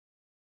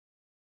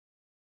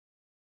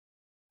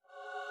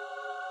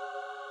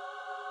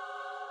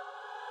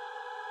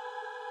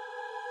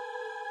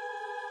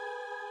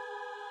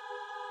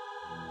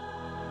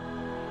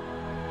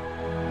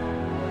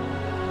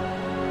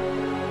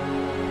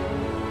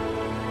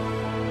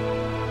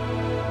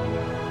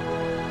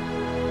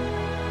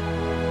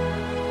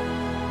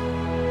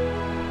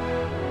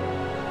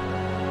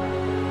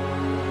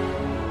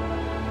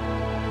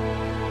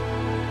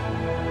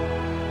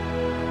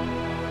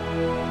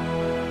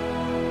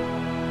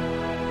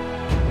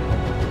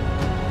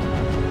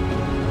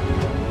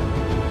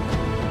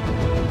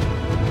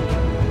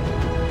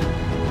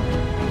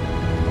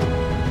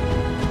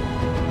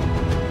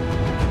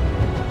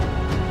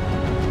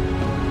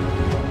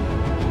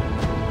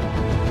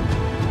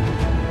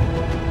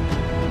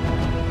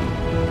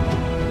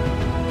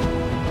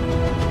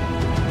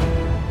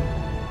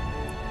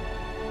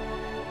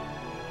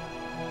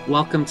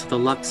Welcome to the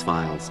Lux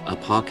Files, a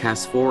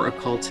podcast for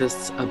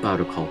occultists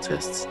about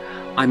occultists.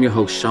 I'm your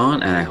host,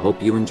 Sean, and I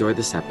hope you enjoy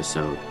this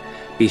episode.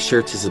 Be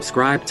sure to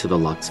subscribe to the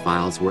Lux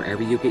Files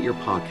wherever you get your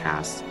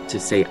podcasts to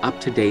stay up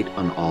to date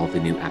on all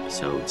the new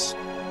episodes.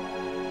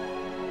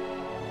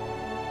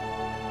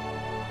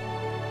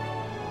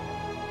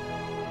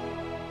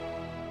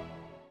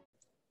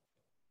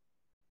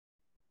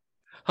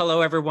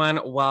 Hello, everyone.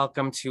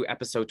 Welcome to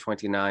episode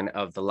 29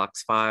 of the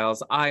Lux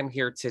Files. I'm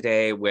here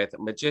today with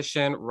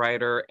magician,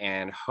 writer,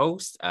 and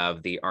host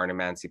of the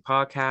Arnemancy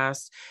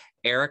podcast,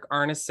 Erik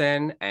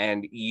Arneson,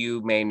 and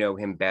you may know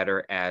him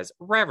better as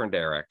Reverend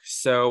Erik.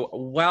 So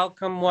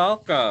welcome.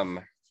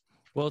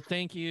 Well,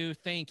 thank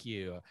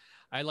you.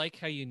 I like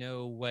how you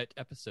know what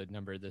episode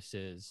number this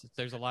is.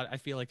 I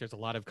feel like there's a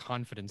lot of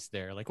confidence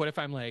there. Like, what if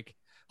I'm like,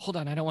 hold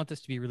on, I don't want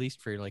this to be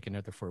released for like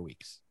another 4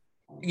 weeks?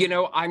 You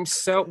know,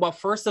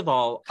 first of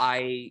all,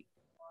 every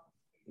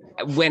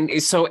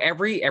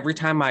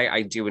time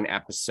I do an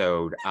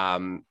episode,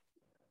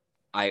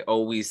 I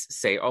always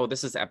say, oh,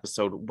 this is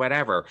episode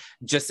whatever,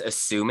 just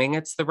assuming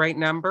it's the right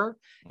number.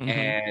 Mm-hmm.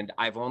 And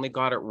I've only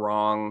got it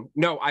wrong.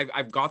 No,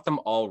 I've got them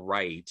all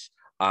right.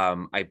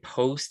 I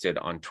posted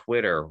on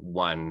Twitter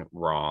one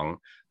wrong,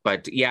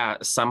 but yeah,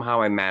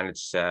 somehow I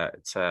managed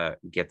to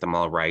get them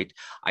all right.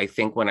 I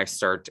think when I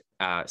start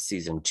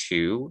season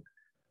 2,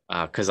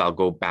 because I'll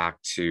go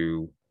back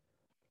to,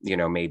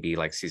 maybe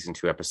like season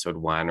 2, episode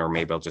 1, or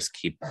maybe I'll just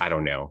keep, I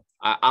don't know.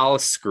 I'll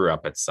screw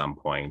up at some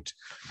point.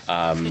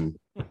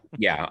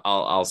 Yeah,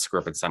 I'll screw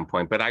up at some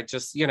point, but I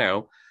just,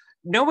 no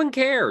one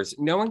cares.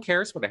 No one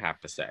cares what I have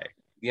to say.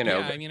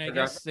 Yeah, I mean, I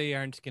guess they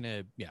aren't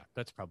gonna. Yeah,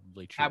 that's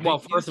probably true. Well,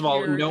 first of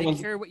all, no one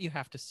care what you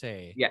have to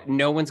say. Yeah,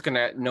 no one's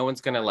gonna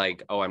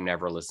like, oh, I'm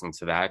never listening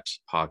to that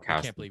podcast.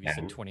 I can't believe you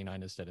said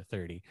 29 instead of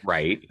 30.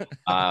 Right.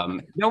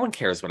 No one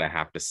cares what I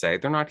have to say.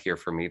 They're not here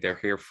for me. They're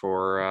here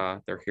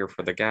for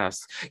the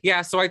guests.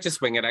 Yeah, so I just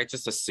wing it. I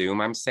just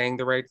assume I'm saying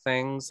the right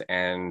things,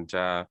 and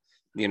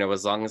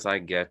as long as I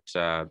get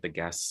the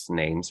guests'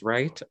 names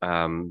right,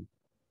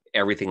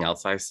 everything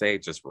else I say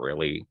just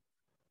really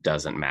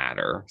doesn't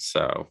matter.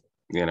 So.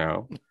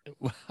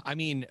 I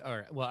mean, all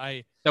right.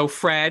 Well, So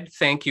Fred,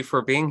 thank you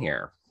for being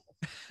here.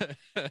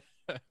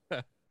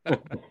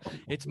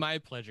 It's my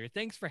pleasure.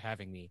 Thanks for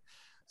having me.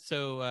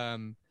 So,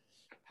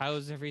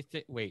 how's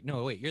everything? Wait,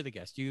 you're the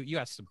guest. You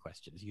asked some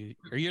questions.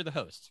 You're the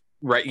host.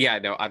 Right. Yeah,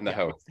 no, I'm the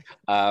host.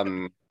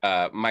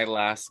 My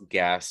last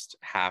guest,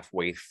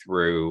 halfway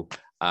through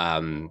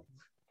the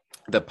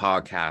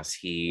podcast,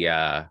 he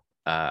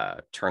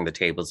turned the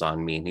tables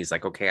on me, and he's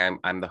like, okay,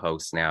 I'm the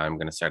host now. I'm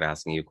going to start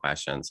asking you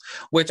questions,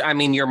 which, I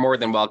mean, you're more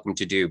than welcome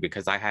to do,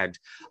 because I had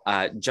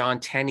John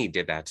Tenney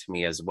did that to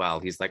me as well.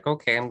 He's like,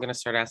 okay, I'm going to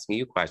start asking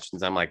you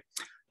questions. I'm like,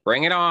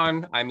 bring it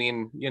on. I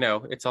mean,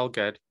 it's all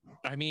good.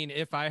 I mean,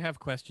 if I have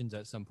questions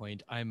at some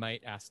point, I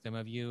might ask them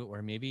of you,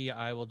 or maybe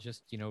I will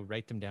just,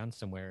 write them down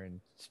somewhere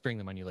and spring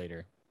them on you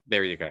later.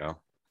 There you go.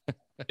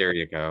 There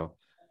you go.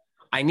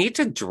 I need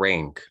to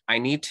drink. I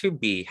need to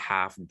be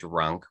half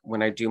drunk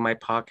when I do my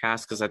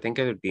podcast, because I think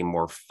it would be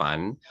more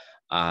fun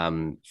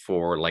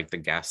for like the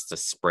guests to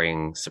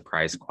spring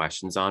surprise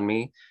questions on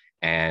me,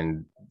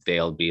 and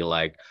they'll be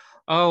like,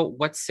 oh,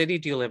 what city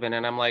do you live in?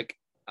 And I'm like,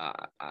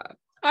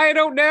 I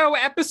don't know,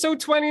 episode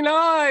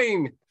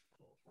 29.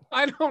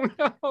 I don't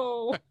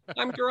know.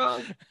 I'm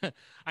drunk.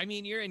 I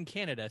mean, you're in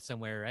Canada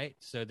somewhere, right?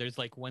 So there's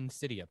like one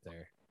city up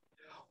there.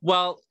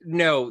 Well,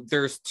 no,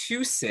 there's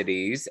 2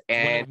 cities,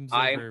 and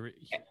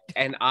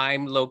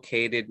I'm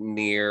located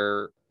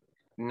near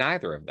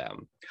neither of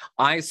them.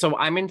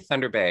 I'm in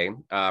Thunder Bay,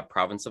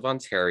 province of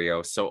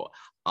Ontario. So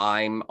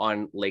I'm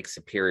on Lake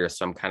Superior.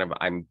 So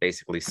I'm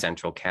basically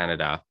central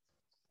Canada,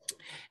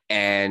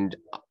 and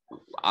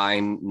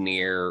I'm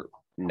near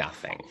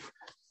nothing.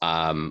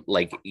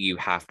 Like, you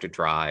have to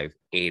drive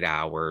 8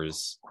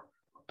 hours,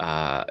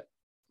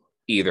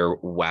 either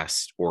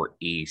west or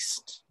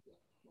east,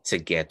 to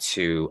get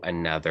to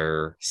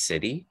another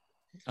city.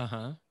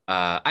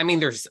 I mean,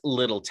 there's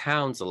little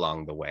towns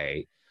along the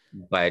way,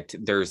 but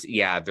there's.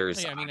 I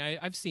mean,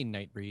 I've seen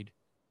Nightbreed.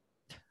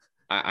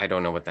 I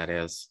don't know what that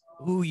is.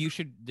 Ooh, you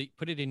should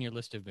put it in your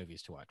list of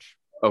movies to watch.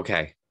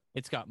 Okay.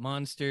 It's got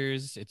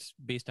monsters. It's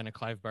based on a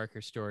Clive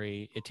Barker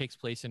story. It takes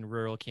place in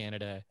rural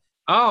Canada.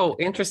 Oh,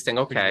 interesting.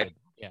 Okay.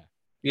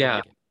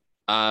 Yeah.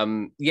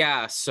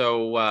 Yeah.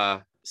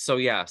 So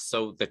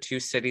the 2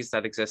 cities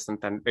that exist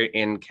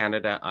in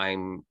Canada,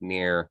 I'm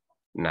near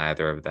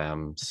neither of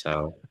them.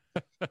 So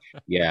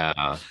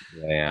yeah.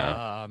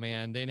 Oh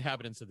man, the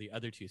inhabitants of the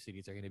other 2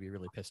 cities are going to be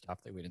really pissed off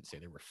that we didn't say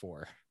there were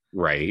 4.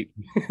 Right.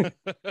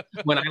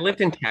 When I lived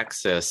in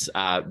Texas,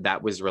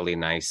 that was really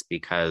nice,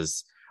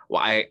 because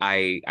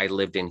I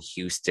lived in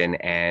Houston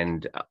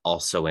and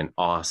also in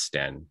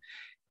Austin,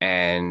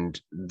 and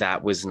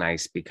that was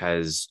nice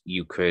because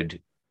you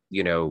could,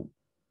 you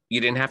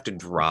didn't have to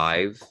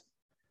drive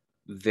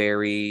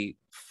very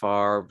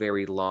far,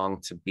 very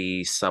long to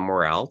be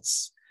somewhere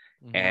else.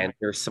 Mm-hmm. And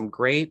there's some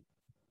great,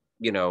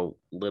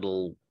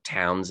 little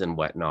towns and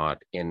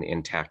whatnot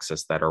in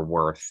Texas that are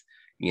worth,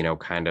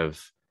 kind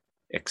of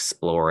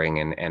exploring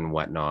and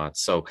whatnot.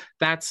 So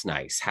that's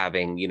nice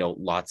having,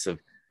 lots of,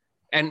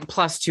 and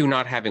plus two,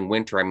 not having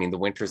winter. I mean, the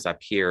winters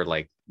up here,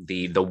 like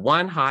the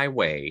one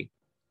highway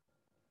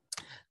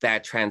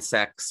that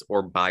transects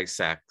or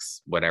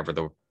bisects, whatever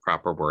the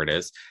proper word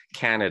is,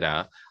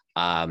 Canada,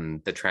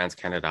 the Trans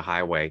Canada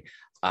Highway,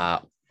 uh,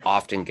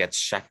 often gets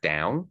shut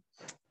down,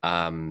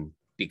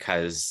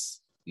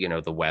 because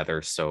the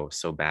weather's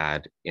so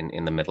bad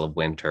in the middle of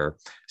winter.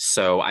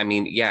 So I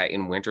mean, yeah,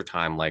 in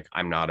wintertime, like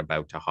I'm not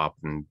about to hop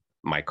in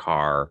my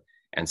car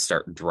and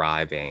start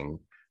driving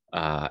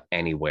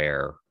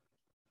anywhere.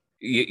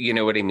 You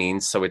know what I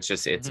mean? So it's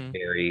Mm-hmm.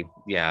 very,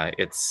 yeah,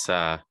 it's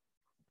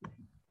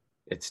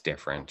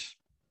different.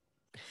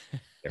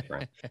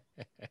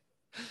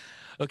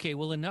 Okay,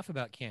 well, enough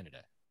about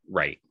Canada.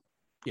 Right.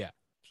 Yeah.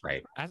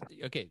 Right.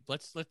 Okay,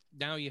 let's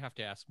now you have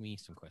to ask me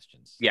some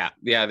questions. Yeah,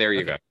 there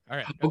you Okay. go. All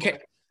right. Go for Okay.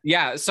 it.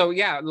 Yeah, so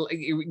yeah,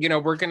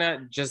 we're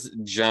gonna just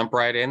jump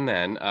right in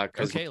then,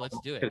 Okay, let's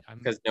do it.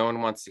 no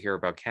one wants to hear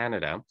about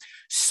Canada.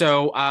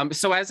 So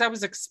as I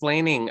was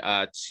explaining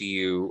to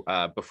you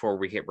before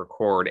we hit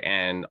record,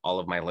 and all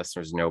of my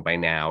listeners know by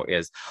now,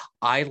 is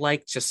I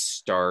like to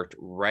start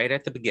right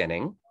at the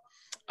beginning,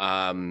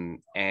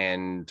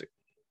 and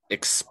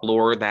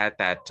explore that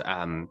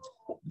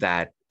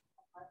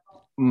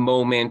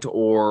moment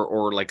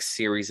or like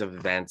series of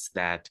events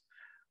that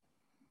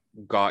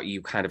got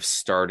you kind of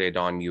started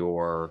on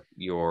your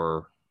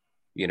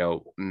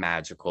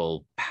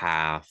magical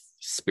path,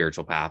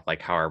 spiritual path,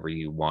 like however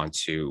you want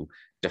to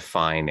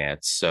define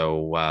it.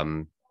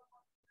 So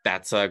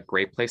that's a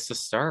great place to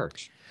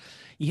start.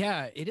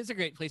 Yeah, it is a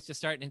great place to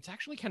start, and it's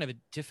actually kind of a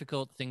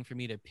difficult thing for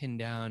me to pin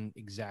down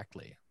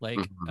exactly. Like,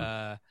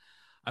 Mhm.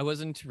 I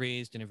wasn't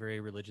raised in a very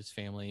religious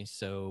family,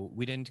 so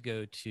we didn't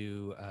go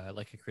to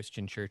like a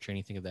Christian church or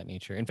anything of that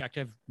nature. In fact,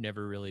 I've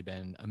never really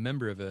been a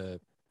member of a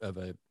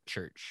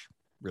church,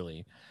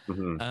 really.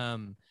 Mhm.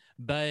 Um,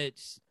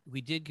 but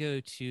we did go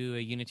to a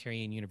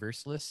Unitarian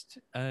Universalist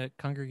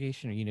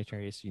congregation, or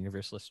Unitarian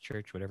Universalist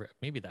church, whatever.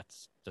 Maybe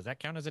does that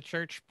count as a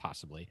church?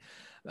 Possibly.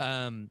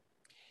 Um,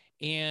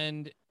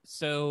 and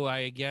so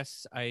I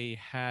guess I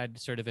had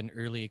sort of an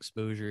early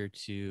exposure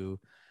to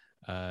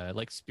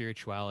like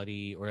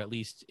spirituality, or at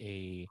least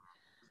I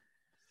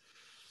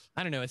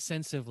don't know, a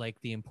sense of like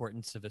the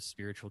importance of a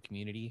spiritual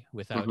community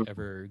without Mhm.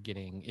 ever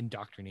getting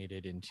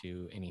indoctrinated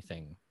into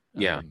anything.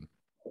 Yeah.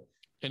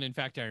 And in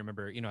fact, I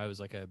remember, I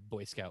was like a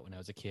Boy Scout when I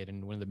was a kid,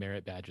 and one of the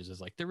merit badges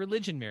is like the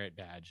religion merit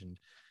badge,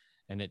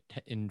 and it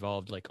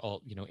involved like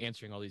all,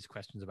 answering all these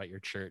questions about your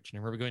church. And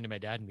I remember going to my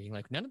dad and being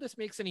like, none of this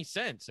makes any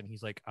sense. And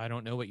he's like, I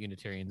don't know what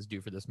Unitarians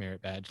do for this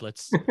merit badge.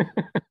 Let's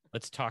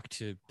talk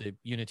to the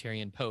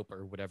Unitarian Pope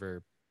or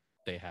whatever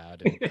they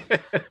had.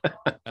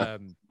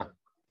 Um,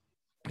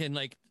 and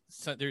like,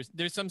 so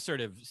there's some sort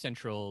of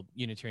central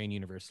Unitarian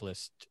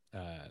Universalist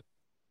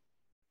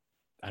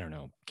I don't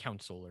know,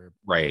 council or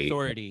Right.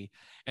 authority.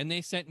 And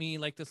they sent me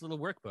like this little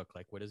workbook,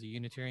 like, what is a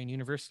Unitarian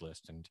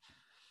Universalist? And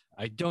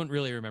I don't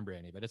really remember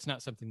any, but it's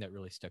not something that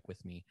really stuck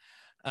with me.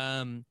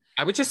 I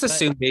would just But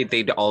assume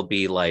they'd all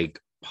be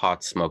like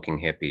pot smoking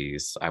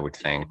hippies, I would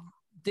think.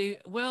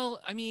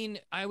 well, I mean,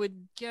 I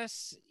would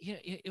guess,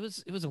 it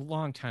was a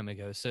long time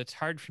ago, so it's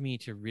hard for me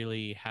to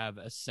really have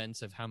a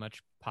sense of how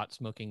much pot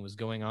smoking was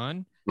going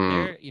on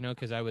Mm. there,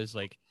 because I was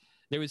like,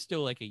 there was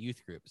still like a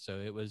youth group, so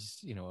it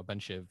was, a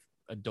bunch of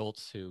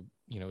adults who,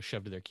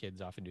 shoved their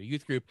kids off into a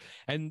youth group,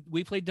 and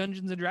we played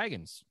Dungeons and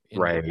Dragons in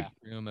the Right.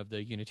 bathroom of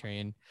the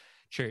Unitarian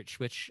church,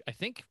 which I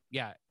think,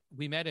 yeah,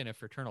 we met in a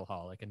fraternal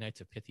hall, like a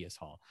Knights of Pythias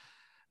hall.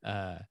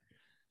 Uh,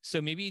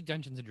 so maybe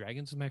Dungeons and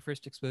Dragons was my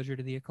first exposure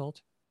to the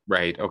occult.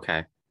 Right.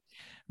 Okay.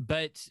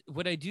 But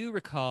what I do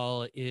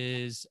recall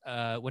is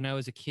when I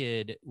was a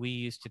kid, we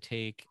used to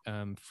take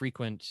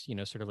frequent,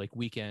 sort of like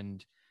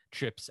weekend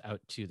trips out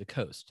to the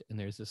coast. And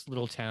there's this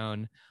little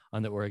town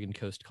on the Oregon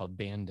coast called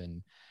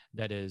Bandon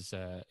that is,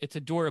 it's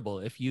adorable.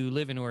 If you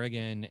live in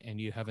Oregon and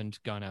you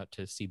haven't gone out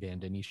to see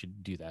Bandon, you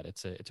should do that.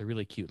 It's a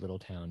really cute little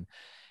town.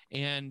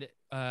 And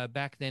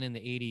back then in the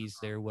 80s,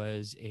 there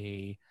was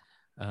a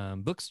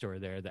bookstore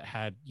there that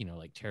had,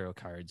 like tarot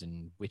cards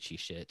and witchy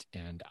shit.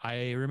 And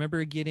I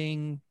remember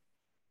getting,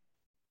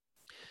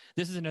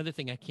 this is another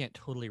thing I can't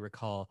totally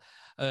recall,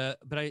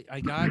 but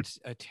I got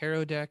a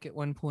tarot deck at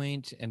one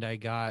point, and I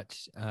got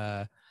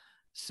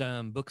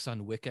some books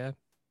on Wicca,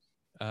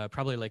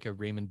 probably like a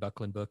Raymond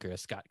Buckland book or a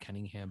Scott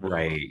Cunningham book.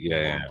 Right.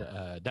 Yeah.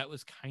 And that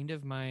was kind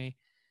of my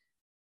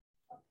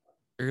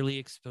early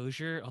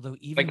exposure, although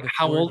even Like,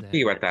 how before old were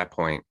you then, at that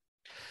point?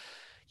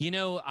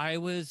 I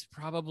was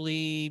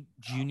probably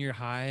junior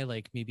high,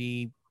 like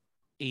maybe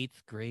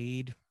eighth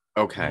grade,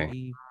 Okay.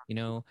 maybe.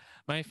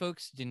 My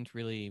folks didn't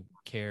really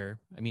care.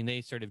 I mean,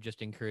 they sort of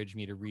just encouraged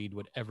me to read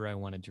whatever I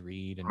wanted to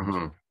read and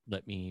Mhm.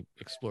 let me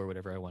explore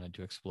whatever I wanted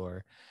to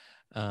explore.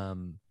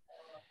 Um,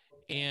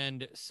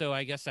 and so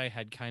I guess I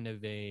had kind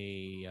of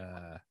a,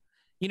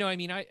 I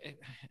mean,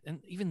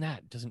 and even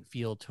that doesn't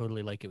feel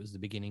totally like it was the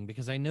beginning,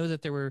 because I know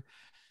that there were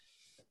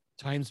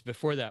times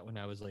before that when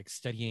I was like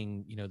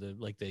studying,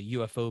 the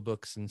UFO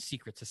books and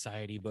secret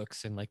society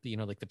books and like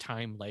the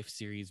Time Life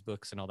series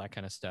books and all that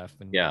kind of stuff,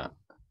 and Yeah.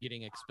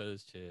 getting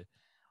exposed to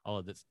all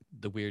of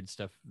the weird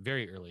stuff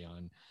very early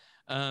on.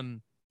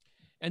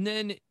 And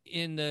then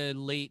in the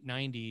late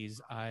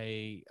 90s,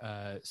 I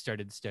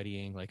started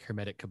studying like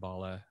Hermetic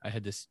Kabbalah. I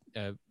had this,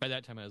 by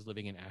that time I was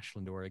living in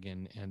Ashland,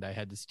 Oregon, and I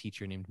had this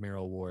teacher named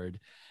Meryl Ward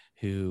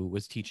who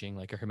was teaching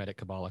like a Hermetic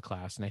Kabbalah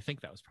class. And I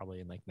think that was probably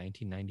in like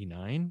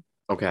 1999.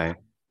 Okay.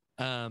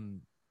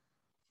 And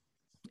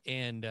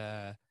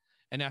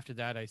after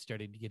that, I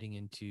started getting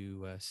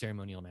into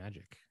ceremonial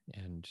magic.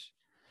 And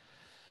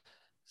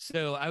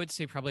so I would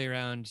say probably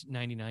around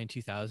 99,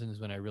 2000 is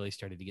when I really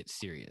started to get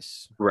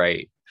serious.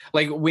 Right.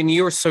 Like when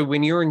you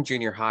were in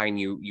junior high and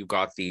you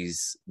got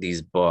these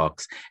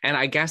books, and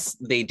I guess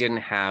they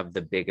didn't have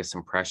the biggest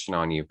impression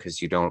on you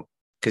because you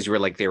were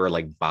like they were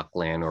like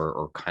Buckland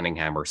or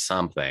Cunningham or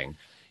something.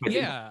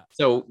 Yeah.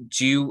 So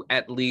do you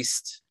at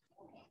least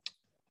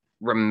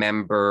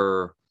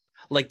remember,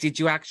 like, did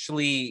you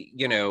actually,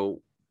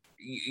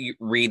 you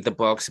read the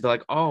books and be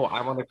like, oh,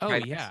 I want to try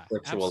this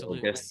ritual absolutely.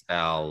 or this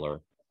spell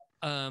or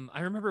I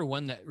remember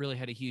one that really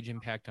had a huge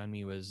impact on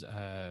me was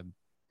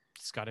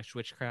Scottish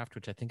Witchcraft,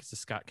 which I think is a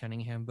Scott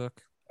Cunningham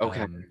book.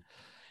 Okay.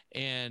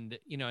 And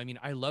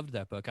I loved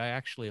that book. I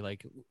actually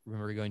like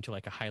remember going to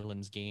like a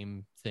Highlands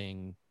game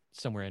thing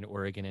somewhere in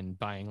Oregon and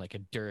buying like a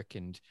dirk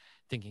and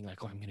thinking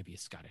like, oh, I'm going to be a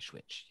Scottish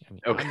witch. I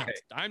mean, okay.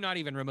 I'm not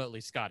even remotely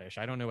Scottish.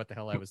 I don't know what the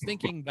hell I was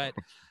thinking, but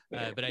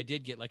I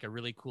did get like a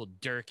really cool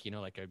dirk,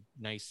 like a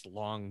nice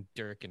long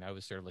dirk. And I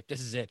was sort of like,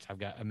 this is it. I've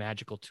got a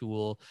magical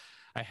tool.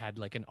 I had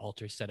like an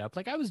altar set up.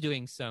 Like I was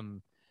doing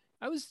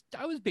I was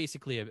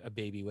basically a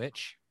baby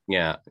witch.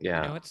 Yeah.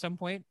 Yeah. At some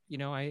point,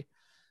 I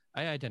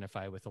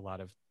identify with a lot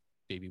of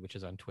baby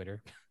witches on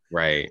Twitter.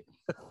 Right.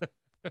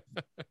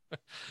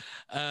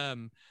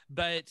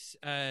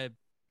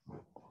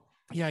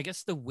 Yeah, I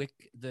guess the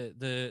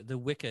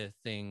Wicca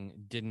thing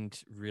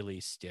didn't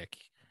really stick,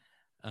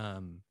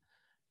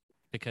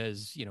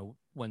 because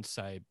once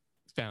I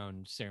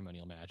found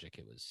ceremonial magic,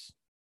 it was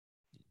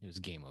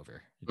game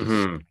over.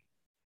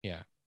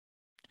 Yeah,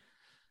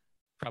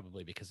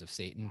 probably because of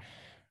Satan.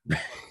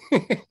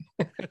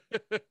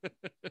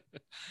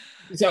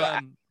 So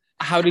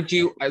how did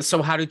you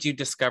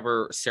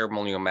discover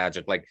ceremonial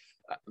magic? Like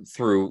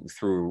through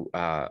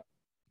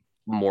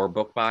more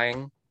book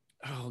buying?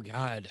 Oh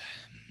God.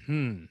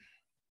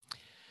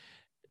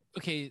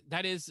 Okay,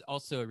 that is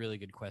also a really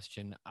good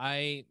question.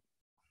 I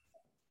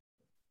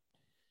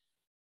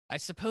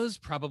suppose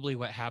probably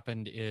what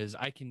happened is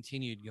I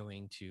continued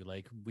going to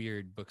like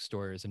weird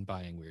bookstores and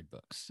buying weird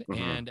books.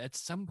 Mm-hmm. And at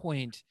some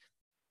point,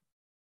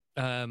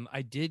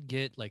 I did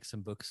get like some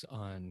books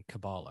on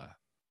Kabbalah.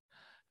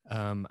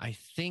 I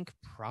think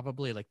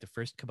probably like the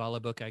first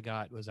Kabbalah book I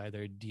got was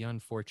either Dion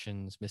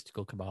Fortune's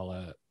Mystical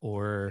Kabbalah,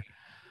 or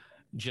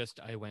just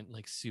I went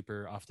like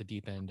super off the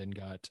deep end and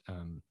got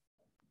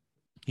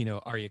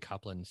Arya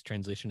Kaplan's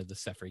translation of the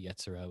Sefer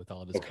Yetzirah with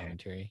all of his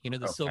commentary.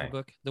 The silver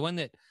book, the one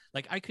that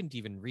like I couldn't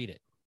even read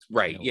it.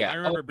 Right. Yeah. I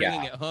remember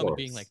bringing it home and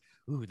being like,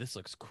 ooh, this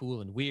looks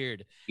cool and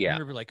weird. Yeah. I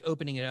remember like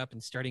opening it up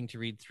and starting to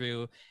read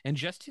through, and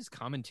just his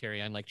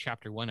commentary on like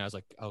chapter 1, I was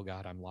like, oh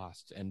God, I'm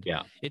lost. And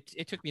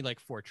it took me like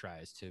 4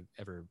 tries to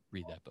ever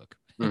read that book.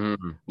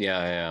 Mm-hmm.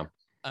 Yeah.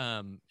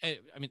 I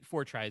mean,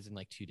 4 tries in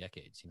like 2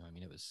 decades,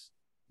 it was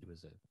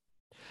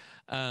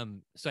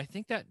so I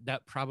think that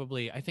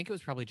I think it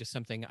was probably just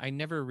something I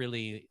never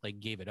really like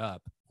gave it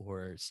up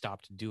or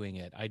stopped doing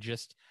it. I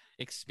just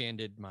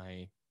expanded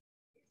my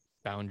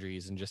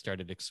boundaries and just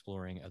started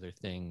exploring other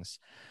things.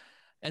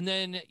 And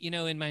then,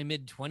 in my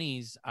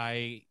mid-20s,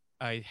 I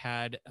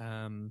had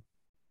kind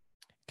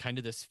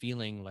of this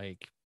feeling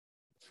like,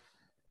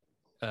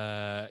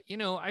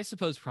 I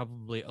suppose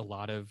probably a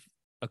lot of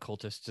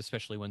occultists,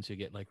 especially ones who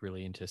get like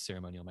really into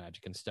ceremonial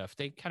magic and stuff,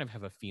 they kind of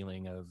have a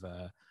feeling of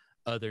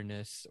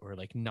otherness or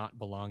like not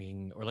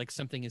belonging, or like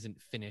something isn't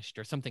finished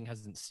or something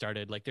hasn't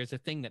started. Like there's a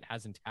thing that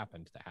hasn't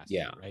happened that has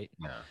to, right?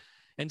 Yeah.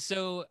 And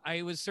so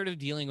I was sort of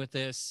dealing with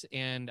this,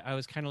 and I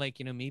was kind of like,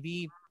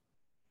 maybe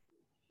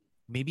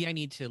I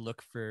need to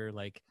look for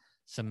like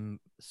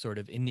some sort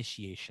of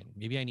initiation.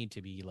 Maybe I need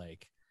to be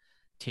like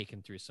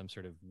taken through some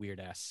sort of weird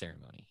ass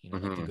ceremony,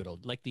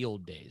 like the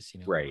old days,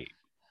 Right.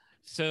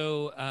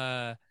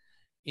 So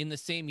in the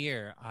same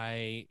year,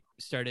 I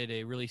started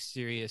a really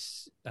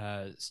serious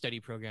study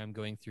program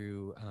going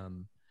through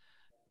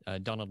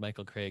Donald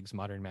Michael Craig's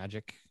Modern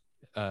Magic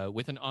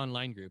with an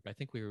online group. I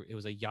think it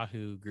was a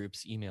Yahoo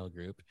Groups email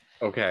group.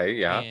 Okay,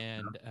 yeah.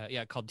 And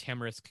called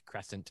Tamarisk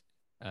Crescent.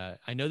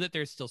 I know that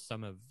there's still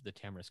some of the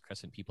Tamarisk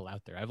Crescent people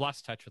out there. I've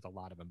lost touch with a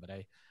lot of them, but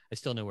I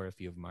still know where a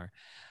few of them are.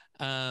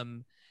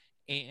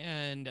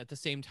 And at the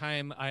same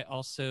time, I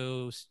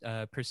also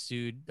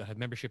pursued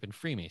membership in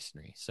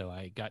Freemasonry. So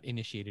I got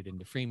initiated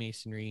into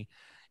Freemasonry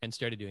and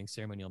started doing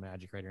ceremonial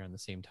magic right around the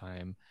same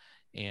time.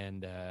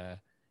 And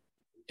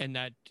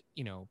that,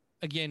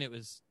 again, it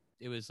was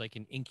like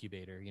an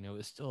incubator. It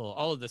was still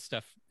all of this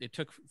stuff. It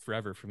took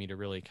forever for me to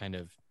really kind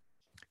of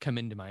come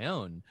into my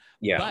own.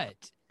 Yeah.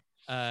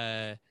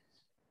 But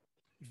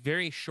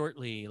very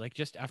shortly, like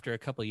just after a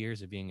couple of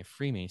years of being a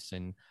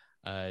Freemason,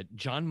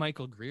 John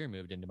Michael Greer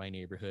moved into my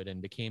neighborhood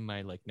and became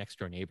my like next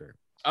door neighbor.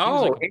 He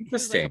was Oh, like a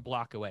interesting.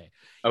 block away.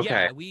 Okay.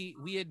 Yeah,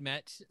 we had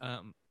met.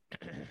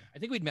 I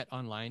think we'd met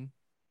online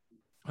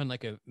on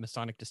like a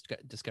Masonic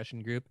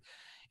discussion group,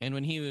 and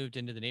when he moved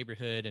into the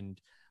neighborhood,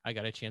 and I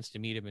got a chance to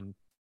meet him, and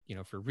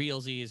for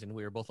realsies, and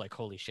we were both like,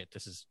 "Holy shit,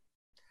 this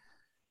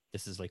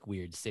is like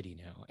weird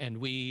city now." And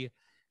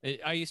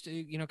I used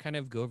to kind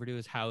of go over to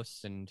his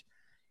house, and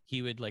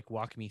he would like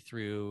walk me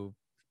through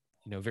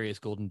various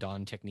Golden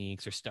Dawn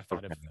techniques or stuff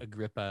out of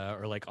Agrippa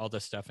or like all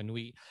this stuff.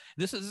 And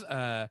this is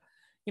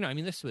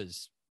this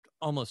was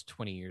almost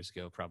 20 years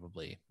ago,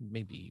 probably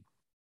maybe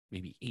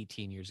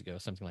 18 years ago,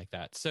 something like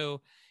that.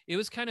 So it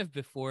was kind of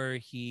before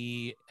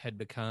he had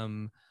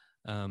become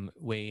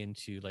way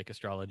into like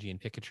astrology and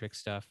pick a trick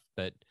stuff.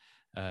 But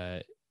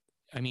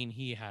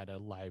he had a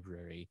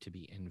library to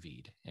be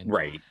envied. And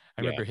Right.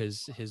 I remember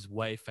his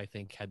wife, I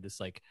think, had this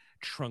like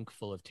trunk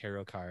full of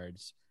tarot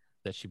cards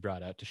that she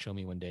brought out to show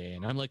me one day.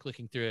 And I'm like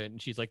looking through it,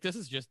 and she's like, these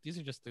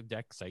are just the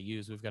decks I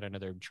use. We've got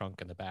another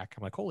trunk in the back.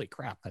 I'm like, holy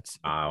crap, that's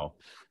a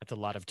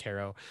lot of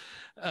tarot.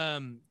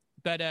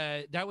 But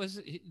that was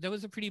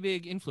a pretty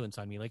big influence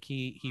on me. Like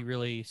he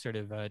really sort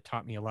of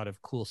taught me a lot of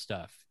cool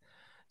stuff.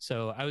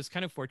 So I was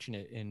kind of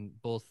fortunate in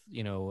both,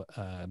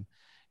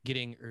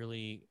 getting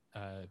early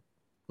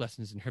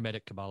lessons in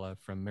Hermetic Kabbalah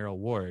from Merrill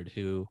Ward,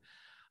 who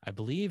I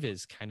believe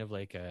is kind of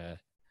like a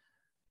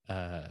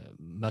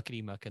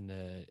muckety muck in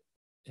the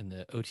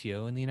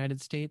OTO in the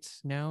United States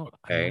now.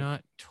 Okay. I'm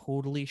not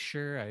totally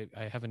sure.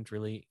 I haven't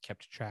really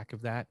kept track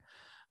of that.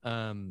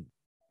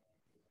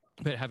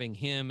 But having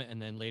him,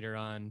 and then later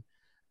on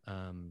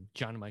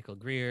John Michael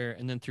Greer,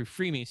 and then through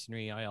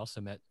Freemasonry, I also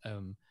met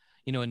a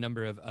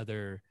number of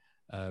other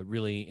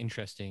really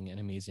interesting and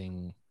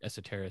amazing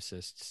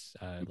esotericists,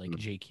 like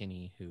Jay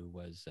Kinney, who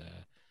was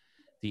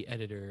the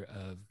editor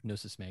of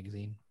Gnosis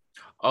magazine.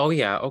 Oh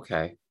yeah,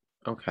 okay.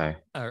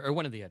 Or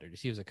one of the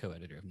editors. He was a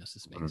co-editor of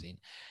Gnosis magazine.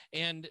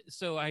 And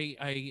so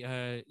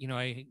I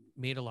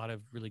made a lot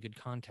of really good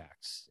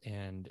contacts,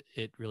 and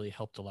it really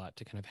helped a lot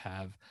to kind of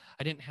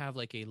I didn't have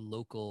like a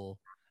local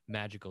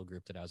magical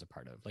group that I was a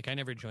part of. Like I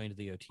never joined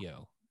the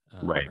OTO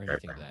or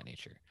anything of that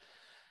nature.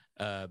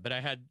 But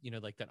I had,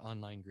 like that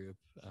online group,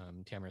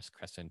 Tamara's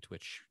Crescent,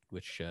 which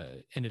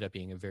ended up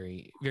being a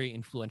very, very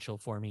influential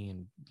for me,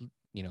 and,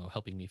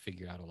 helping me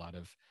figure out a lot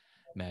of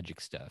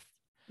magic stuff.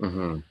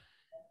 Mm-hmm.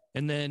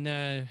 And then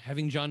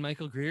having John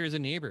Michael Greer as a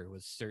neighbor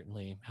was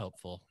certainly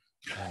helpful.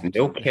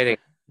 No kidding.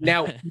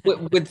 Now,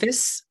 with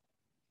this,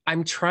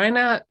 I'm trying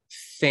to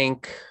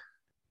think.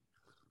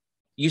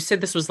 You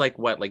said this was like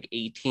what, like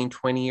 18,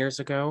 20 years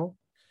ago?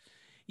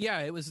 Yeah,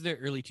 it was the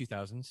early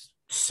 2000s.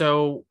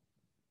 So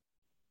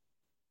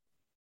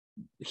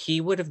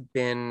he would have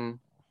been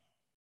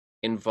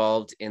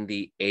involved in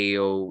the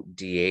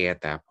AODA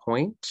at that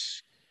point.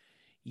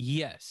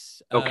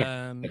 Yes.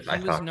 Okay.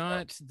 He was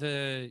not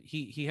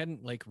he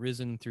hadn't like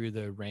risen through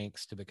the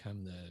ranks to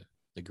become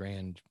the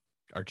Grand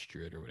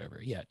Archdruid or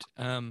whatever yet.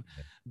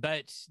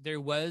 But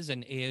there was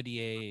an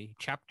AODA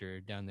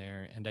chapter down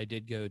there, and I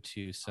did go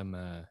to some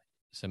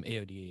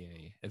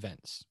AODA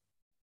events.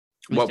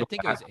 At least I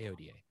think it was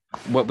AODA.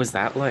 What was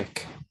that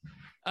like?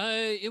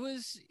 It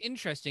was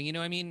interesting.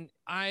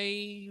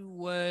 I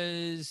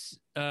was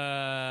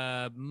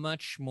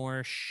much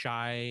more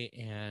shy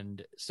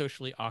and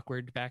socially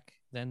awkward back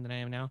then than I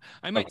am now.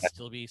 I might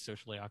still be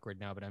socially awkward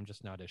now, but I'm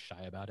just not as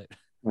shy about it.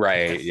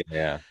 Right.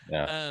 Yeah.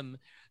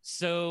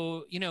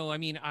 So,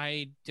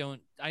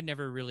 I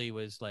never really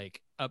was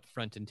like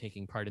upfront and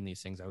taking part in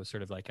these things. I was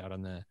sort of like out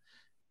on the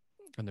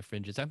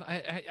fringes.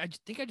 I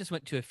think I just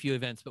went to a few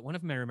events, but one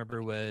of them I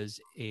remember was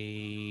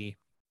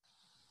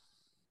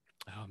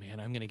oh man,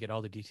 I'm going to get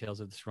all the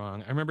details of this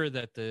wrong. I remember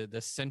that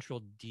the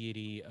central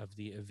deity of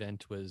the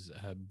event was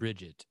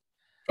Bridget.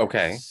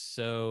 Okay.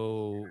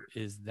 So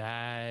is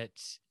that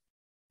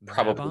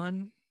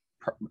probably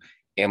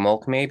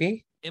Imulk,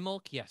 maybe?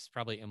 Imulk, yes,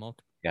 probably Imulk.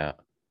 Yeah.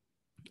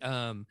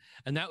 And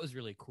that was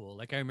really cool.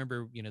 Like I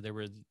remember, there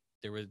were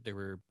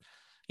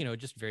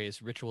just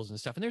various rituals and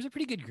stuff. And there's a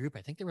pretty good group.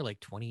 I think there were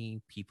like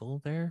 20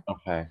 people there.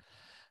 Okay.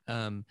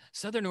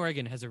 Southern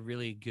Oregon has a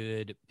really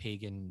good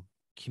pagan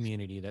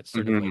community that's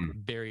sort of like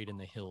buried in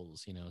the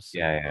hills, so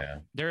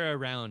they're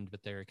around,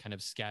 but they're kind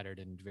of scattered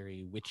and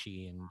very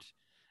witchy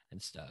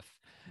and stuff.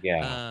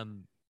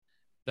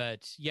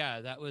 But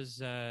yeah, that was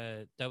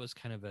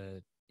kind of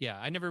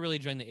I never really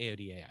joined the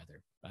AODA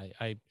either.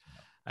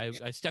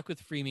 I stuck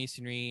with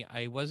Freemasonry.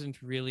 I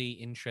wasn't really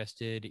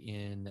interested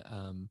in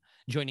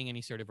joining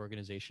any sort of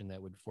organization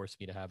that would force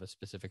me to have a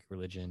specific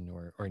religion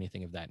or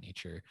anything of that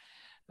nature.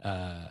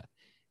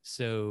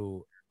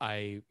 So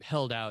I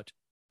held out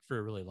for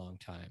a really long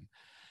time.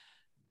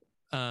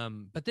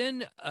 But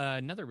then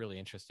another really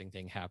interesting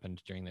thing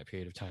happened during that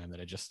period of time that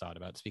I just thought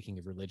about. Speaking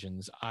of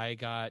religions, I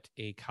got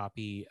a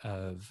copy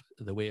of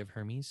The Way of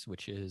Hermes,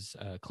 which is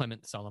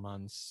Clement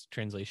Solomon's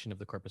translation of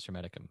the Corpus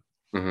Hermeticum.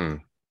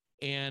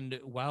 And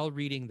while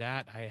reading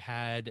that, I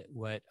had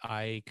what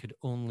I could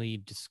only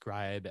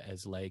describe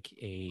as like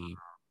a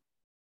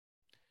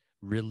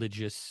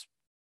religious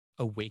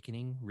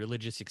awakening,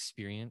 religious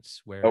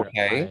experience where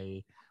Okay.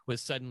 I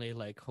was suddenly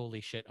like,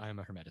 holy shit, I'm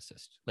a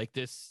hermeticist. Like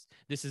this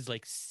is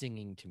like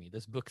singing to me.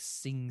 This book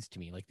sings to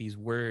me. Like these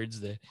words,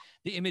 the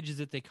images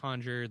that they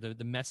conjure, the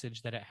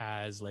message that it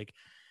has, like,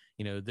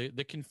 you know,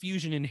 the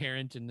confusion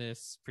inherent in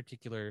this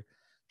particular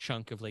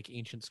chunk of like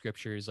ancient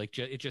scriptures, like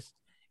it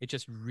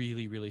just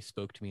really, really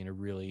spoke to me in a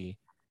really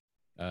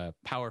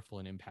powerful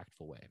and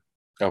impactful way.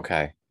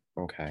 Okay.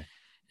 Okay.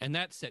 And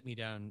that set me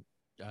down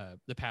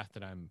the path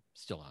that I'm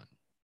still on.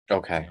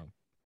 Okay. So,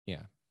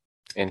 yeah.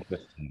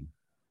 Interesting.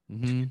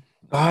 Mm-hmm.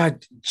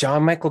 God,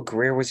 John Michael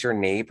Greer was your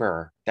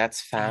neighbor.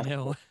 That's I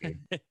know. fascinating.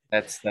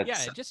 That's Yeah,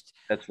 that's that's just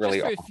really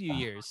for a few awesome.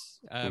 years.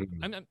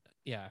 Mhm.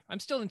 Yeah, I'm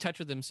still in touch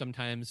with him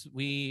sometimes.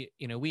 We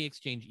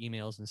exchange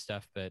emails and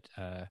stuff, but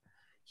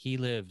he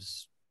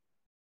lives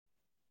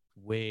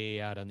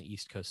way out on the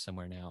East Coast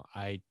somewhere now.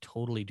 I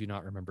totally do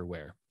not remember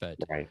where, but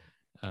Right.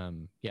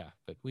 yeah,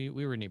 but we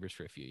were neighbors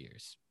for a few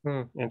years.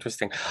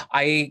 Interesting.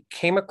 I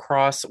came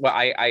across, well,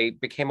 I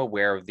became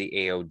aware of the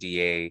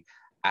AODA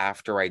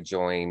after I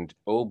joined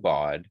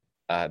OBOD,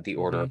 the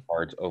Order Mm-hmm. of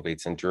Bards,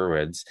 Ovates, and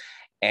Druids.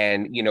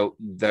 And,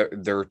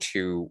 their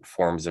two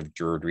forms of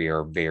Druidry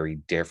are very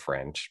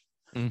different.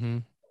 Mm-hmm.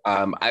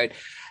 Um, I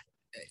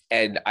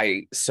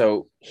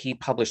so he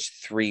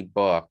published three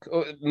books,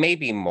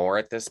 maybe more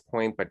at this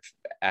point, but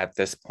at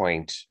this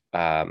point,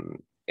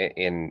 in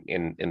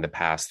the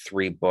past,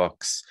 three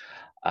books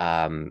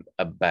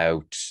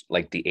about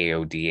like the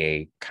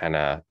AODA kind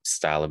of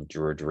style of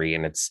druidry,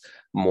 and it's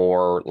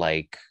more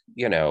like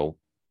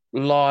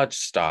lodge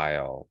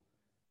style,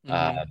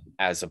 Mm-hmm.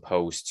 as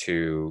opposed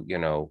to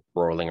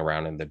rolling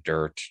around in the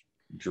dirt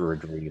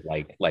druidry,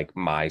 like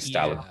my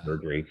style of Yeah.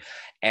 druidry.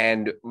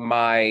 And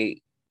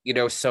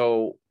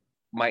so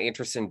my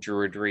interest in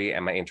druidry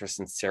and my interest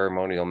in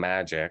ceremonial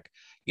magic,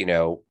 you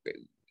know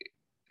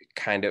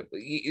kind of,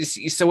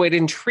 so it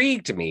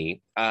intrigued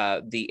me,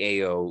 the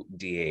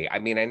AODA. I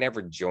mean, I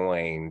never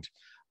joined.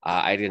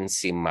 I didn't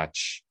see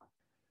much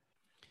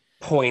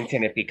point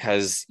in it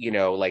because,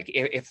 like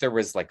if there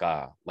was like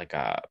a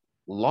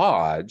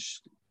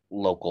lodge,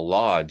 local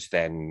lodge,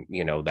 then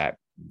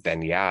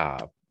yeah,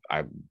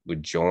 I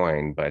would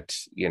join. But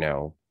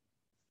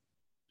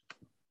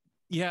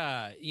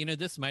Yeah,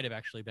 this might have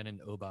actually been an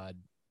OBOD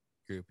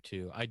group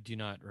too. I do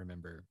not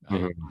remember.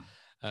 I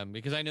mhm.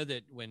 because I know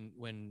that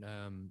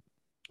when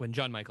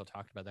John Michael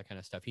talked about that kind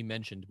of stuff, he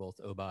mentioned both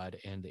OBOD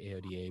and the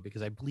AODA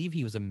because I believe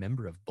he was a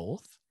member of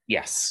both.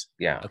 Yes,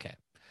 yeah, Okay.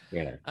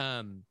 yeah,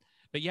 Um,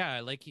 but yeah,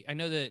 like I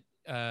know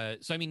that.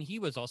 So I mean, he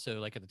was also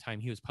like at the time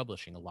he was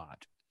publishing a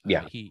lot.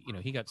 yeah.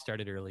 He got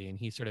started early and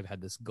he sort of had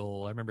this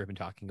goal. I remember him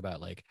talking about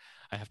like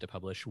I have to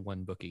publish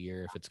one book a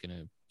year if it's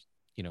gonna,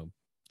 you know,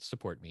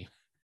 support me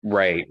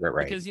Right, right,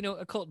 right. because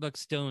occult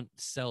books don't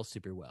sell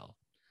super well.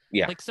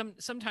 Yeah, Like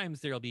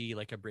sometimes there'll be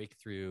like a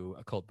breakthrough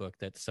occult book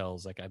that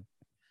sells like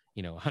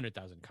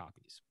 100,000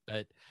 copies,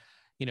 but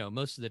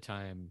most of the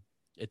time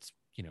it's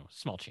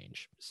small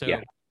change.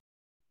 yeah.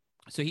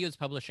 So he was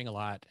publishing a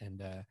lot,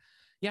 and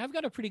yeah, I've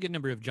got a pretty good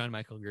number of John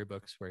Michael Greer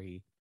books where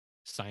he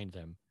signed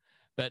them.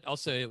 But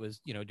also, it was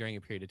during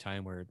a period of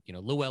time where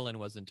Llewellyn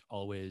wasn't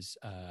always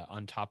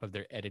on top of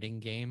their editing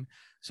game.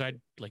 So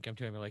I'd like come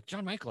to him and like,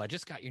 John Michael, I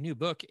just got your new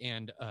book,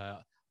 and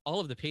all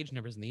of the page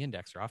numbers in the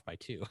index are off by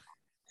 2.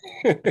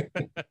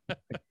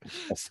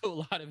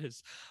 So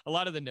a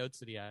lot of the notes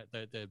that he had,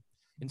 the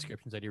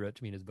inscriptions that he wrote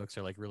to me in his books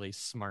are like really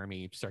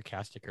smarmy,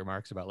 sarcastic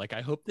remarks about like,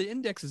 I hope the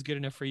index is good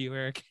enough for you,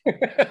 Erik.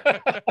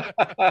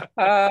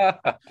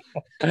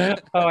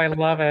 Oh, I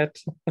love it.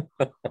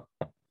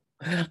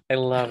 I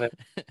love it.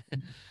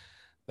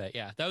 But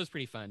yeah, that was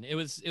pretty fun. It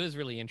was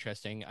really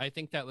interesting. I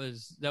think that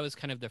was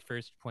kind of the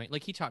first point.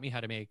 Like he taught me how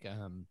to make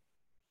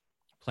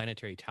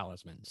planetary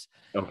talismans,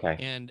 Okay.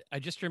 and I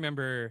just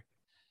remember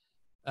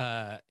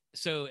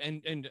so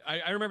and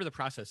I remember the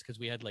process because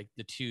we had like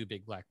the two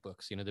big black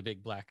books, the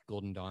big black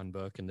Golden Dawn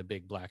book and the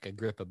big black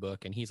Agrippa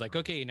book, and he's like,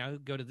 okay, now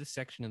go to this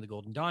section in the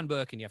Golden Dawn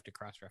book and you have to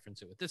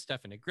cross-reference it with this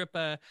stuff in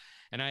Agrippa.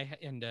 And I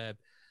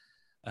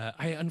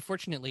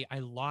unfortunately I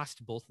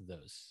lost both of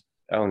those.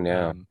 Oh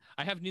no.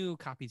 I have new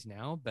copies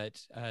now, but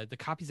the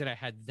copies that I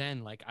had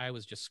then, like I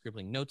was just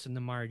scribbling notes in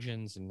the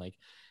margins and like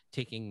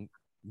taking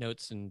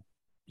notes and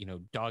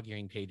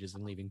dog-earing pages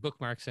and leaving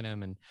bookmarks in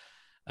them,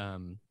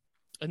 and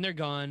they're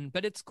gone.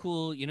 But it's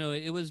cool.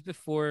 It was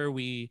before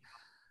we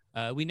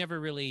never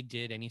really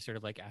did any sort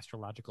of like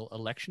astrological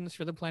elections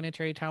for the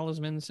planetary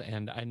talismans,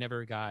 and I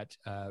never got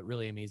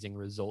really amazing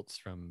results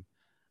from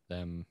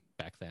them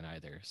back then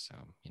either. So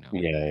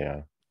Yeah,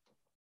 yeah.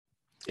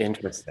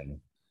 Interesting.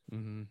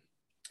 mm-hmm.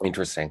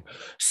 Interesting.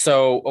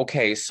 So,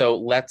 okay,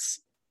 so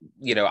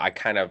I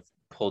kind of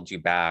pulled you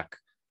back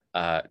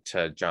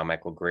to John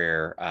Michael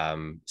Greer.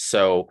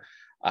 So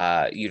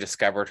you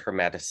discovered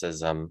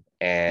Hermeticism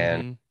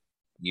and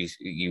Mm-hmm.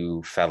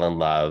 you fell in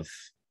love.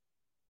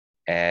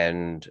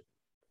 And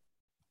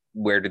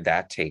where did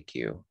that take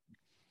you?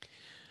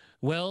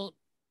 Well,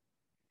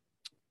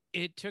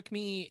 it took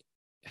me.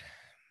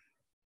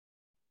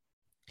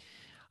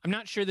 I'm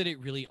not sure that it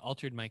really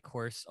altered my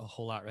course a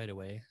whole lot right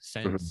away,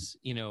 since,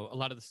 you know, a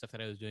lot of the stuff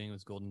that I was doing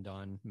was Golden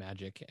Dawn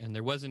magic, and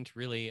there wasn't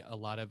really a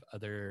lot of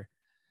other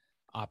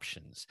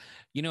options.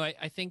 You know,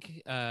 I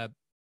think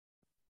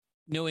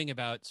knowing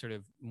about sort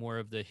of more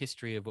of the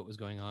history of what was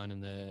going on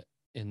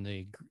in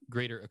the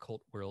greater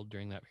occult world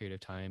during that period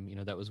of time, you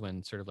know, that was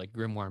when sort of like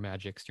grimoire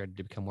magic started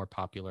to become more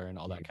popular and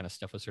all that kind of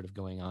stuff was sort of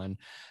going on.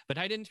 But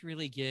I didn't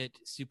really get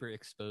super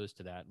exposed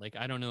to that. Like,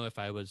 I don't know if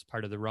I was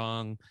part of the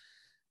wrong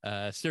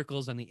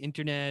circles on the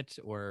internet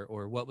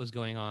or what was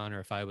going on, or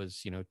if I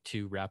was, you know,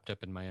 too wrapped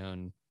up in my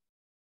own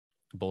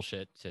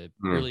bullshit to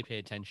really pay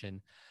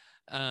attention.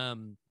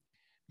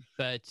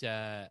 But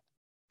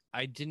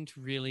I didn't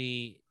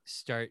really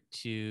start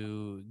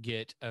to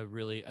get a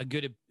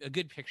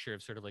good picture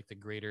of sort of like the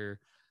greater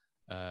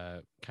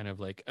kind of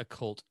like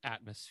occult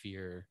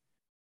atmosphere,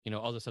 you know,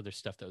 all this other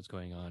stuff that was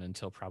going on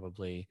until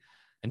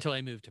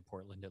I moved to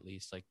Portland, at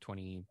least like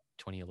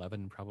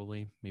 2011,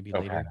 probably, maybe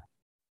later.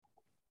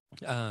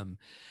 And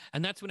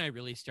that's when I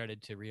really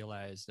started to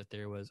realize that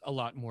there was a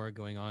lot more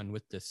going on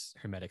with this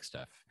hermetic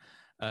stuff.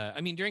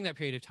 I mean, during that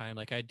period of time,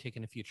 like, I'd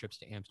taken a few trips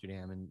to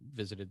Amsterdam and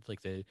visited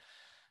like the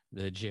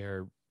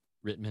J.R.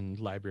 Rittman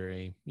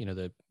Library, you know,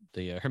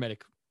 the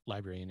Hermetic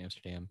Library in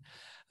Amsterdam,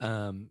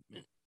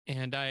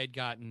 and I had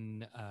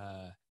gotten,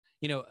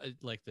 you know,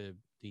 like the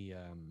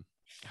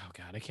oh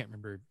god, I can't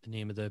remember the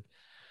name of the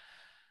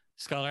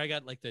scholar. I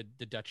got like the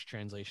Dutch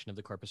translation of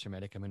the Corpus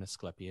Hermeticum in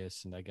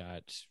Asclepius, and I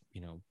got,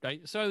 you know, I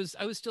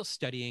was still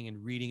studying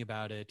and reading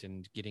about it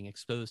and getting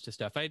exposed to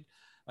stuff. I'd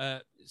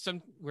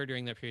somewhere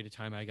during that period of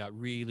time, I got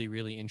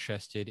really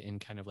interested in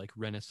kind of like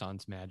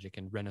Renaissance magic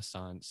and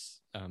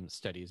Renaissance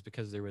studies,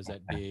 because there was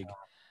that big,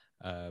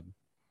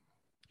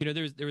 you know,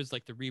 there was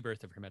like the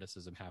rebirth of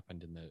Hermeticism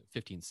happened in the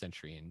 15th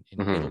century in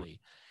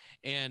Italy.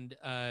 And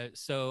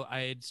so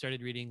I had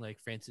started reading like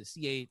Francis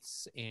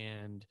Yates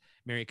and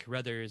Mary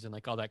Carruthers and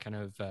like all that kind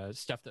of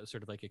stuff that was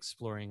sort of like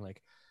exploring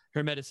like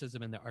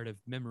Hermeticism and the art of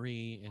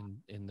memory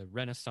in the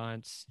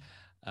Renaissance.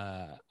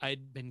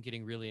 I'd been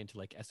getting really into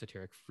like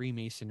esoteric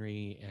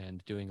Freemasonry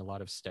and doing a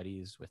lot of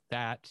studies with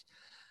that.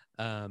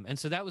 And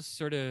so that was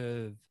sort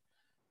of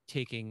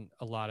taking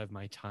a lot of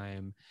my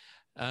time.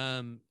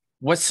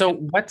 What's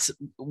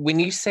when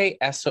you say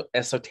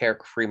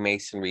esoteric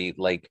Freemasonry,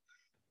 like,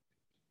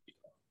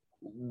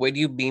 what do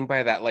you mean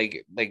by that?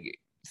 Like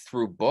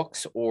through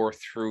books or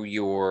through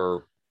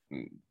your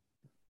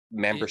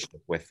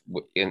membership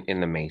in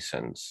the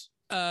Masons?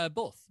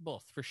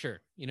 Both for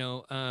sure. You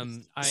know,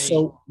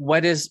 So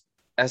what is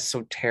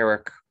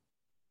esoteric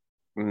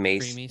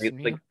Masonry?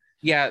 Freemasonry? Like,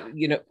 yeah,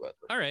 you know.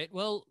 All right.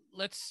 Well,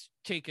 let's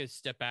take a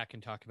step back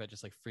and talk about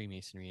just like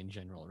Freemasonry in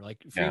general.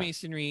 Like,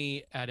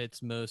 Freemasonry at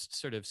its most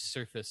sort of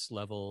surface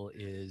level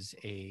is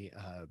a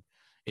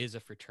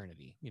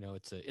fraternity. You know,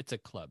 it's a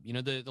club. You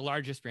know, the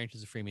largest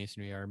branches of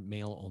Freemasonry are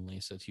male only,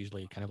 so it's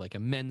usually kind of like a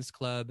men's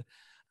club.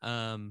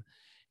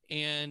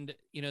 And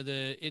you know,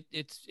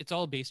 it's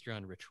all based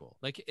around ritual.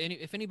 Like,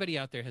 if anybody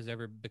out there has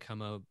ever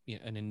become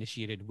an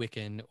initiated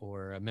Wiccan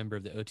or a member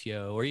of the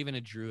OTO or even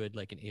a druid,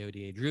 like an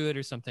AODA druid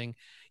or something,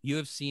 you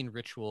have seen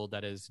ritual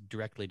that is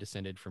directly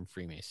descended from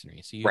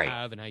Freemasonry. So you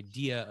have an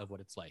idea of what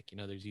it's like. You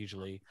know, there's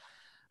usually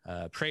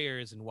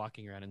prayers and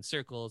walking around in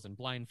circles and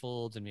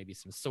blindfolds and maybe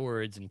some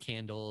swords and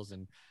candles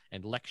and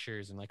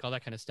lectures and like all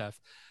that kind of stuff.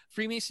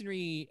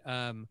 Freemasonry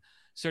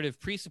sort of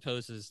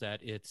presupposes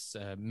that its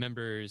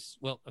members,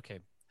 well, okay,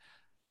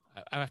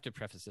 I have to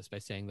preface this by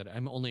saying that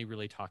I'm only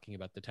really talking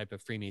about the type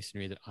of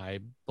Freemasonry that I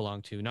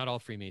belong to. Not all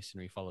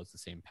Freemasonry follows the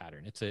same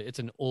pattern. It's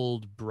an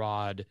old,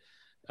 broad,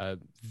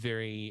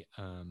 very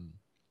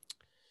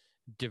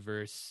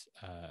diverse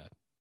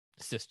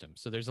system.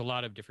 So there's a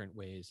lot of different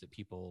ways that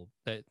people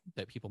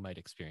might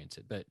experience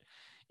it. But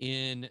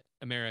in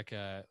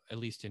America, at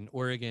least in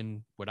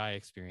Oregon, what I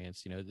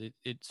experienced, you know,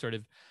 it sort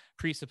of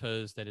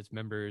presupposed that its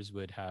members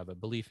would have a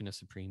belief in a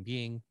supreme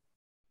being.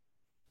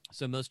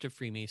 So most of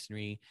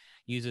Freemasonry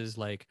uses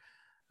like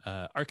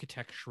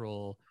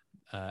architectural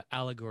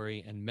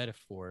allegory and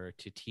metaphor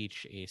to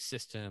teach a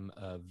system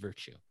of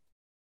virtue,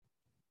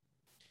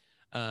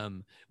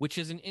 which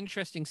is an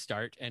interesting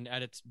start. And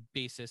at its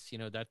basis, you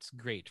know, that's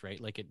great,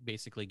 right? Like, it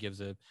basically gives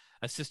a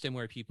system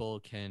where people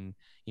can,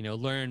 you know,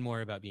 learn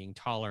more about being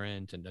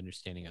tolerant and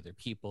understanding other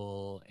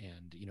people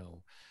and, you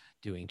know,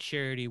 doing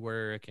charity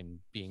work and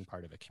being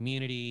part of a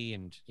community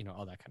and, you know,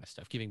 all that kind of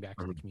stuff, giving back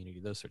to the community,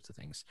 those sorts of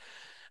things.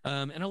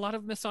 And a lot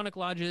of Masonic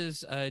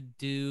lodges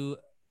do,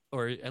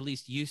 or at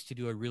least used to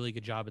do, a really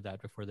good job of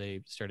that before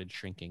they started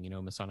shrinking. You know,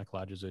 Masonic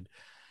lodges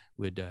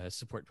would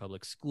support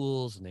public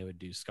schools, and they would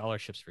do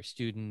scholarships for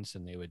students,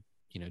 and they would,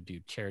 you know,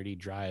 do charity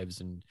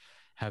drives and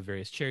have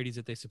various charities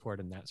that they support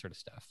and that sort of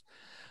stuff.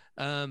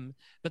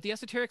 But the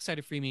esoteric side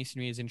of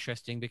Freemasonry is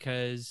interesting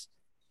because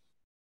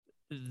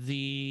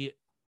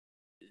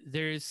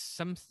there's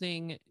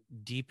something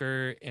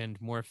deeper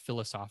and more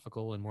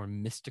philosophical and more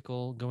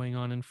mystical going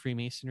on in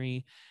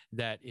Freemasonry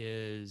that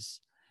is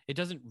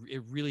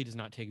it really does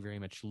not take very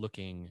much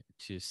looking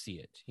to see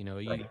it. You know,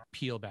 you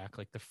peel back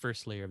like the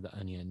first layer of the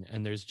onion,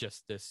 and there's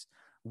just this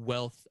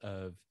wealth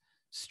of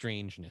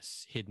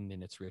strangeness hidden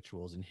in its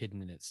rituals and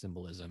hidden in its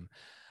symbolism.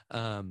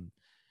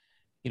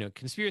 You know,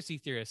 conspiracy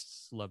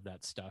theorists love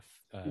that stuff.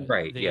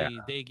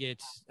 They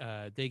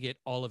get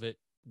all of it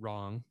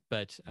wrong,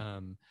 but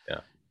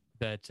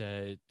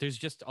there's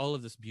just all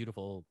of this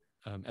beautiful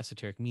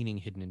esoteric meaning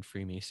hidden in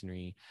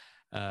Freemasonry.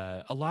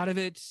 A lot of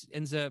it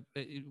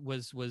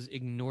was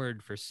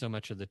ignored for so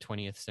much of the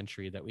 20th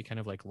century that we kind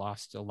of like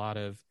lost a lot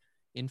of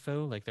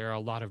info. Like there are a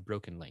lot of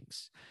broken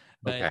links.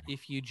 But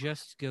if you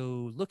just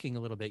go looking a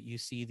little bit, you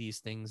see these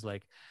things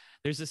like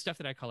there's this stuff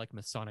that I call like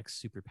Masonic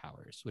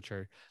superpowers, which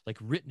are like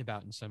written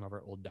about in some of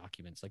our old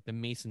documents, like the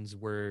Mason's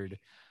Word,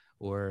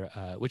 or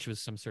which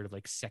was some sort of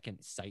like second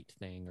sight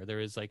thing, or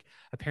there is like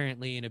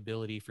apparently an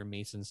ability for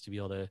Masons to be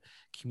able to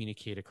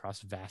communicate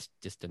across vast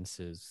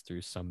distances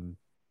through some,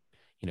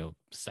 you know,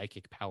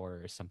 psychic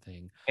power or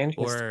something.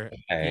 Or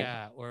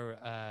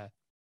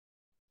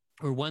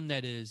or one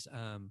that is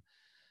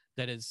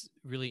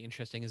really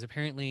interesting is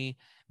apparently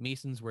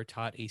Masons were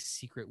taught a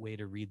secret way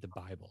to read the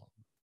Bible.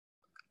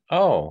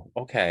 Oh,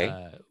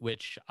 okay.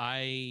 Which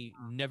I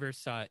never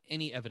saw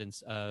any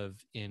evidence of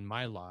in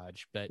my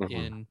lodge, but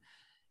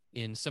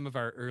in some of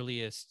our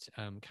earliest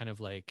kind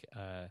of like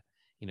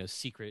you know,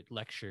 secret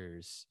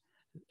lectures,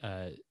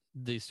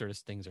 these sort of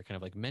things are kind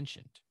of like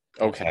mentioned.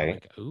 Okay.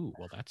 Like, oh,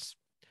 well, that's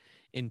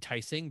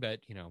enticing, but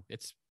you know,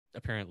 it's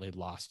apparently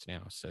lost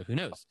now, so who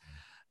knows.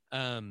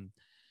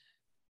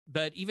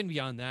 But even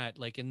beyond that,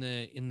 like in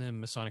the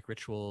Masonic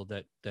ritual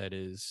that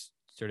is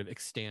sort of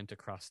extant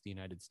across the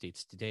United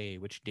States today,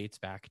 which dates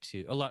back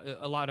to a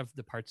lot of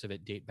the parts of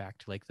it date back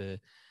to like the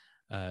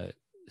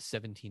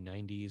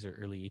 1790s or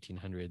early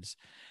 1800s.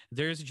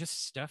 There's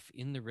just stuff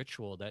in the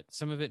ritual that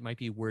some of it might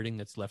be wording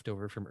that's left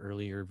over from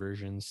earlier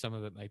versions. Some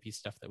of it might be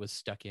stuff that was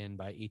stuck in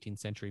by 18th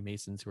century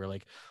Masons who are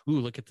like, ooh,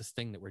 look at this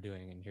thing that we're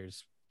doing, and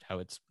here's how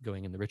it's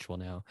going in the ritual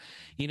now.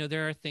 You know,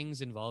 there are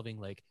things involving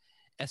like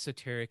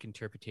esoteric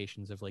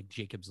interpretations of like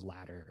Jacob's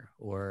ladder,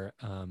 or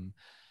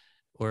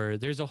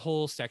there's a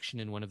whole section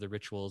in one of the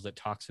rituals that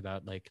talks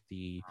about like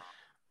the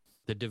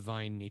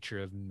divine nature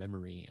of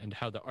memory and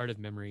how the art of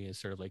memory is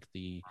sort of like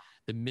the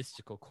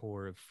mystical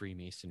core of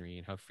Freemasonry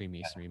and how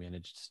Freemasonry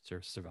managed to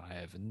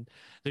survive. And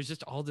there's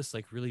just all this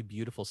like really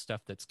beautiful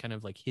stuff that's kind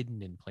of like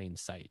hidden in plain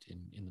sight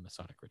in the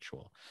Masonic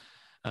ritual.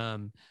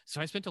 So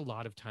I spent a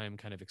lot of time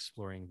kind of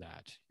exploring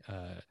that,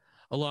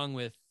 along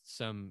with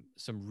some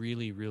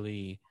really,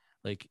 really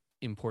like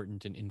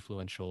important and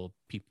influential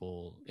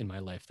people in my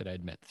life that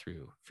I'd met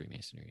through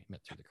Freemasonry,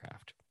 met through the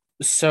craft.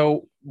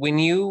 So when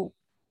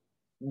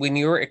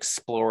you're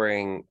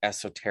exploring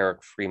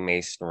esoteric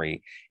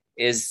Freemasonry,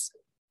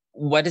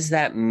 what does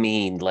that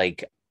mean?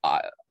 Like,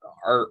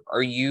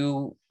 are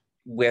you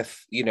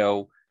with, you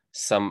know,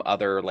 some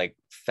other like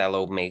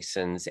fellow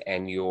Masons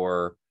and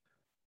you're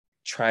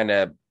trying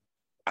to,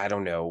 I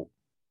don't know,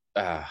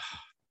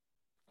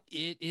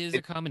 it is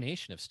a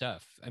combination of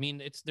stuff. I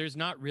mean, there's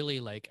not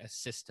really like a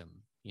system,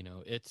 you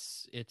know,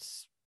 it's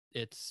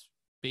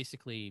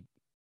basically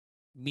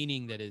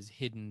meaning that is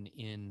hidden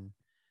in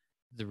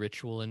the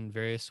ritual in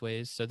various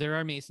ways. So there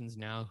are Masons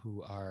now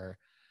who are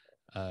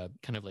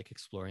kind of like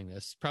exploring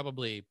this.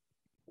 Probably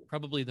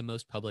the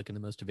most public and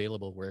the most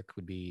available work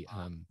would be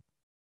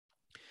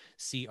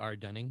C.R.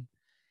 Dunning.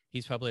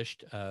 He's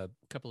published a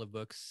couple of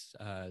books.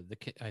 I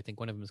think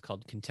one of them is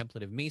called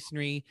Contemplative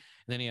Masonry.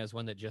 And then he has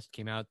one that just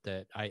came out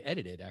that I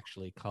edited,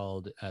 actually,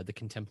 called The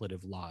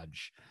Contemplative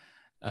Lodge.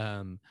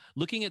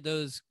 Looking at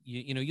those,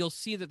 you know, you'll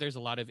see that there's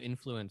a lot of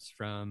influence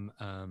from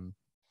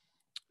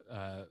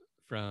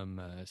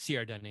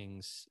C.R.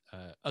 Dunning's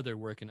other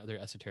work in other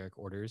esoteric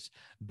orders,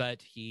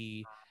 but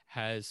the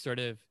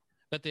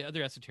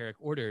other esoteric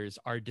orders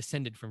are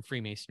descended from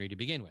Freemasonry to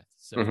begin with.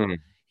 So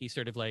he's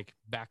sort of like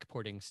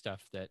backporting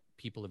stuff that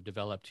people have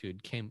developed who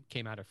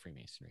came out of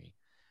Freemasonry.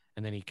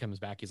 And then he comes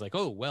back, he's like,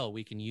 oh, well,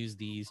 we can use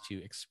these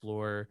to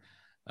explore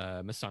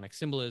Masonic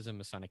symbolism,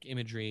 Masonic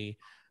imagery.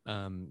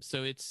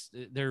 So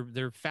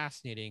they're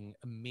fascinating,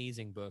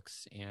 amazing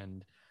books.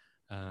 And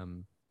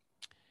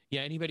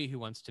yeah, anybody who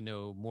wants to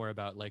know more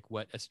about like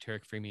what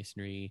esoteric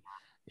Freemasonry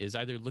is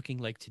either looking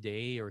like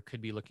today or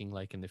could be looking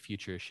like in the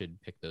future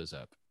should pick those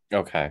up.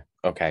 Okay.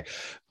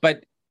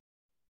 But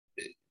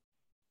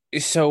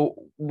so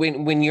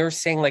when you're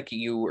saying like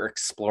you were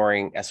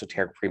exploring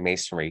esoteric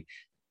Freemasonry,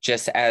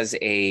 just as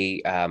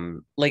a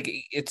like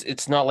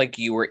it's not like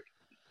you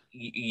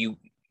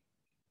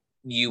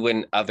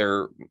and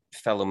other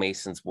fellow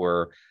Masons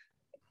were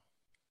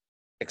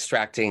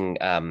extracting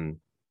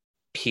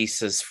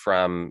pieces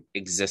from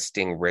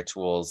existing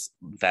rituals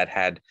that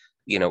had,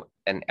 you know,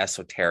 an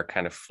esoteric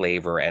kind of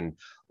flavor, and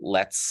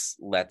let's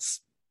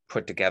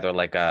put together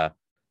like a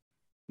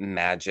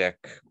magic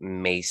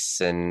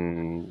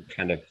Mason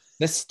kind of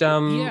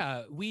system.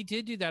 Yeah, we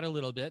did do that a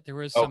little bit. There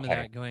was some of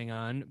that going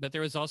on, but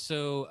there was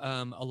also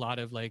a lot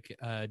of like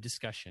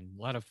discussion,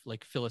 a lot of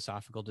like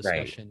philosophical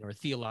discussion or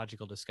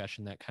theological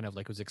discussion that kind of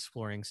like was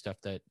exploring stuff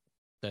that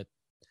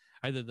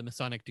either the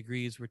Masonic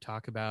degrees were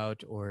talked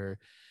about, or,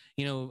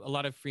 you know, a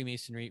lot of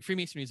Freemasonry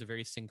is a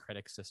very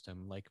syncretic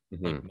system, like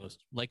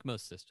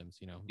most systems,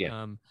 you know.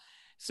 Yeah.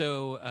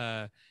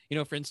 You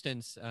know, for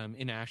instance,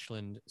 in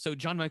Ashland, so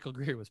John Michael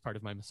Greer was part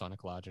of my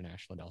Masonic lodge in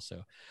Ashland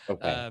also.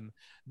 Okay.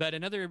 But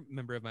another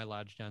member of my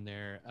lodge down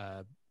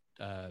there,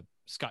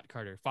 Scott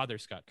Carter, Father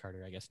Scott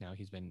Carter, I guess now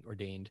he's been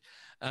ordained.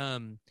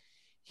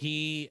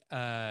 He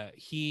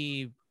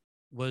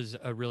was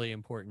a really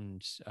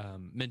important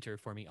mentor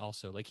for me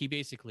also. Like, he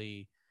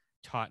basically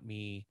taught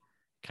me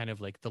kind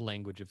of like the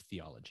language of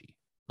theology.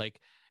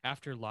 Like,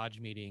 after lodge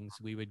meetings,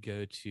 we would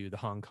go to the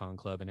Hong Kong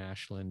Club in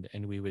Ashland,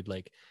 and we would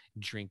like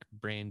drink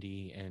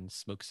brandy and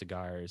smoke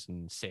cigars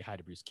and say hi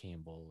to Bruce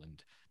Campbell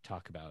and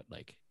talk about,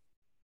 like,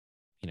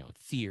 you know,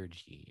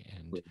 theurgy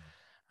and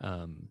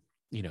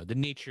you know, the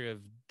nature of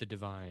the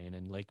divine,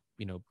 and, like,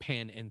 you know,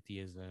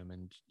 panentheism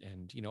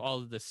and you know, all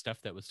of this stuff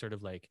that was sort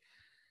of like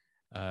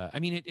I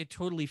mean, it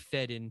totally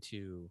fed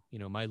into, you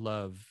know, my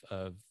love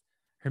of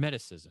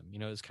Hermeticism. You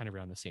know, it was kind of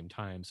around the same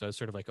time, so I was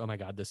sort of like, oh my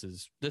god, this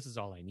is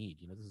all I need.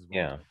 You know,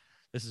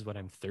 this is what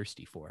I'm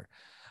thirsty for.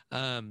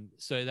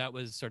 So that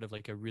was sort of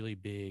like a really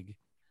big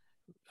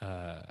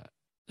that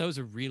was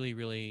a really,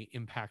 really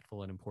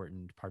impactful and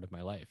important part of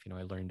my life. You know,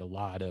 I learned a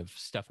lot of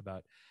stuff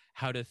about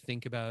how to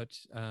think about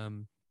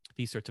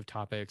these sorts of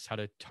topics, how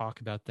to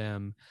talk about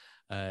them,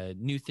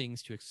 new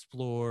things to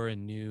explore,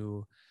 and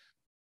new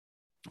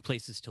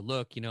places to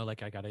look. You know,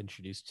 like, I got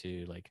introduced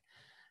to like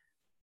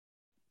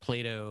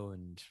Plato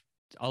and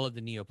all of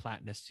the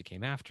Neoplatonists who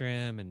came after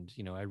him, and,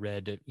 you know, I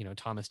read, you know,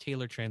 Thomas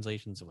Taylor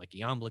translations of like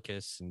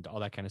Iamblichus and all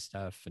that kind of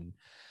stuff, and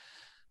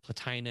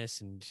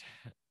Plotinus, and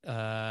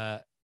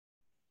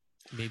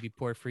maybe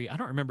Porphyry. I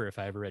don't remember if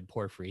I ever read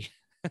Porphyry,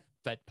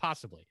 but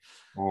possibly.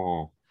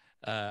 Oh.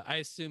 I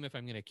assume if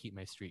I'm going to keep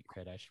my street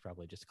cred, I should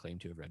probably just claim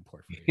to have read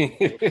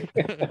Porphyry.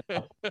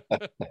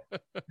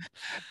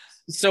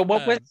 So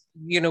what was,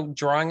 you know,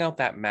 drawing out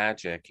that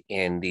magic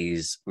in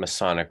these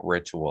Masonic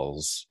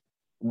rituals?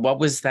 What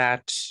was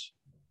that?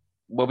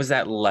 What was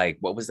that like?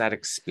 What was that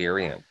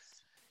experience?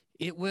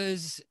 It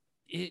was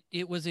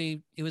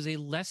a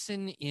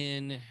lesson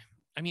in,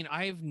 I mean,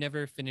 I've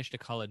never finished a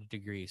college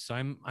degree, so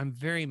I'm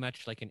very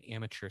much like an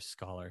amateur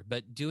scholar,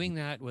 but doing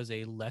that was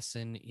a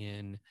lesson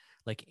in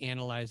like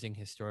analyzing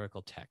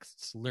historical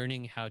texts,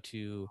 learning how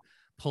to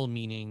pull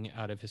meaning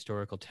out of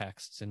historical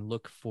texts and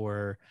look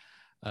for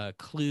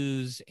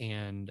clues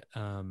and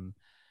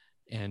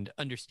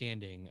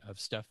understanding of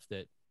stuff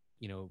that,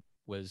 you know,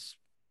 was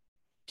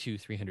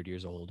 200-300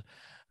 years old,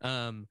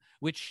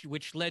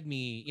 which led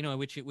me, you know,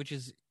 which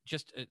is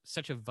just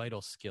such a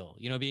vital skill,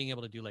 you know, being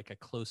able to do like a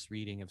close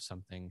reading of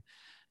something,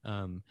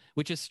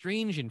 which is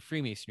strange in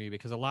Freemasonry,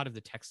 because a lot of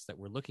the texts that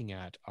we're looking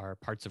at are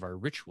parts of our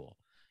ritual,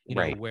 you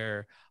know,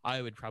 where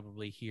I would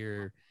probably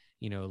hear,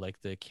 you know,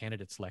 like the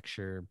candidates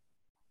lecture,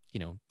 you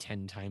know,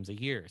 10 times a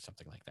year or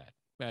something like that.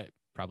 But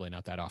probably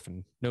not that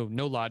often. No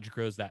lodge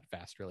grows that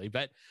fast, really.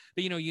 But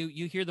you know,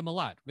 you hear them a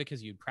lot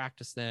because you'd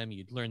practice them,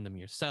 you'd learn them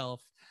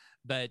yourself.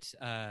 But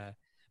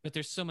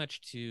there's so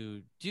much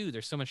to do.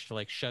 There's so much to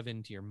like shove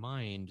into your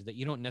mind that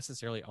you don't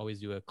necessarily always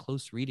do a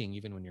close reading,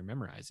 even when you're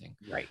memorizing.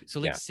 Right. So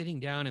like sitting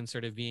down and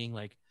sort of being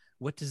like,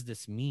 what does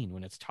this mean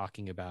when it's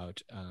talking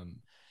about,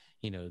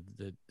 you know,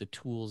 the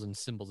tools and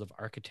symbols of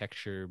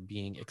architecture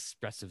being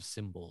expressive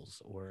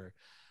symbols, or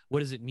what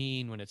does it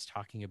mean when it's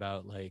talking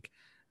about like,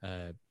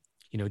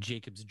 you know,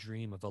 Jacob's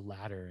dream of a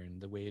ladder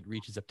and the way it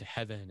reaches up to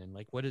heaven, and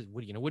like what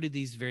do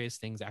these various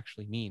things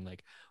actually mean?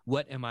 Like,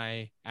 what am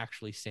I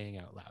actually saying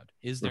out loud?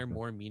 Is there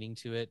more meaning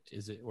to it?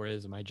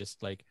 Am I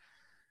just like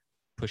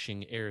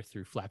pushing air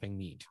through flapping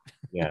meat?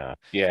 Yeah.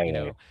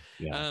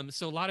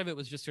 So a lot of it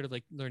was just sort of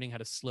like learning how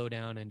to slow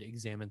down and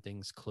examine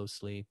things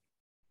closely.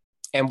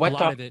 And what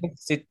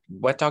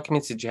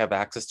documents did you have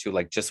access to?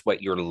 Like just what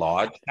your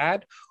lodge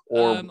had,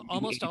 or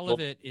almost all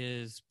of it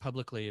is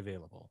publicly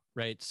available,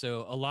 right?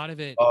 So a lot of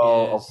it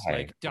is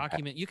like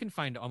document. You can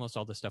find almost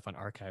all the stuff on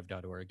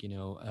archive.org. You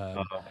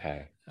know,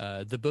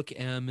 the book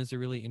M is a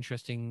really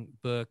interesting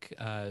book.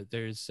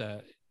 There's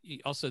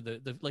also the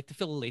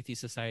Philalethes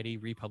Society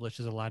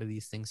republishes a lot of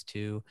these things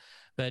too,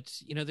 but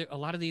you know, a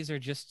lot of these are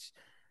just,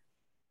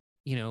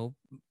 you know,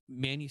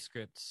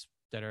 manuscripts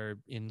that are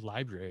in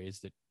libraries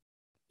that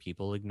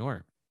people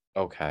ignore.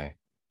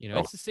 You know,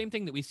 it's the same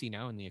thing that we see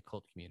now in the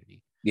occult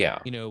community. Yeah.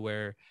 You know,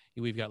 where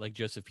we've got like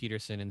Joseph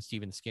Peterson and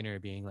Stephen Skinner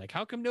being like,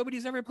 how come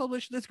nobody's ever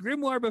published this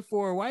grimoire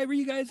before? Why were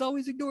you guys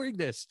always ignoring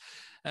this?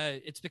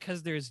 It's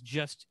because there's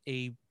just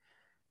an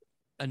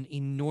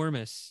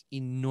enormous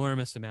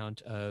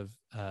amount of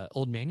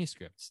old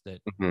manuscripts that,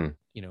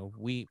 you know,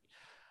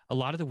 a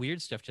lot of the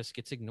weird stuff just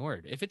gets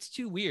ignored. If it's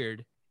too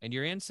weird and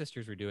your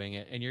ancestors were doing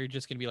it and you're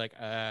just going to be like,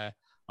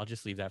 I'll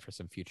just leave that for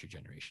some future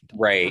generation.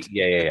 Right.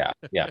 Yeah.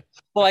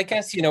 Well, I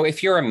guess, you know,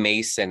 if you're a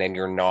Mason and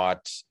you're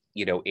not,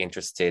 you know,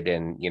 interested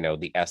in, you know,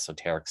 the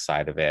esoteric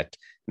side of it,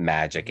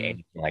 magic,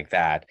 anything like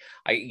that,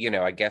 I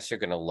guess you're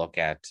going to look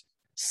at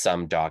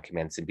some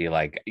documents and be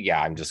like,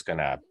 yeah, I'm just going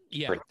to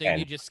pretend. Then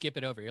you just skip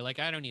it over. You're like,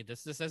 I don't need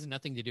this. This has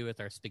nothing to do with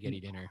our spaghetti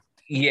dinner.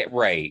 Yeah,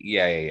 right.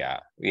 Yeah.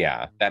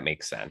 That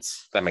makes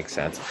sense. That makes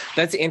sense.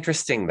 That's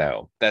interesting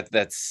though.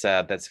 That's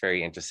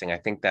very interesting. I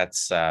think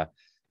that's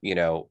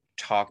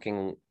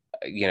talking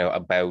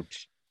about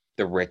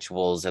the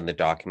rituals and the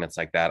documents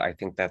like that. I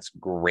think that's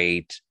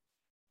great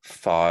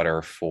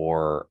fodder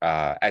for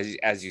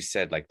as you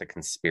said, like the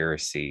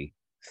conspiracy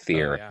Oh yeah.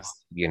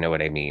 theorists. You know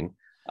what I mean?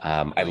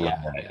 I Oh love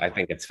yeah. it. Yeah. I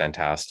think it's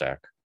fantastic.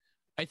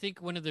 I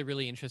think one of the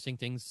really interesting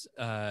things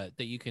that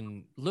you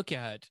can look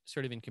at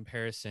sort of in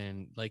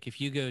comparison, like if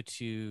you go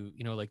to,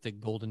 like the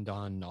Golden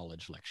Dawn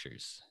knowledge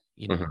lectures,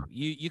 Mhm.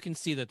 you can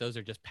see that those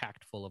are just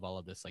packed full of all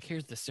of this. Like,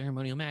 here's the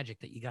ceremonial magic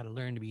that you got to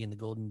learn to be in the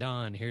Golden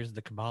Dawn. Here's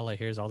the Kabbalah.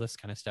 Here's all this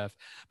kind of stuff.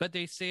 But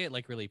they say it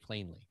like really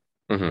plainly.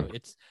 Mhm.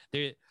 It's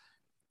the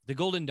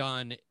Golden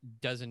Dawn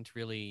doesn't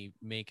really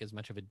make as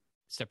much of a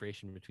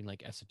separation between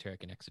like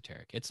esoteric and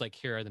exoteric. It's like,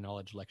 here are the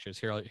knowledge lectures.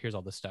 Here's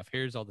all the stuff.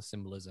 Here's all the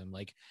symbolism.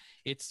 Like,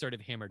 it's sort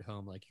of hammered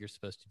home. Like, you're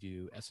supposed to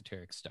do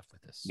esoteric stuff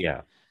with this.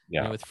 Yeah.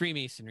 Yeah. With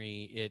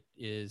Freemasonry, it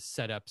is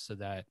set up so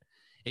that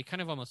it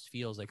kind of almost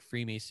feels like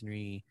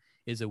Freemasonry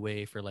is a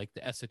way for like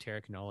the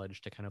esoteric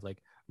knowledge to kind of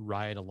like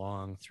ride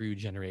along through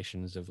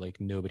generations of like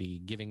nobody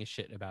giving a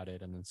shit about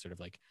it, and then sort of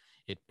like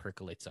it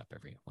percolates up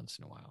every once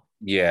in a while.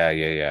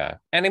 Yeah.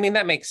 And I mean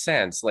that makes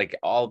sense. Like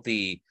all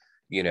the,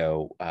 you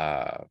know,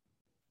 uh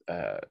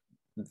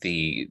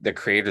the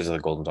creators of the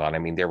Golden Dawn, I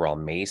mean, they were all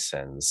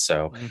Masons.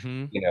 So,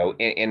 Mm-hmm.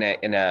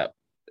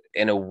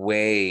 in a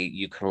way,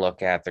 you can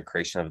look at the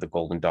creation of the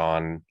Golden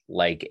Dawn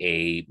like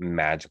a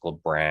magical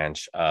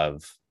branch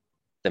of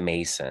the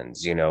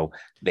Masons. Oh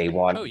They yeah.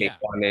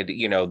 wanted,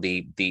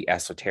 the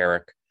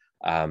esoteric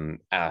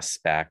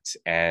aspect,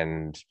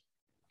 and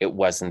it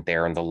wasn't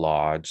there in the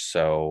lodge.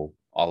 So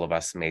all of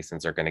us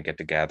Masons are going to get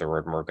together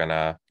and we're going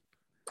to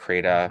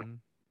create a Mm-hmm.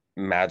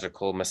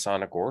 magical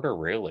Masonic order,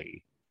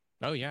 really.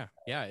 Oh yeah,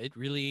 yeah. It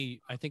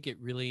really, I think it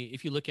really,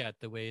 if you look at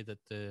the way that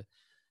their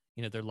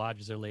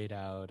lodges are laid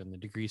out and the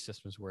degree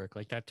systems work,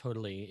 like that,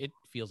 totally, it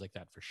feels like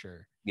that for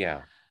sure.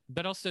 Yeah.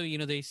 But also,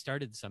 they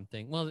started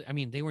something. Well, I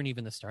mean, they weren't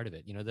even the start of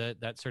it.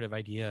 That sort of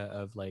idea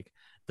of like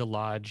the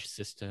lodge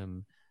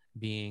system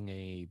being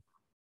a,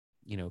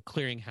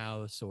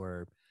 clearinghouse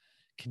or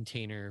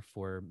container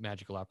for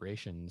magical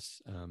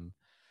operations.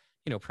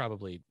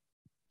 Probably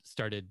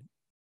started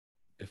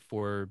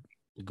before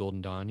the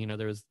Golden Dawn.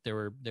 There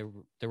were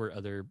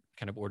other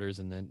kind of orders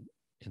in the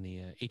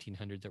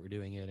 1800s that were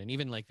doing it, and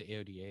even like the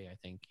AODA, I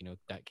think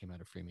that came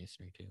out of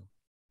Freemasonry too,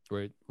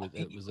 where it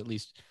was at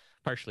least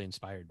partially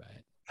inspired by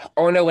it.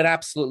 Oh no, it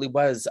absolutely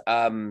was.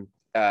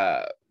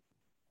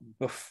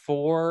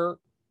 Before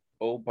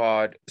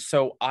OBOD,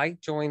 so I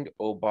joined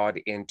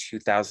OBOD in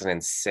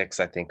 2006,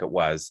 I think it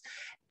was,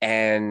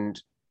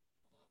 and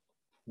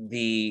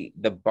the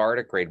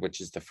Bardic grade,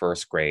 which is the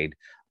first grade,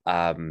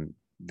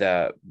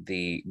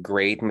 the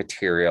grade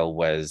material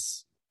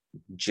was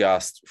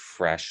just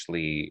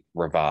freshly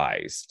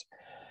revised.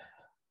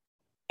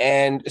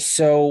 And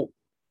so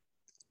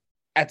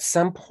at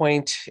some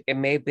point, it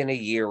may have been a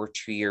year or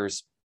 2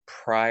 years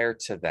prior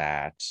to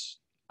that,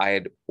 I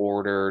had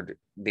ordered,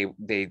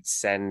 they'd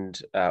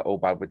send,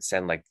 OBOD would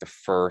send like the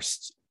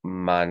first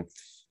month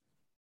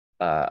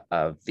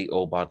of the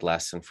OBOD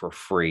lesson for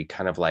free,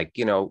 kind of like,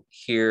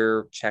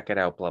 here, check it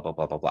out, blah, blah,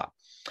 blah, blah, blah.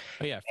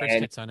 Oh yeah, first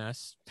And hits on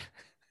us.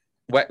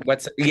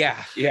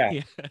 yeah.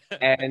 Yeah.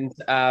 And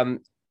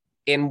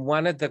in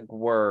one of the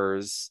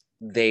GWERs,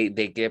 they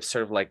give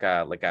sort of like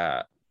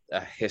a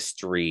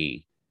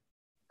history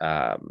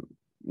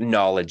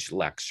knowledge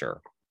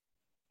lecture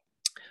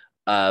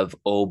of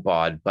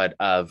OBOD, but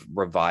of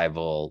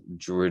revival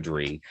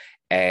druidry.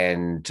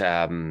 And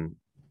I mean,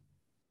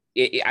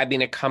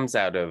 it comes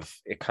out of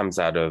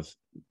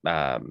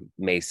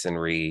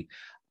masonry.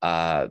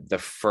 The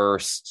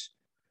first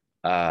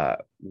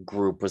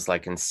group was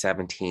like in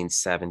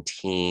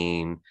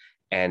 1717,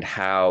 and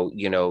how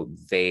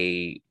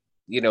they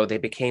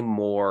became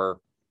more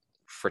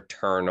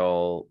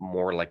fraternal,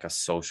 more like a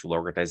social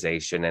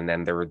organization. And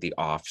then there were the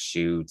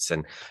offshoots,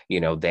 and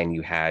then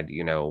you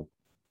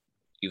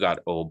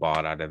got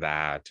OBOT out of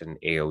that and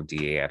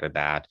AODA out of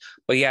that.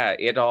 But yeah,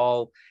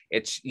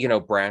 it's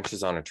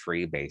branches on a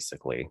tree,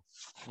 basically.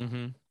 Mm-hmm.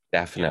 Yeah,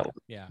 Definitely.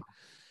 yeah,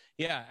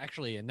 yeah.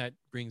 Actually, and that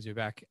brings me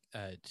back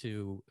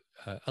to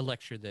a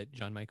lecture that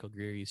John Michael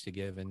Greer used to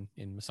give in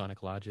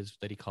Masonic lodges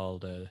that he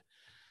called. It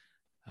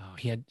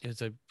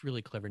was a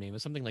really clever name. It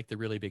was something like the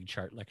Really Big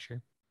Chart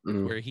Lecture,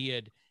 Mm. where he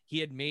had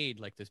made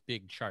like this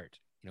big chart,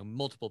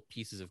 multiple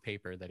pieces of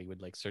paper that he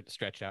would like sort of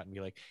stretch out and be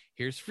like,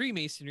 here's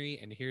Freemasonry,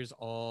 and here's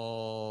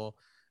all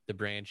the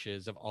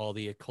branches of all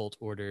the occult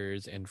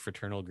orders and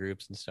fraternal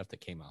groups and stuff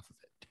that came off of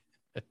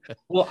it.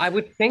 Well, I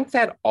would think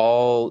that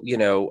all,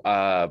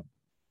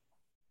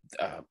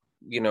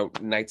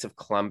 Knights of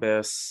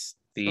Columbus, Oh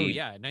the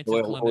yeah, Knights of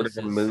Royal Order of Columbus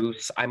the is.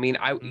 Moose. I mean,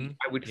 Mhm.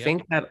 I would Yep.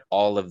 think that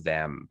all of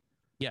them.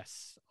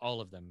 Yes,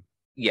 all of them.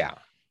 Yeah.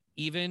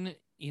 Even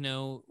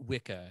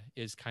Wicca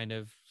is kind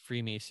of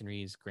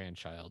Freemasonry's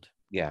grandchild,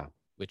 Yeah.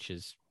 which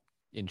is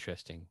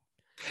interesting.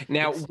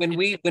 Now, It's when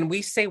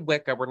we say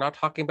Wicca, we're not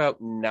talking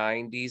about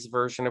 90s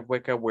version of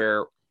Wicca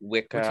where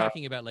we're Wicca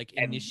talking about like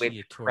and initiatory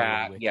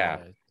witchcraft, yeah.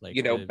 Wicca, like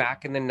You know, the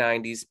back in the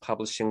 90s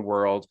publishing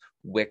world,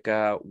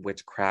 Wicca,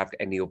 witchcraft,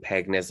 and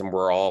neo-paganism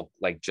were all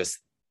like just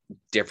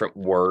different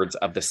words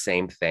of the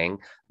same thing.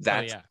 oh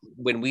That's yeah,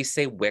 when we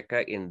say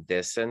Wicca in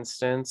this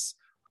instance,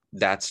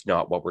 that's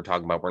not what we're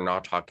talking about. We're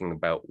not talking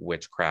about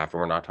witchcraft,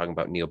 and we're not talking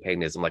about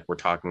neo-paganism. Like we're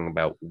talking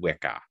about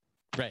Wicca.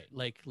 right,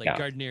 like Yeah,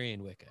 Gardnerian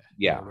Wicca,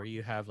 yeah. where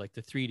you have like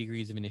the 3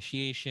 degrees of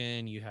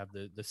initiation, you have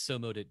the so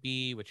mote it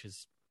be, which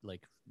is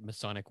like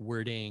Masonic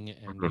wording,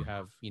 and you Mhm.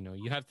 have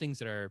you have things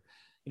that are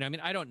I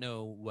mean, I don't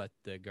know what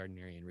the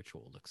Gardnerian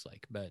ritual looks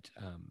like, but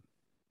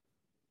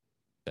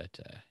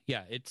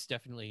yeah, it's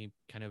definitely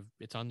kind of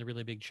it's on the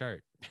really big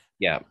chart.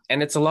 Yeah,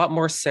 and it's a lot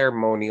more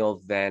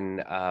ceremonial than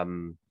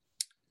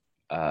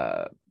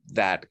uh,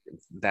 that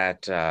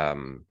that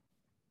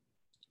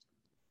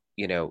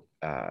you know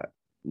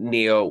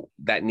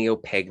neo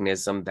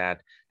paganism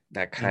that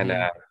kind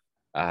of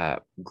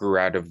Mm-hmm. grew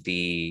out of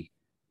the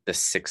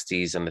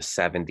 60s and the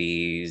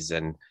 70s,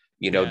 and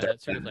Yeah, the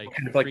that sort of like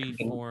kind of like free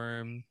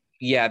form.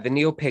 yeah, the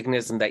neo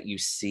paganism that you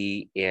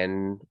see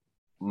in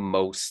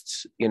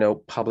most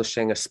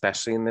publishing,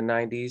 especially in the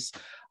 90s.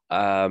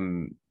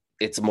 um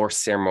it's more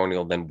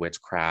ceremonial than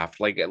witchcraft.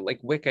 Like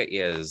Wicca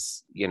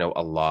is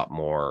a lot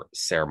more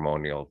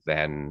ceremonial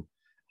than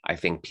I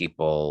think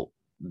people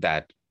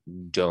that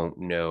don't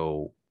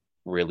know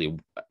really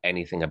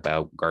anything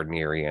about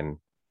Gardnerian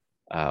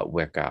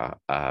Wicca.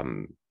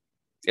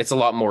 It's a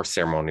lot more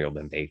ceremonial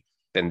than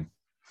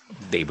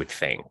they would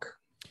think.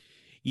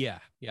 Yeah,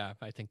 yeah,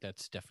 I think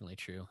that's definitely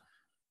true.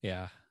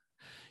 Yeah.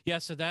 Yeah,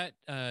 so that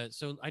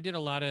so I did a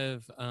lot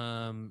of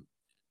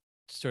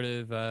sort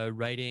of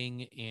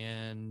writing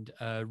and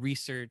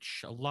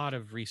research. A lot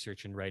of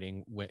research and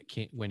writing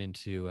went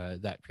into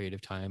that period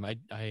of time. I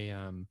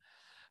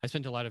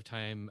spent a lot of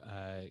time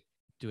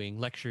doing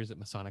lectures at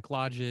Masonic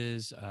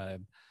lodges.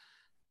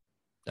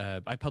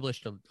 I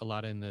published a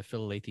lot in the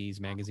Philalethes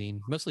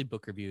magazine, mostly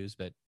book reviews,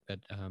 but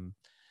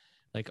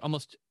like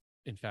almost,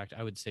 in fact,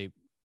 I would say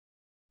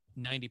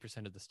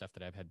 90% of the stuff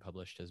that I've had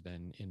published has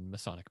been in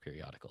Masonic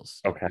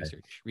periodicals, like Okay.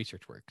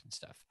 research work and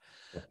stuff.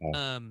 Okay.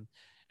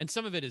 And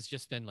some of it has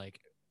just been like,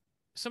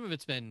 some of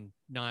it's been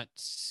not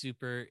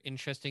super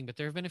interesting, but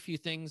there have been a few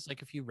things,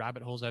 like a few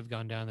rabbit holes I've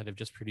gone down that have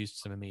just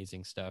produced some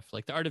amazing stuff,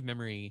 like the art of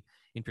memory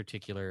in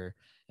particular,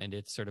 and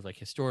its sort of like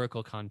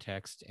historical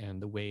context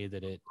and the way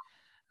that it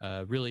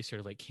really sort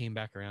of like came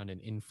back around and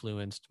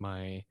influenced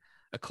my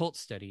occult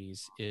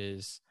studies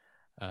is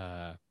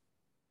uh,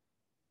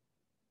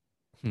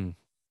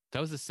 that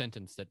was a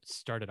sentence that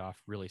started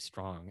off really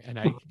strong. And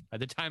I, by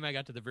the time I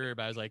got to the verb,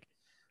 I was like,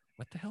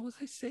 what the hell was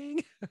I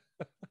saying?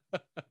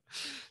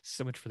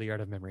 So much for the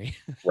art of memory.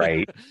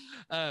 Right.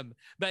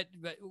 But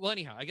well,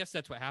 anyhow, I guess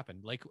that's what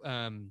happened. Like,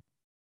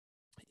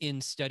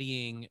 in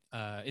studying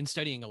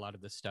a lot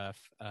of this stuff,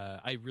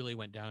 I really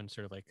went down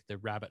sort of like the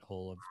rabbit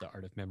hole of the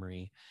art of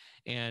memory,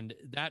 and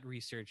that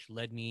research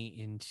led me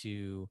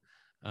into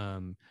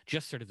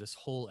just sort of this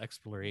whole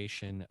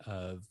exploration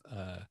of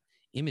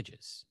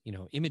images.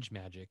 Image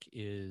magic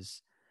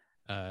is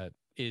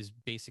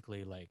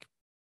basically like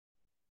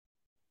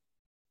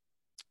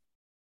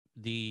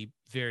the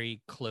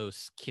very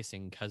close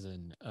kissing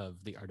cousin of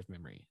the art of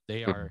memory.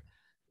 They are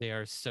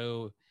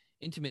so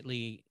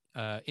intimately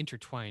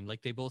intertwined.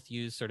 Like they both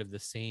use sort of the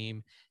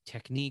same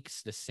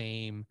techniques, the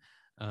same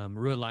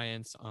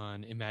reliance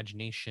on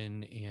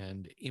imagination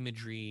and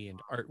imagery and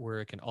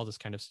artwork and all this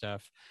kind of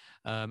stuff.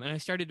 And I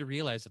started to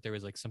realize that there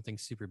was like something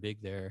super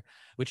big there,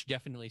 which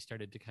definitely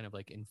started to kind of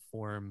like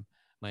inform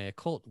my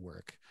occult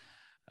work.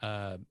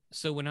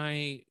 So when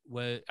I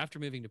was after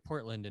moving to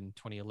Portland in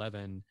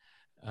 2011,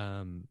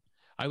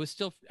 I was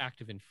still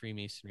active in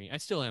Freemasonry. I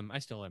still am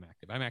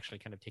active. I'm actually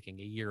kind of taking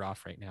a year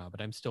off right now,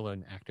 but I'm still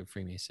an active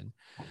Freemason.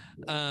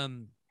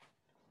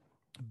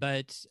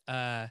 But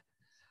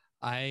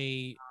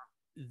I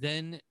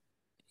then,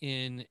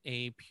 in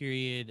a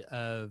period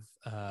of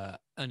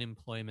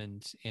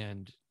unemployment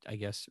and I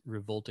guess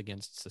revolt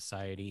against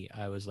society,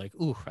 I was like,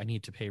 ooh, I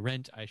need to pay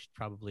rent. I should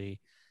probably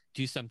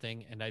do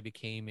something. And I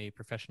became a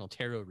professional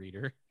tarot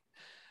reader.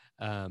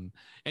 And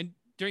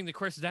during the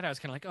course of that, I was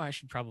kind of like, oh, I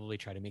should probably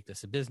try to make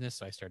this a business.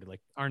 So I started like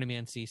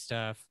Arnemancy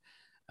stuff.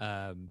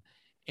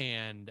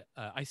 And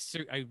I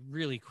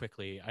really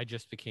quickly, I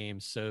just became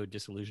so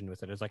disillusioned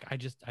with it. I was like, I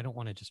don't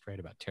want to just write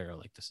about tarot.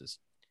 Like this is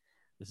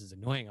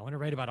annoying. I want to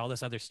write about all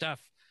this other stuff.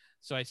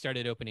 So I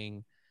started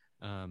opening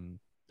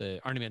the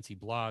Arnemancy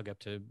blog up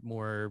to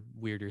more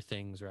weirder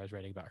things, where I was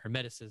writing about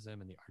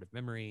Hermeticism and the art of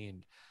memory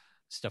and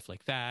stuff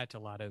like that. A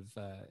lot of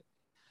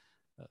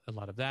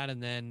that,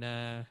 and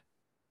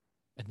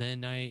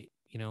then I,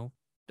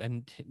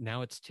 and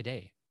now it's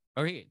today.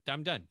 Okay,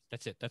 I'm done.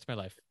 That's it. That's my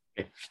life.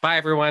 Bye,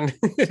 everyone.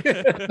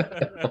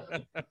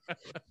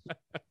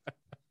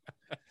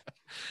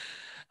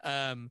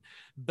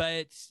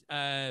 But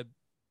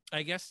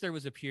I guess there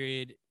was a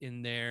period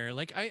in there,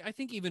 like I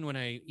think even when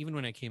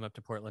I came up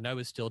to Portland, I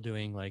was still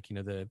doing like,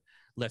 the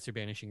Lesser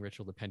Banishing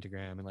Ritual, the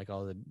Pentagram, and like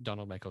all the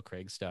Donald Michael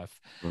Craig stuff.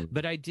 Mm.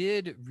 But I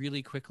did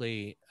really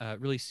quickly,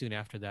 really soon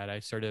after that, I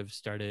sort of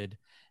started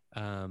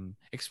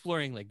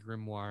exploring like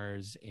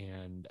grimoires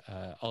and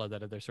all of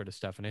that other sort of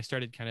stuff, and I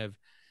started kind of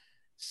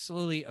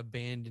slowly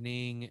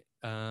abandoning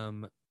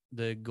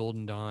the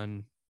Golden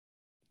Dawn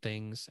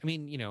things. I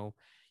mean,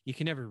 you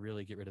can never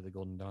really get rid of the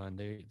Golden Dawn.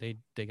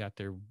 They got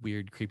their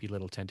weird, creepy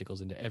little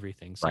tentacles into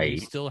everything. So you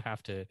Right. still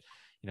have to,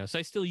 so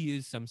I still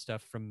use some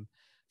stuff from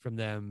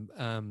them.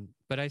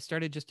 But I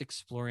started just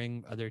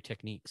exploring other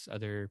techniques,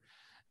 other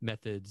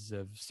methods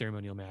of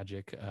ceremonial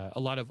magic, a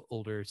lot of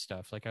older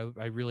stuff. Like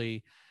I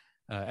really,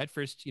 at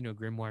first,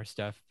 grimoire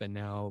stuff, and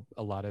now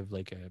a lot of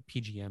like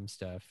PGM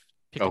stuff,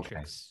 Okay.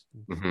 Picatrix,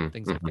 Hmm.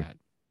 things like Hmm. that.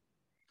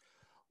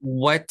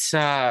 What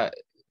uh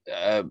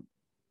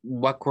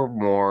what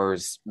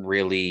grimoires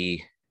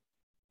really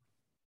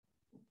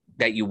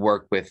that you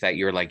work with that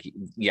you're like,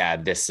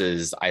 yeah,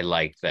 I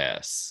like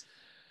this.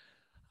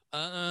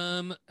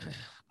 Um,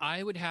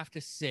 I would have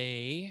to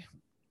say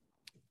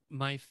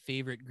my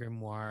favorite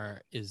grimoire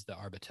is the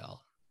Arbitel,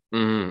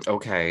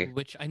 Okay.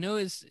 which I know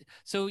is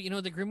so.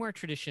 The grimoire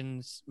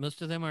traditions,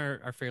 most of them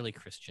are fairly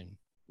Christian,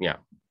 Yeah.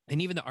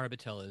 and even the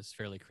Arbitel is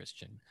fairly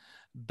Christian,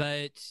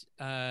 but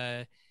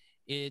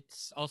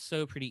it's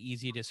also pretty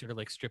easy to sort of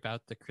like strip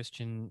out the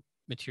Christian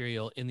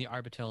material in the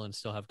Arbitel and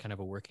still have kind of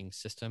a working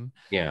system.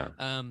 Yeah.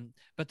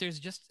 But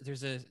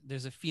there's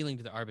a feeling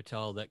to the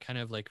Arbitel that kind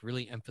of like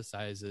really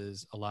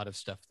emphasizes a lot of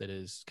stuff that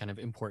is kind of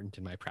important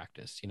in my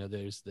practice.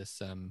 There's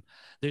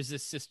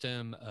this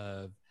system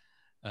of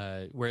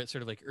where it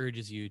sort of like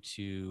urges you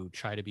to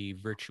try to be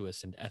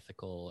virtuous and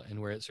ethical, and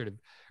where it sort of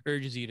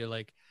urges you to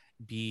like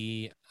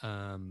be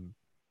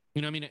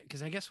I mean,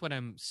 because I guess what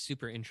I'm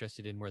super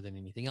interested in more than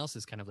anything else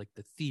is kind of like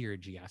the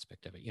theurgy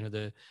aspect of it.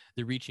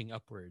 The reaching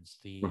upwards,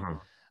 the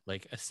Mhm.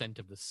 like ascent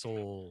of the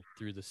soul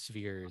through the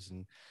spheres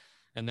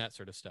and that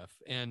sort of stuff.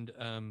 And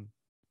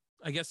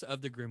I guess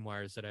of the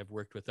grimoires that I've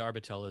worked with,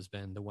 Arbitel has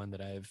been the one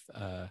that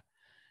I've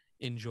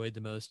enjoyed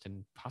the most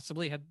and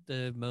possibly had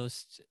the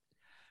most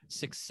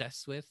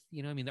success with.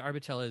 I mean, the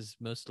Arbitel is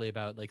mostly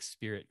about like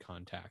spirit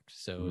contact,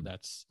 so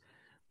that's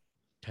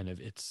kind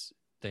of its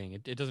thing.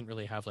 It doesn't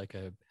really have like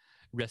a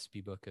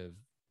recipe book of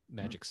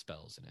magic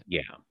spells in it.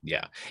 Yeah.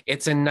 Yeah.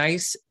 It's a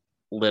nice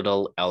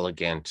little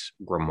elegant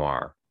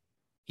grimoire.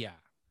 Yeah,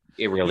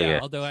 It really yeah.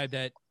 is. Although I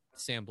bet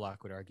Sam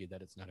Block would argue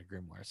that it's not a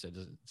grimoire, so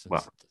since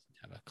Well, it doesn't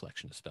have a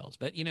collection of spells.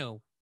 But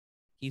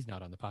he's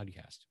not on the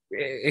podcast.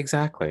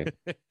 exactly.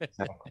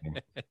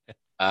 Exactly.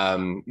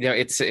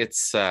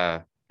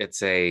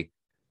 It's a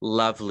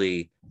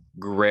lovely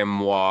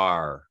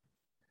grimoire.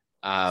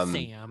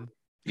 Sam.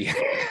 Yeah.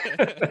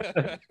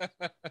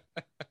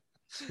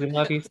 We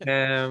love you,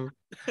 Sam.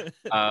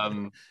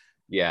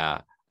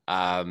 Yeah.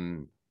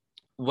 Um,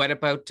 what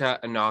about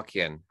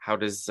Enochian? How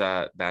does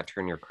that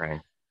turn your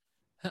crank?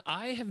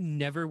 I have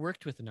never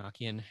worked with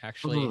Enochian,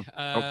 actually. Mhm.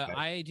 Okay.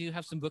 I do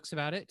have some books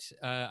about it.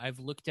 I've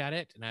looked at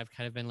it and I've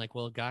kind of been like,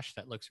 well, gosh,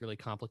 that looks really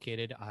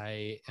complicated.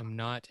 I am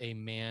not a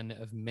man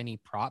of many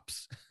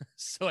props.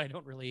 So I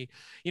don't really,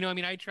 I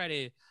mean, I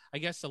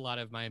guess a lot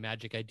of my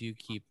magic I do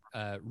keep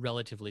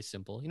relatively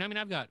simple. I mean,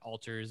 I've got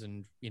altars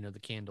and, the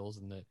candles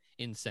and the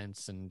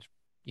incense and,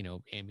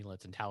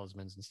 amulets and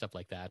talismans and stuff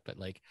like that. But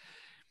like,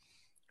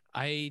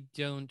 I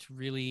don't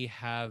really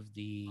have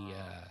the.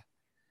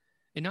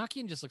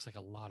 Enochian just looks like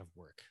a lot of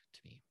work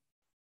to me.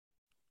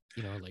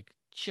 Like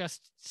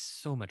just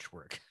so much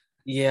work.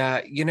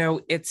 Yeah,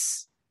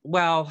 it's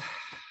well,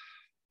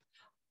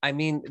 I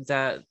mean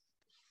that's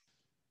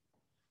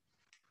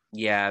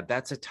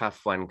a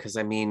tough one because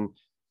I mean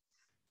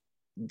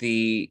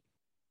the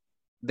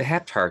the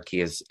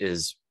heptarchy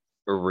is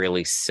a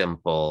really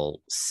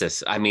simple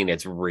system. I mean,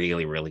 it's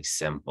really, really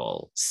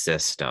simple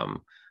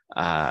system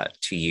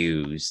to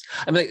use.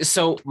 I mean,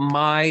 so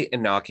my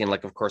Enochian,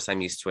 like of course I'm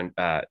used to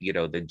the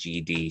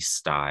GD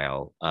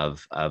style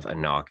of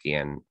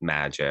Enochian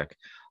magic.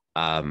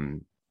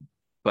 Um,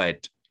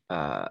 but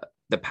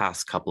the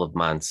past couple of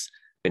months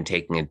been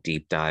taking a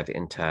deep dive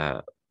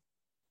into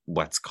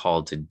what's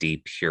called a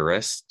deep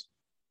purist.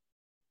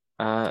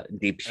 Oh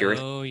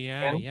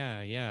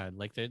yeah.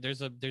 Like there's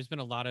been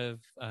a lot of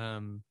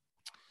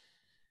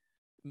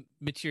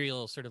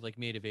material sort of like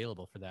made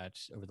available for that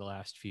over the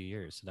last few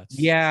years. So that's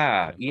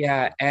Yeah, kind of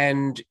yeah. cool.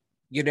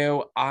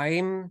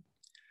 And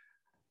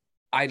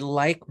I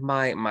like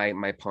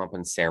my pomp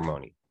and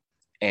ceremony.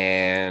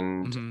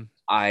 And Mm-hmm.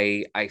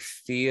 I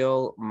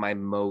feel my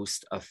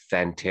most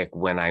authentic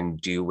when I'm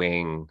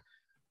doing,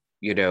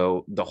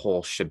 the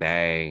whole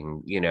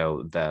shebang,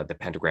 the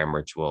pentagram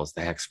rituals,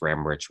 the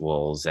hexagram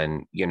rituals,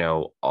 and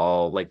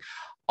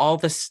all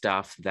the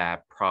stuff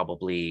that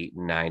probably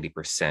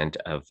 90%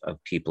 of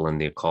people in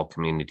the occult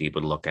community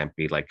would look at and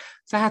be like,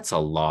 that's a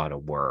lot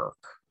of work.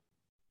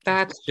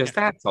 That's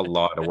a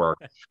lot of work.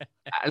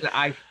 And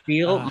I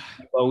feel uh,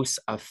 most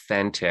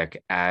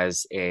authentic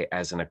as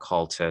an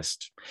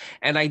occultist.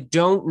 And I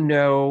don't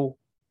know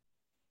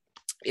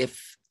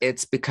if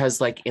it's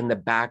because like in the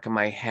back of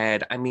my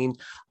head, I mean,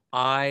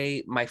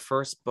 my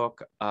first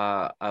book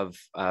of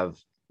of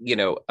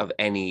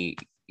any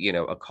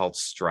occult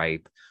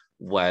stripe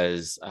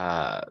was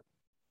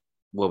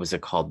what was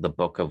it called? The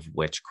Book of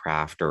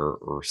Witchcraft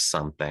or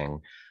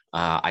something.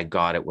 I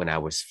got it when I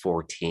was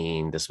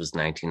 14. This was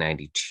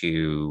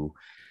 1992.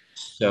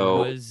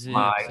 So Was it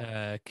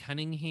my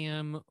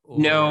Cunningham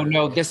no,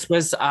 or this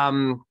was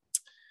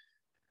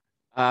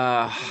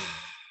uh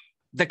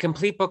The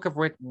Complete Book of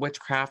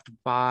Witchcraft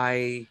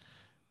by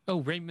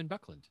Raymond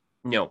Buckland?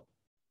 no,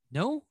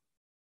 No?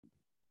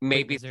 Wait,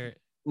 maybe is there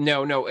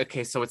no.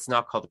 Okay, so it's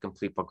not called The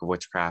Complete Book of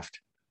Witchcraft.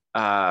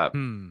 Uh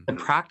The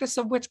Practice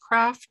of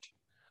Witchcraft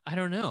I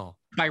don't know.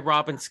 by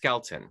Robin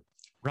Skelton.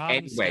 Robin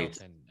Anyways,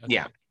 Skelton. Okay.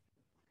 yeah.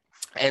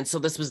 And so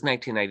this was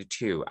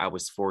 1992. I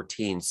was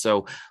 14.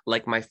 So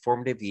like my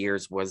formative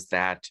years was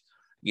that,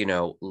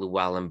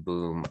 Llewellyn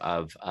boom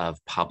of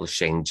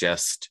publishing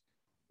just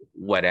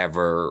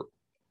whatever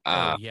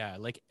Oh yeah,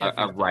 like a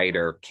everything.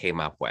 writer came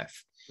up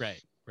with.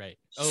 Right, right.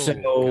 Oh So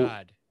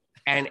God.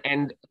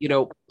 and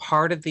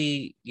part of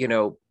the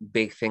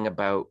big thing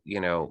about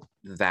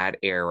that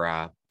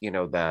era,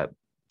 the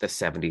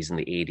 70s and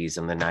the 80s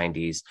and the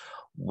 90s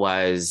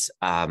was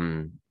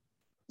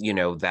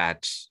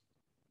that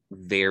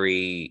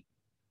very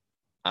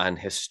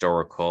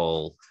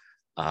unhistorical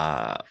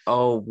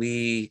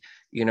we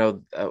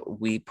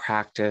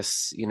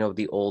practice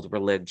the old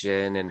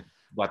religion and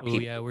what Oh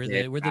yeah, people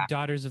did we're the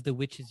daughters of the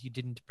witches you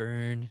didn't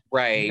burn.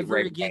 right Never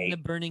right again right the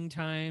burning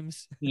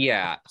times.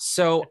 yeah,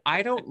 so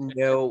I don't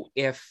know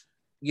if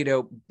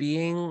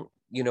being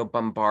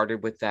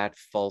bombarded with that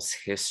false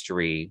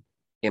history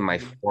in my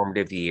Mhm.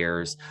 formative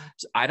years.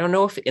 I don't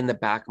know if in the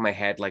back of my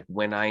head, like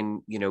when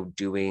I'm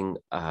doing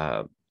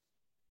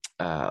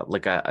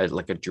like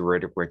a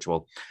druidic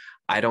ritual,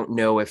 I don't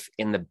know if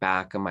in the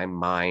back of my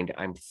mind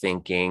I'm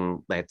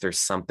thinking that there's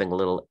something a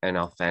little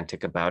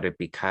inauthentic about it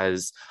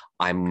because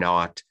I'm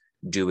not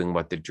doing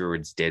what the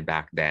druids did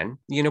back then.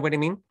 You know what I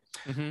mean?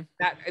 Mhm.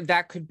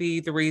 That could be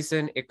the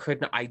reason. It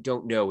could I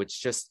don't know. It's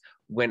just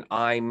when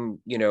I'm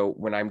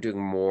doing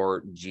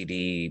more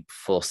GD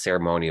full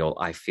ceremonial,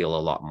 I feel a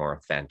lot more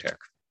authentic.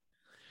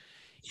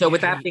 So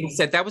with Yeah, that being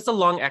said, that was a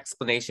long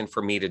explanation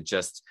for me to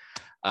just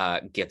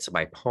get to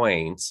my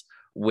points,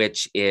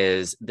 which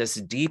is this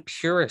deep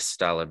purist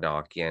style of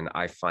Enochian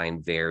I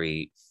find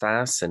very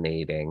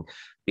fascinating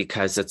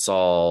because it's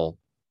all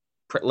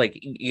like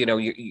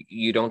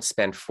you don't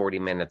spend 40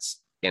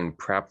 minutes in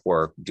prep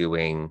work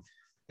doing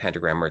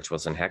pentagram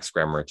rituals and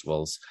hexagram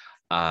rituals.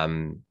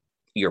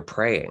 You're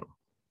praying,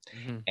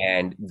 Mhm.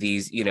 and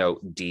these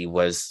D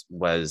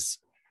was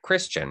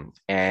Christian,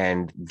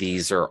 and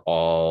these are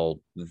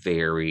all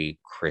very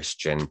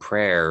Christian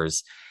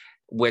prayers,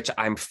 which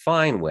I'm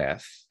fine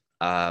with.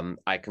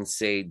 I can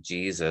say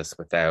Jesus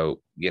without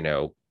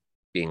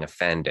being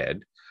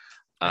offended.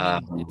 I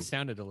mean, it um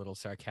sounded a little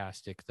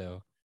sarcastic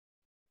though.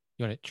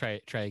 You want to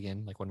try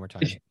again, like one more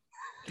time?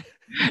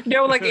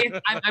 no, like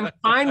I'm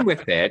fine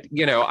with it.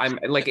 I'm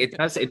like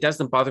it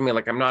doesn't bother me.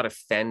 Like I'm not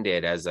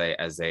offended as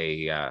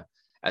a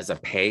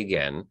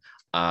pagan.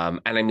 And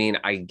I mean,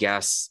 I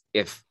guess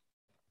if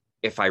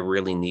I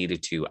really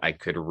needed to, I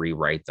could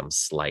rewrite them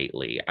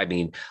slightly. I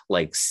mean,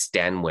 like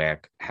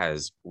Stenwick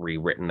has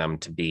rewritten them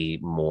to be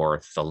more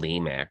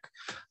thelemic.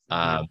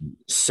 Mhm.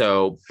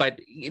 So, but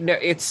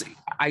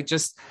I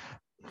just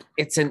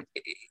it's an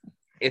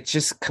it's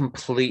just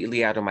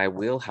completely out of my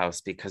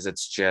wheelhouse because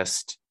it's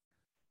just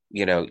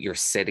you're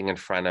sitting in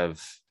front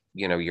of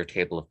your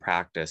table of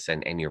practice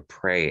and you're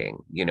praying.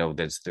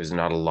 There's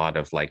not a lot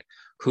of like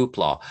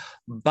hoopla,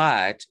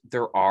 but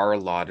there are a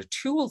lot of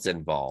tools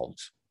involved.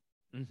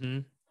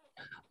 Mhm.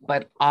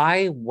 But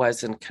I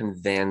wasn't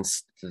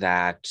convinced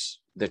that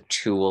the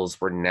tools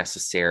were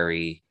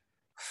necessary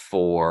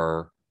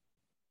for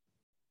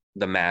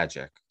the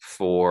magic,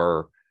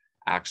 for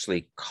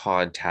actually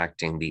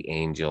contacting the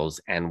angels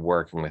and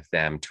working with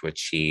them to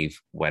achieve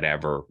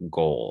whatever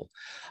goal.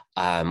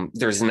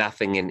 There's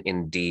nothing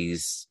in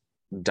Dee's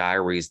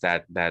diaries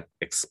that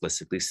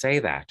explicitly say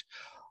that.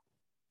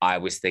 I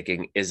was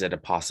thinking, is it a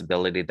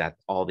possibility that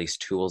all these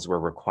tools were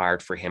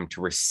required for him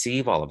to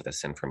receive all of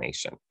this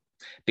information?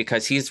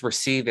 Because he's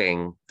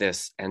receiving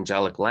this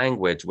angelic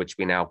language, which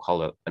we now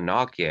call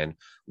Enochian,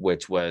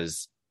 which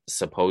was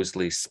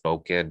supposedly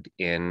spoken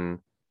in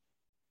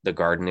the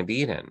Garden of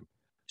Eden.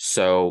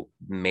 So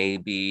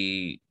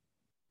maybe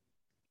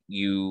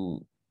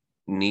you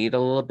need a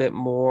little bit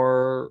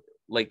more,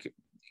 like,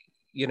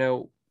 you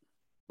know,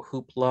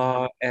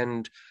 hoopla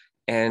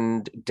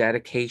and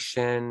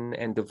dedication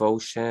and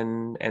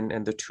devotion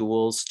and the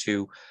tools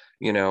to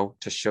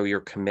to show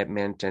your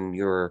commitment and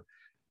your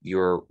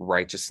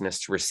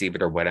righteousness to receive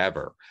it or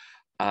whatever.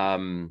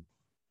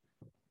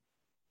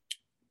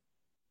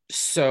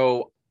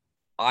 So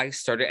I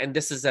started, and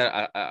this is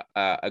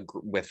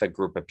with a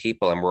group of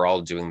people, and we're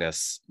all doing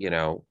this,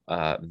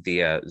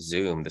 via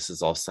Zoom. This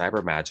is all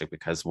cyber magic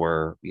because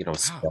we're,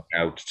 spread Wow.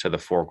 out to the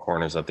four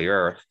corners of the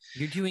earth.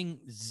 You're doing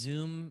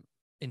Zoom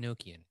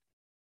Enochian.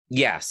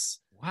 Yes.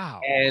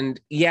 Wow. And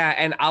yeah,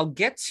 and I'll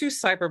get to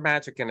cyber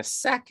magic in a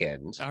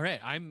second. All right.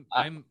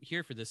 I'm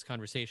here for this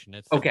conversation.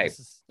 Okay. This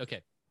is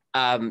okay.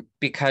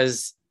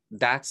 Because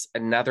that's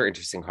another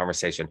interesting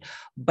conversation.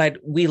 But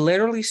we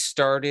literally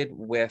started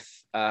with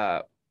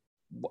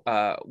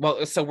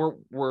well, so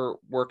we're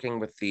working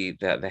with the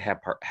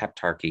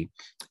heptarchy,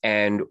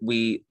 and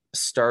we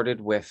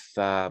started with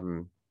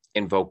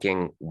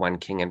invoking one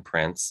king and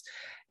prince,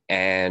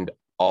 and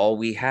all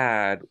we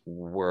had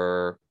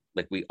were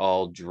like we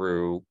all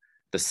drew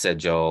the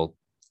sigil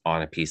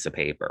on a piece of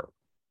paper,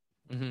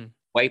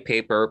 white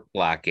paper,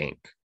 black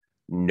ink,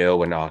 no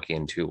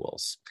Enochian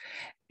tools,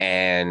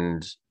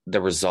 and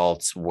the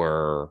results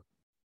were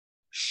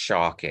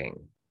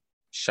shocking,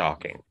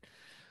 shocking.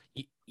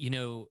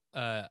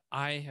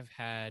 I have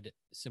had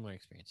similar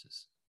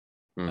experiences.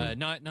 Mm.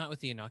 Not with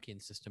the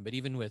Enochian system, but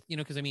even with,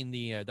 because I mean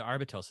the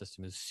Arbitel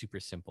system is super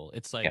simple.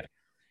 Yeah.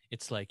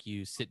 It's like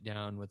you sit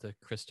down with a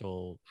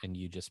crystal and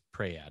you just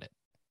pray at it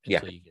Yeah.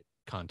 until you get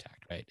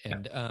contact, right?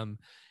 And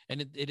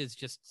it is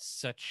just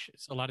such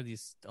a lot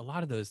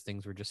of those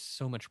things were just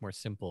so much more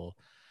simple.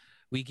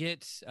 We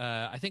get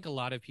I think a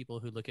lot of people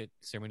who look at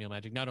ceremonial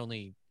magic not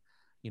only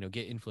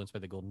get influenced by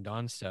the Golden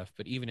Dawn stuff,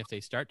 but even if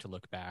they start to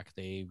look back,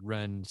 they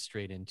run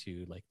straight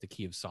into like the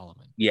Key of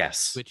Solomon,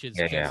 Yes. which is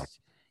Yeah.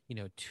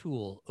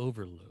 tool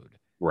overload.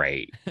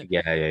 Right.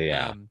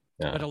 Yeah.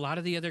 But a lot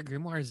of the other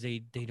grimoires,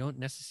 they don't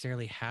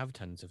necessarily have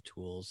tons of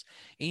tools.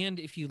 And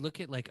if you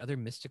look at like other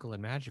mystical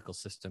and magical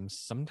systems,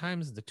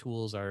 sometimes the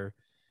tools are,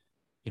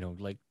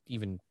 like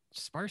even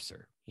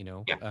sparser,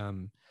 Yeah.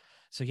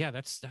 So yeah,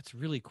 that's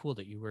really cool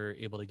that you were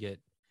able to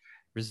get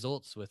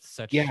results with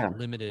such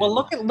limited. Well,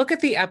 look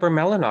at the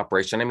Abermelin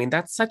operation. I mean,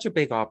 that's such a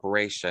big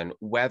operation.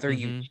 Whether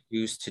you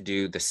choose to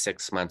do the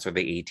 6 months or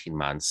the 18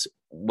 months,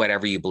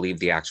 whatever you believe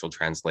the actual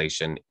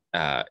translation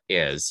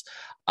is,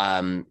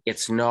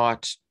 it's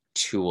not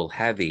tool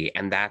heavy,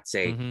 and that's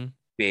a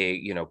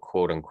big,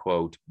 quote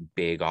unquote,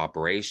 big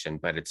operation,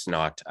 but it's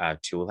not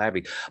tool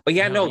heavy. But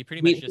yeah, no, you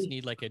pretty much just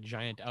need like a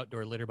giant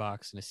outdoor litter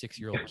box and a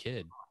 6-year-old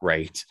kid.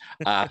 Right.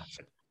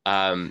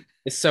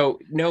 So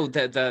no,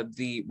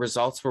 the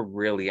results were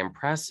really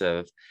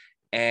impressive.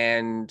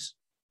 And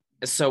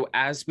so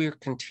as we're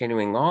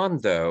continuing on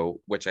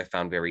though, which I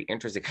found very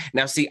interesting.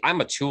 Now, see,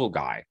 I'm a tool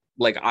guy.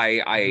 Like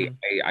I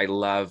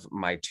love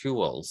my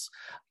tools.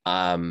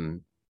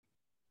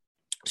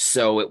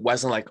 So it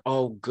wasn't like,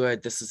 oh,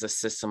 good, this is a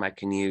system I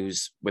can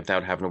use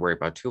without having to worry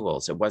about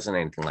tools. It wasn't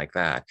anything like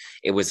that.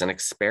 It was an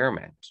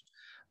experiment.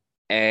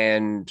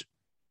 And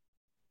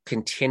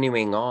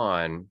continuing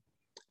on,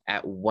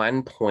 at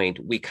one point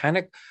we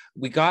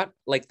got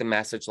like the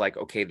message like,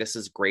 okay, this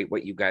is great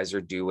what you guys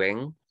are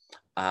doing.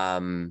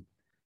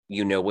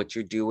 You know what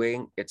you're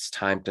doing. It's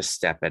time to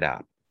step it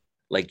up.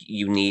 Like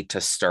you need to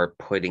start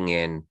putting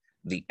in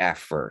the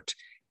effort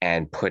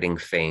and putting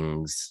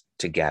things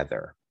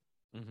together.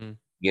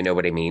 You know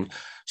what I mean?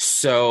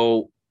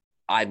 So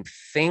I'm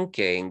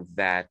thinking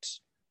that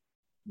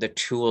the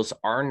tools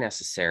are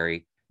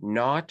necessary,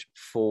 not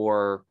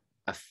for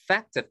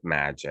effective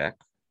magic,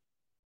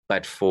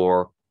 but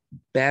for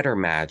better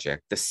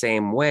magic. The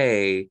same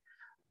way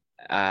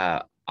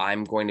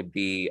I'm going to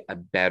be a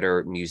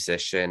better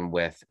musician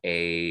with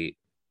a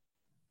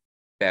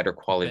better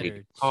quality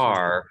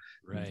guitar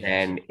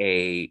than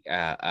a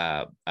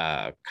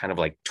kind of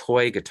like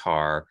toy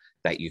guitar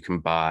that you can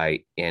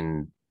buy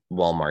in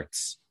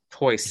Walmart's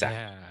toy section.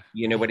 Yeah,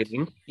 you know what I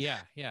mean? Yeah.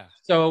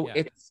 So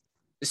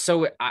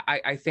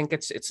I think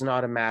it's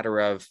not a matter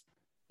of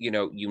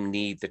you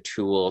need the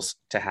tools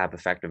to have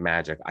effective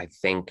magic. I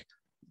think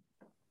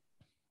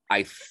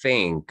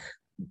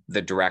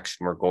the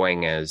direction we're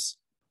going is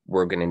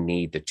we're going to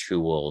need the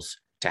tools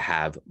to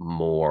have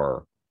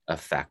more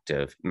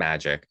effective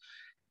magic.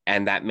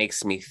 And that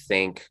makes me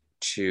think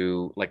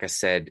to, like I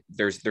said,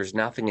 there's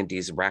nothing in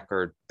Dee's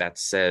record that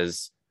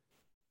says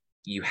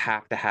you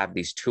have to have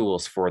these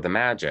tools for the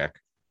magic.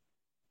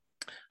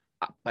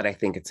 But I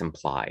think it's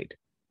implied.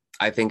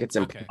 I think it's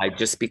implied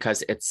just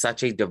because it's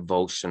such a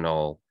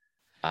devotional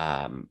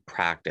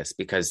practice,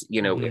 because,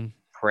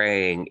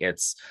 praying,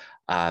 it's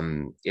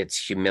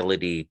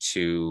humility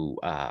to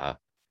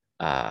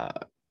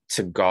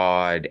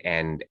God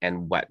and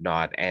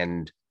whatnot,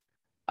 and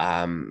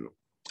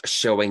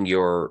showing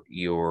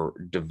your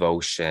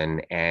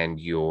devotion and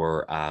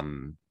your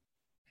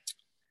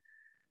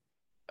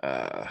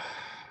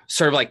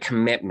sort of like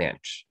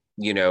commitment,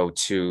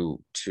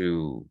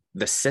 to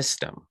the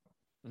system,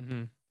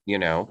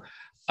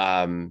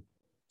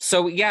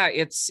 so yeah,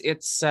 it's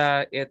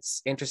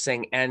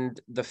interesting. And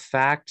the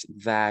fact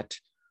that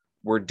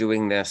we're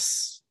doing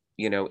this,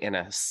 in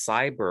a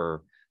cyber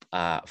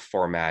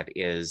format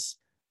is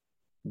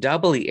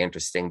doubly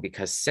interesting,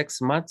 because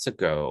 6 months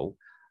ago,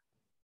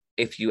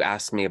 if you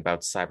asked me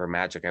about cyber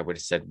magic, I would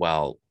have said,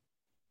 well,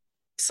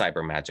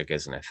 cyber magic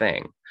isn't a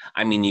thing.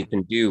 I mean, you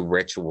can do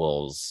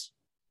rituals.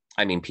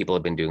 I mean, people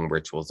have been doing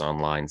rituals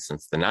online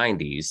since the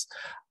 90s.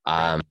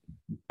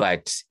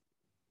 But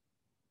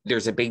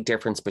there's a big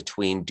difference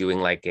between doing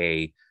like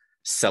a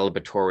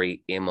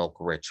celebratory Imbolc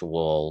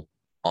ritual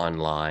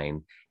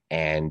online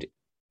and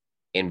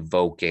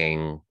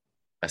invoking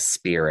a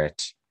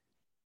spirit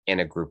in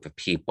a group of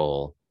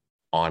people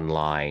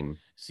online.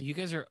 So you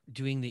guys are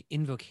doing the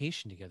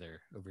invocation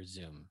together over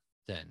Zoom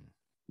then?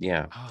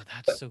 Yeah. Oh,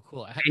 that's so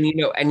cool.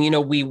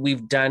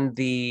 We've done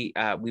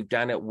we've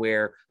done it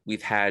where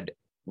we've had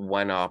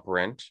one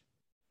operant,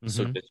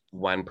 so Mhm. just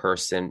one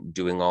person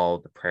doing all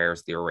the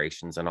prayers, the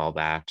orations, and all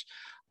that.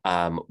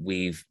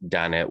 We've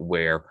done it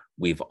where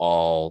we've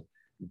all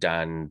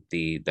done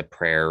the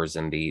prayers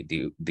and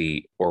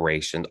the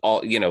orations,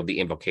 all the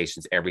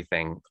invocations,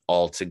 everything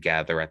all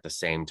together at the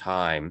same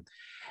time.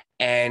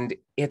 And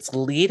it's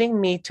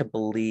leading me to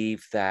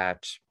believe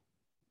that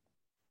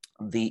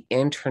the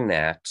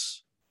internet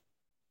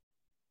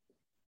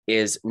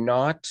is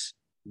not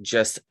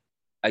just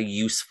a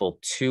useful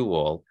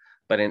tool,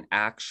 but an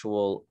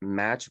actual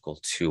magical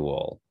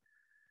tool.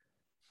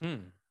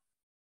 Hmm.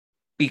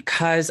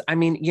 Because I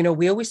mean,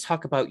 we always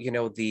talk about,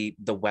 the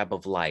web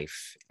of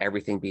life,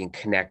 everything being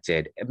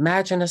connected.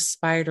 Imagine a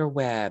spider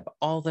web,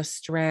 all the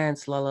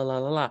strands, la la la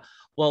la la.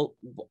 Well,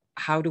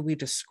 how do we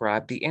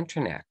describe the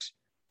internet?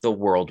 The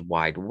World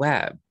Wide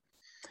Web.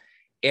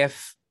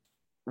 If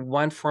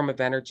one form of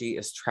energy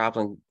is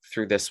traveling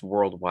through this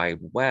World Wide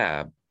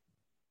Web,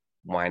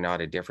 why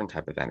not a different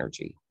type of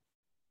energy?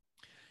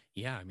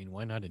 Yeah, I mean,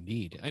 why not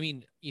indeed? I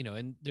mean,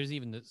 and there's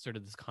even sort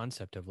of this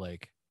concept of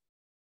like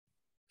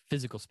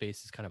physical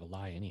space is kind of a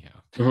lie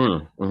anyhow.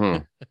 Mm-hmm,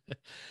 mm-hmm.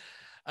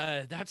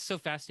 That's so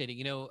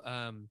fascinating.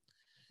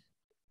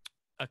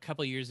 A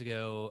couple of years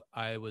ago,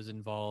 I was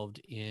involved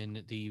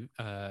in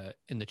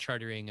the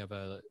chartering of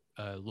a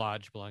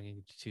lodge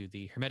belonging to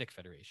the Hermetic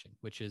Federation,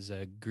 which is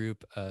a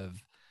group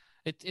of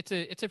it's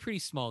a pretty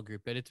small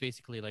group, but it's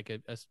basically like a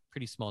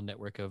pretty small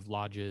network of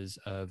lodges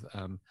of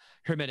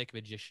Hermetic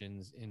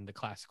magicians in the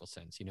classical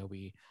sense.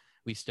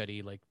 We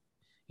study like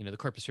the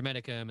Corpus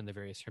Hermeticum and the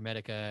various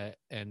Hermetica,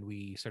 and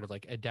we sort of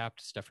like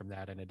adapt stuff from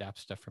that and adapt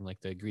stuff from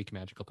like the Greek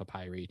magical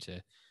papyri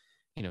to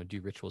do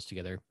rituals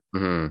together.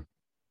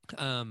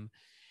 Mm-hmm. Um,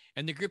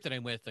 and the group that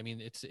I'm with, I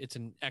mean, it's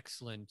an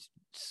excellent,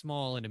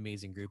 small and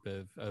amazing group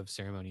of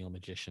ceremonial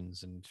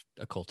magicians and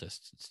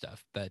occultists and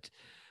stuff. But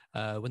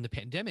when the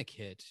pandemic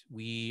hit,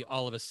 we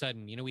all of a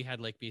sudden, we had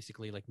like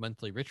basically like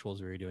monthly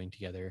rituals we were doing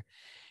together,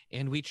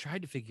 and we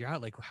tried to figure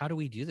out like how do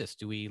we do this?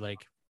 Do we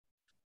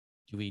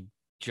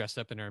dress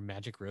up in our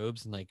magic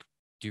robes and like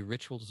do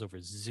rituals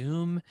over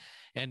Zoom?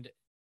 And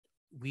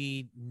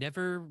we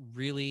never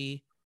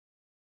really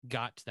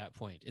got to that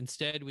point.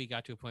 Instead, we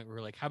got to a point where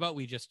we're like, how about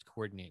we just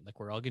coordinate? Like,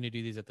 we're all going to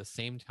do these at the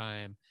same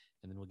time,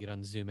 and then we'll get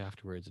on Zoom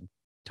afterwards and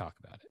talk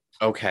about it.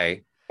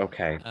 Okay.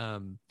 Okay.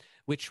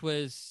 Which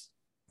was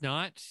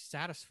not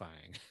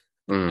satisfying.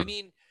 I Mm.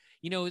 mean,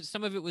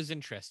 some of it was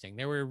interesting.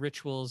 There were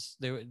rituals.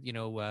 There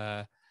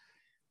were,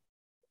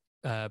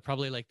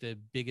 probably like the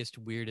biggest,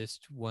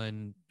 weirdest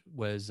one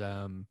was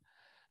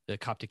the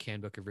Coptic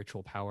Handbook of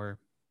Ritual Power,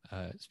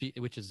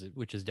 which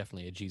is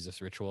definitely a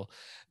Jesus ritual,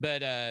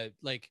 but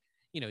like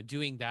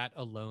doing that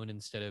alone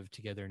instead of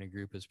together in a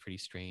group is pretty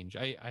strange.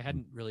 I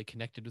hadn't really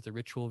connected with the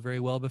ritual very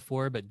well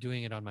before, but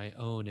doing it on my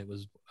own, it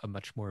was a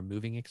much more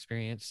moving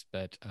experience.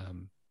 But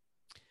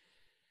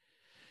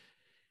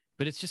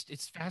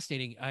it's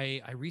fascinating.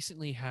 I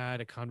recently had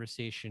a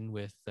conversation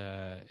with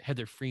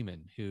Heather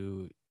Freeman,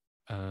 who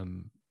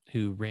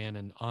ran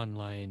an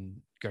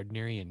online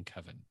Gardnerian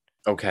coven,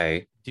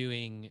 Okay.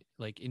 doing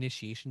like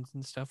initiations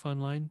and stuff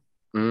online,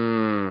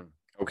 Mm.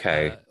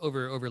 Okay.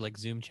 over like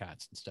Zoom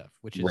chats and stuff,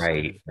 which is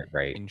kind of Right.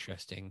 Right.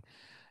 interesting.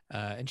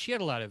 And she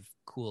had a lot of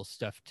cool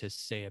stuff to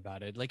say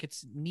about it. Like,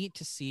 it's neat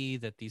to see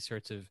that these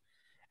sorts of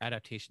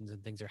adaptations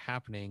and things are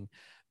happening.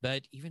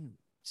 But even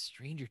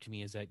stranger to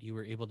me is that you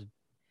were able to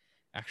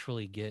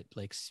actually get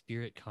like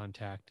spirit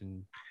contact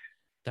and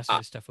that sort I,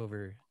 of stuff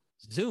over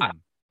I, Zoom.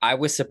 I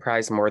was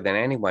surprised more than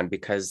anyone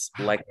because,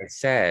 Wow. like I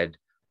said,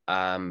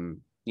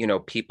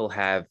 people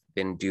have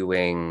been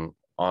doing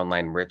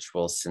online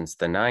rituals since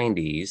the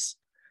 90s.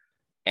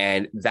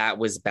 And that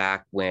was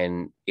back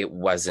when it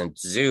wasn't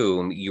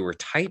Zoom, you were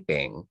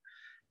typing.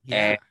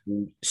 Yeah.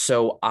 And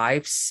so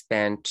I've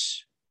spent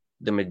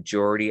the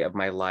majority of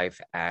my life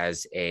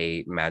as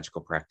a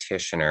magical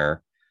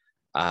practitioner,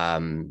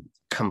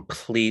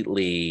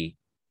 completely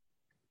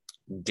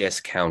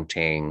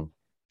discounting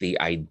the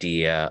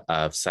idea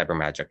of cyber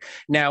magic.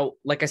 Now,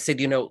 like I said,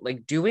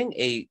 like doing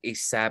a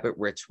Sabbath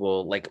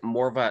ritual, like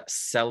more of a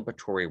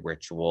celebratory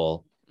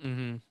ritual,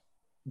 Mm-hmm.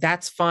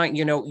 that's fine.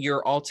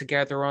 You're all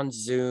together on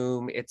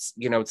Zoom. It's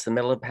the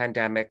middle of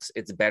pandemics.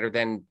 It's better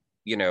than,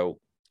 It's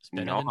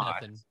better not.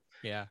 than nothing.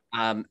 Yeah.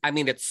 I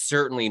mean, it's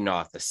certainly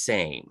not the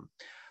same,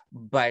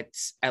 but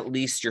at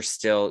least you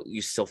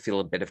still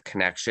feel a bit of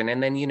connection.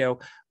 And then,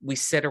 we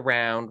sit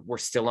around, we're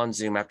still on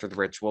Zoom after the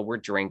ritual, we're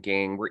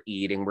drinking, we're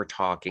eating, we're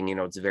talking,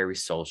 it's very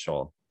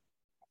social.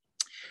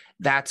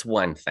 That's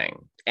one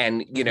thing.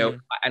 And, Mm-hmm.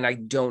 and I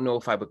don't know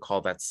if I would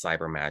call that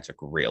cyber magic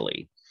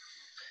really.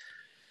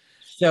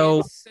 So,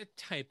 It's a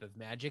type of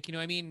magic.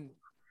 I mean,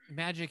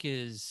 magic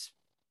is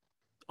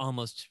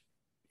almost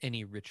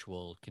any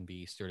ritual can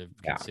be sort of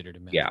Yeah. considered a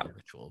Yeah. magical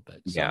ritual.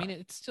 But so, I mean,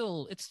 it's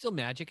still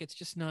magic. It's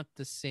just not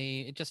the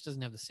same. It just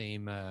doesn't have the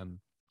same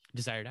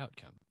desired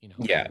outcome, you know.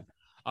 Yeah. You're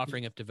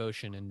offering up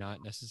devotion and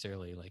not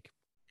necessarily like,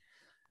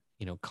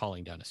 you know,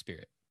 calling down a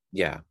spirit.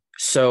 Yeah.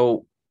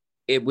 So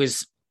it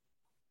was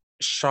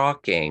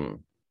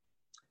shocking,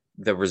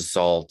 the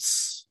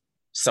results,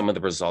 some of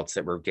the results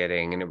that we're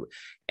getting,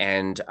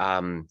 and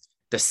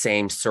the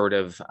same sort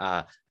of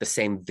the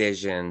same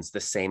visions, the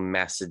same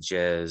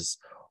messages,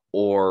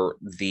 or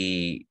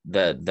the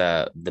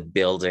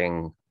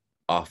building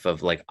off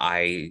of, like,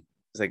 I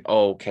was like,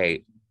 oh,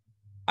 okay,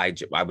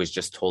 I was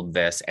just told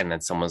this, and then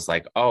someone's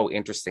like, oh,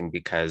 interesting,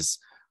 because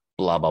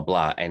blah blah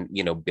blah, and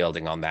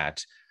building on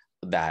that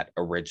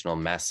original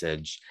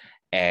message.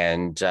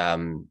 And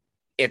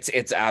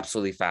it's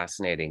absolutely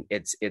fascinating.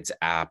 It's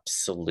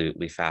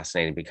absolutely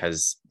fascinating,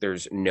 because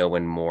there's no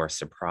one more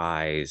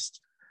surprised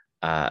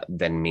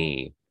than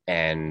me,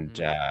 and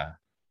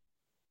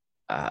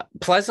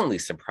pleasantly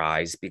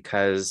surprised,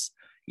 because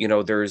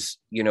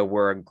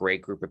we're a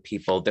great group of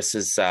people. This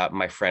is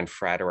my friend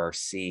Frater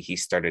RC. He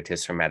started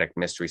his Hermetic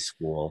Mystery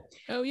School.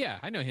 Oh yeah,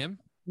 I know him.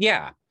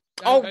 Yeah.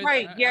 Oh,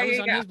 right. I was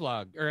on his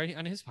blog, or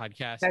on his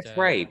podcast. That's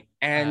right.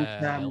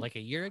 And like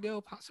a year ago,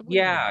 possibly.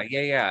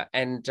 Yeah.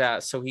 And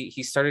so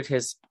he started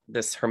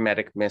this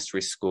Hermetic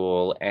Mystery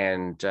School,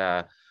 and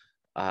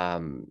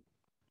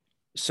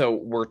so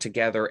we're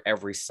together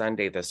every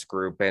Sunday, this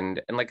group,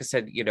 and like I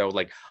said,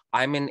 like,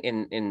 I'm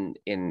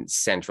in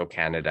central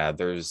Canada.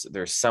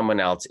 There's someone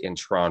else in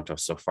Toronto,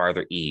 so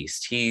farther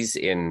east. He's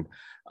in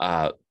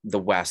the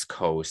West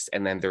Coast,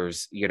 and then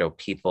there's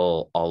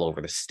people all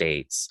over the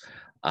States.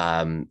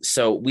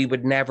 So we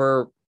would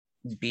never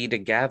be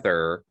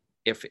together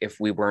if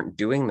we weren't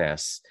doing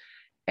this.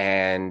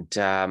 And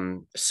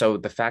so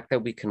the fact that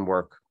we can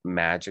work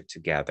magic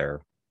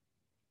together,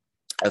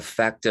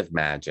 effective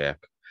magic,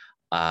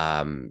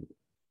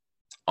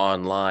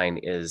 online,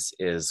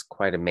 is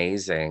quite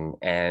amazing.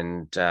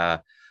 And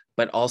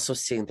but also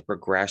seeing the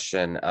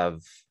progression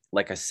of,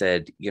 like I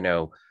said,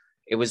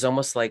 it was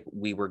almost like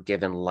we were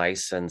given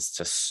license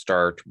to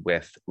start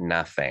with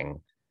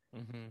nothing.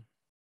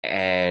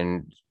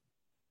 And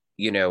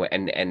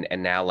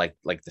and now, like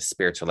the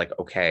spirits are like,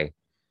 okay,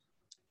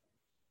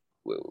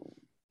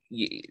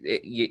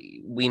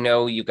 we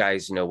know you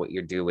guys know what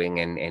you're doing,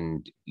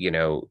 and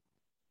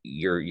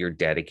you're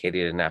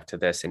dedicated enough to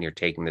this, and you're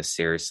taking this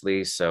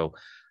seriously. So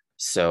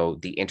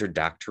the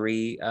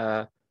introductory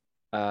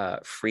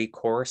free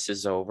course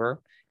is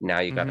over. Now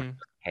you got to start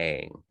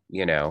paying.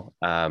 Yeah,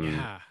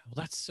 well,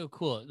 that's so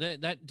cool.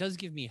 That does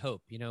give me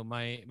hope.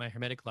 My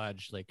Hermetic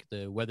Lodge, like,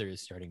 the weather is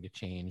starting to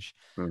change.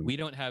 We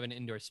don't have an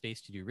indoor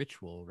space to do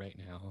ritual right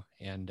now,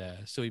 and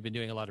so we've been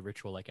doing a lot of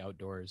ritual, like,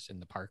 outdoors in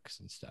the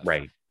parks and stuff.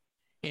 Right.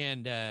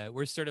 And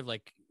we're sort of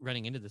like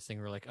running into this thing.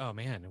 We're like, oh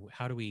man,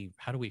 how do we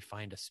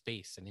find a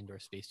space, an indoor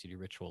space to do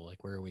ritual?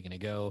 Like, where are we going to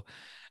go?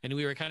 And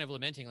we were kind of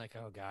lamenting, like,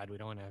 oh God, we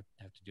don't want to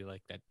have to do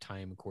like that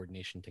time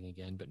coordination thing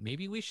again. But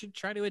maybe we should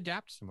try to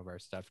adapt some of our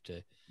stuff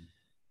to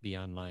be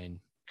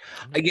online.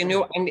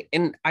 Sure.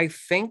 And I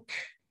think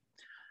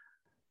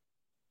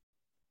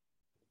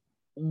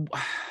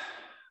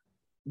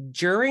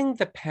during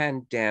the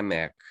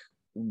pandemic,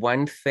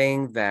 one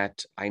thing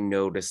that I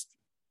noticed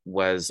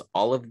was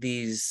all of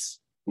these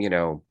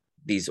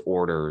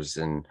orders,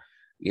 and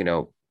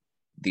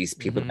these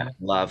people that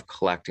love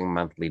collecting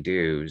monthly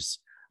dues,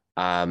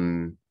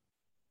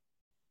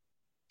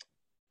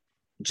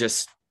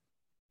 just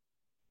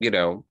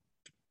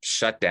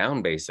shut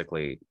down,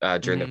 basically,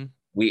 during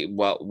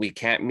we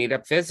can't meet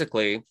up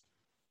physically.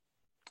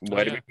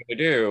 What are we going to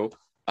do?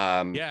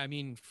 I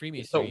mean,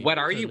 Freemasonry. So what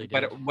are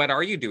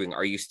you doing?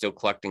 Are you still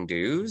collecting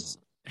dues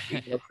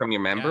from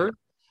your members?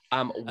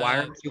 Why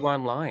aren't you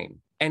online?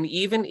 And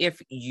even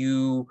if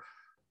you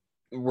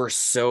were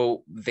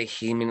so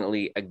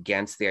vehemently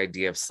against the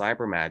idea of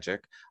cyber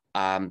magic,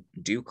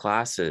 do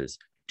classes,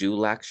 do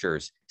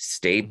lectures,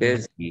 stay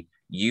busy.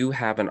 You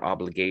have an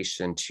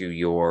obligation to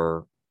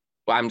your,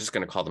 well, I'm just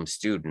going to call them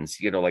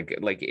students, like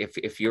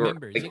if you're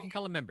members, you can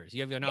call them members.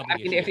 You have an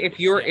obligation. I mean,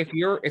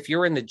 if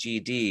you're in the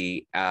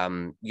GD,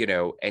 and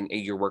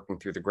you're working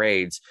through the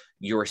grades,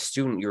 you're a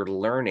student, you're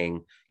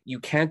learning. You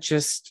can't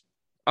just,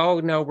 oh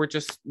no, we're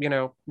just,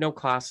 no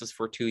classes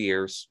for 2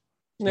 years.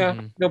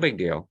 Yeah, no big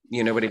deal.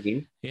 You know what I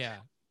mean? Yeah.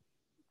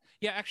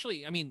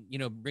 Actually, I mean,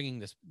 bringing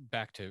this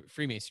back to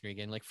Freemasonry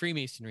again, like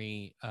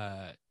Freemasonry,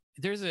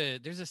 there's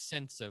a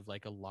sense of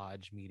like a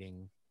lodge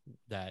meeting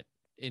that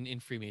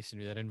in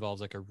Freemasonry that involves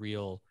like a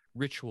real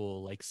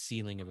ritual, like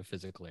sealing of a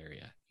physical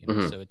area.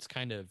 So it's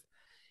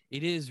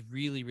it is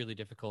really, really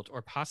difficult,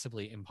 or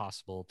possibly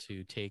impossible,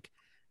 to take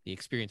the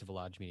experience of a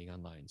lodge meeting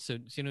online. So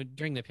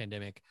during the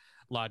pandemic,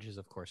 lodges,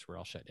 of course, were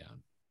all shut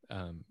down.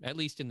 At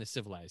least in the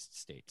civilized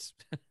states.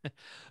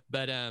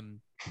 But I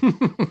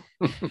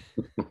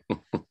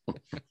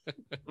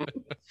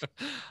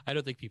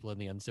don't think people in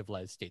the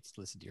uncivilized states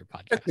listen to your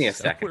podcast. Took me a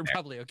second. We're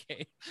probably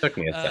okay. Took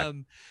me a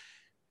second.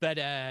 But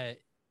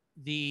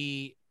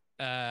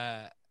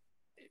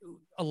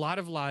a a lot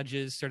of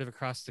lodges sort of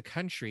across the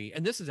country,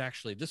 and this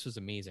was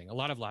amazing. A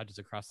lot of lodges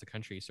across the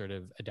country sort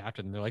of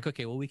adapted, and they're like,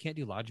 okay, well, we can't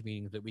do lodge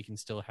meetings, but we can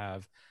still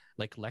have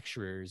like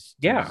lecturers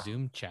do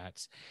Zoom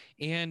chats.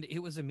 And it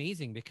was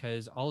amazing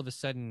because all of a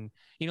sudden,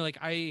 like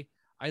I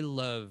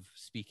love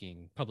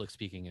speaking. Public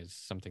speaking is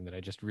something that I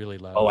just really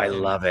love. Oh, I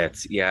love it.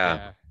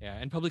 Yeah.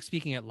 And public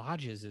speaking at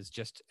lodges is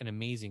just an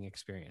amazing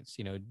experience.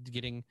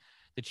 Getting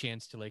the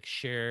chance to like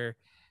share,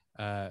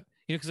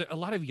 because a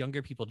lot of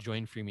younger people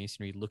join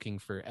Freemasonry looking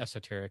for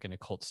esoteric and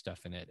occult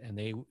stuff in it, and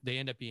they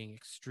end up being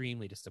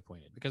extremely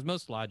disappointed because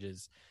most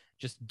lodges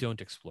just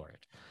don't explore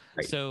it.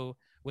 Right. So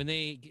when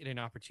they get an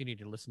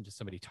opportunity to listen to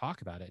somebody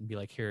talk about it and be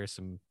like, here are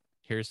some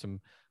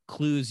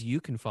clues you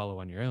can follow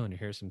on your own, or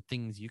here's some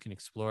things you can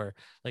explore,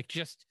 like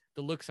just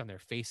the looks on their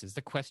faces,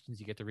 the questions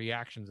you get, the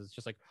reactions, it's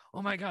just like,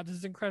 oh my God, this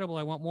is incredible,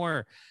 I want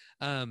more.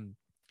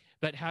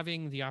 But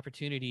having the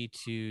opportunity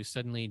to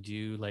suddenly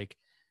do like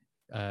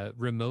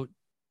remote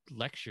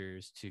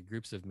lectures to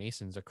groups of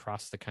Masons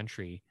across the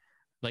country,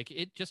 like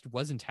it just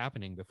wasn't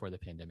happening before the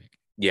pandemic.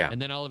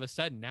 And then all of a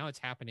sudden now it's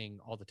happening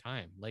all the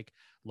time. Like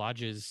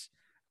lodges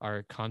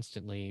are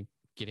constantly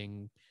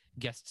getting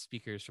guest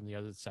speakers from the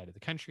other side of the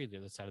country, the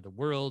other side of the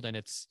world, and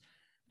it's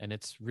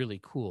really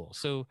cool.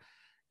 So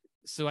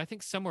I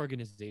think some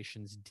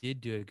organizations did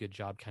do a good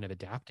job kind of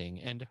adapting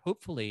and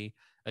hopefully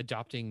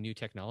adopting new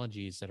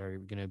technologies that are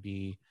going to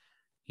be,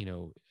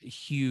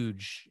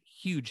 huge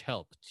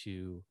help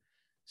to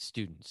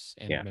students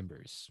and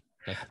members.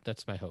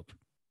 That's my hope.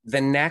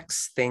 The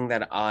next thing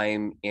that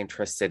I'm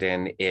interested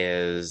in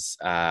is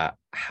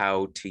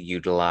how to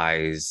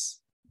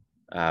utilize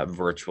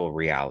virtual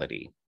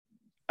reality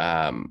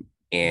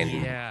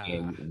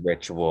in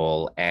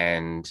ritual,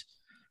 and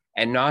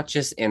not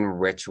just in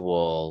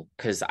ritual,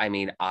 because I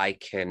mean, I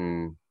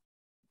can,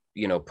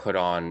 put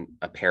on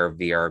a pair of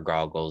VR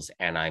goggles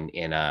and I'm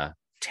in a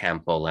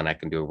temple and I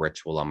can do a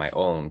ritual on my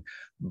own.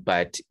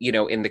 But,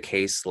 in the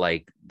case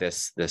like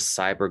this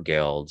cyber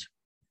guild,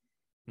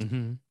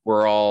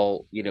 we're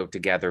all,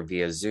 together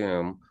via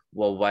Zoom.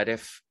 Well, what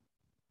if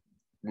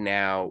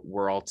now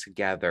we're all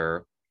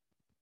together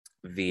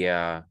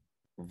via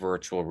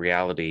virtual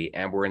reality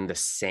and we're in the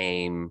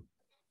same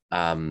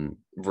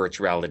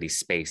virtuality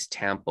space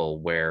temple,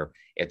 where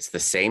it's the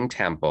same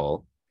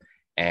temple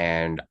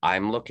and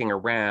I'm looking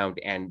around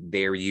and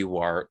there you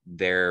are,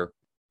 there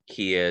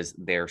he is,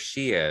 there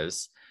she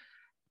is.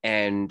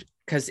 And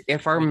because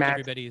if our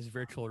everybody is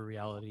virtual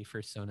reality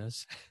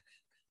personas.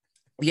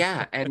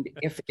 And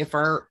if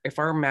our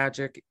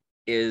magic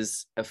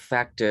is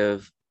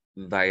effective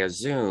via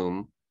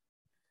Zoom,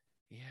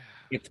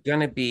 it's going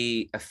to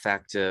be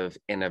effective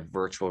in a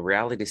virtual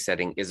reality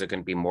setting. Is it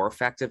going to be more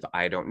effective?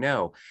 I don't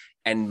know.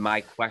 And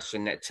my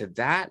question to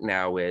that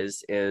now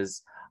is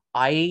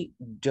I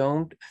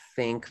don't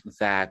think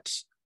that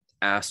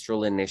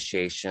astral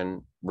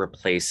initiation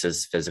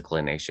replaces physical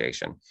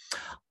initiation.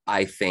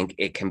 I think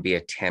it can be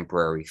a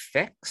temporary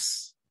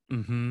fix,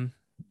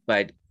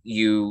 but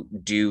you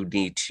do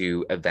need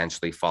to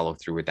eventually follow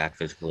through with that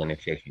physical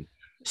initiation.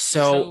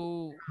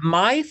 So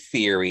my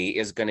theory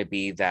is going to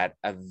be that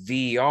a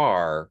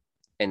VR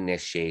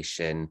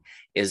initiation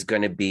is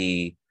going to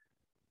be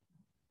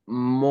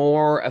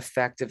more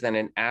effective than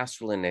an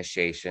astral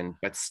initiation,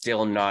 but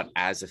still not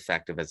as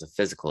effective as a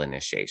physical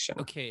initiation.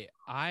 Okay,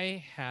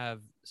 I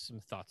have some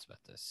thoughts about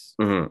this.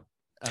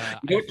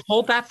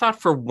 Hold that thought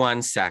for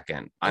 1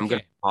 second. I'm going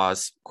to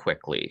pause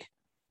quickly.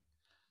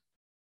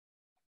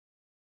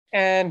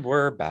 And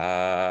we're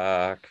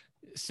back.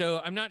 So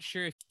I'm not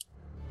sure if...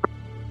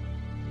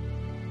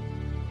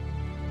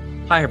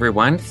 Hi,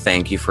 everyone.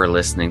 Thank you for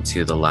listening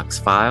to The Lux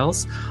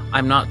Files.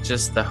 I'm not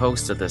just the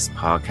host of this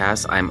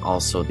podcast. I'm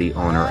also the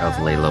owner of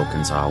Lelo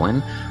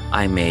Gonzalez.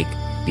 I make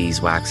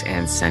beeswax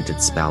and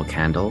scented spell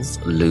candles,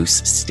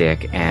 loose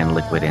stick and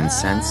liquid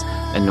incense,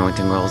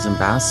 anointing oils, and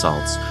bath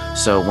salts.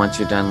 So once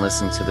you're done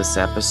listening to this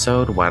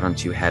episode, why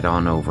don't you head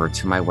on over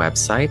to my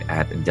website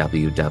at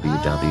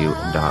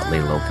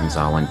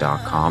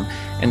www.lelogonzalez.com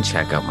and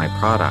check out my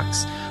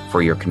products.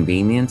 For your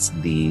convenience,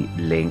 the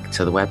link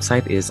to the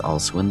website is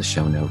also in the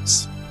show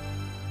notes.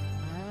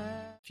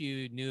 If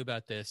you knew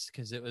about this,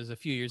 because it was a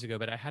few years ago,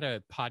 but I had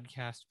a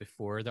podcast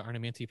before the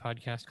Arnemancy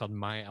podcast called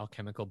My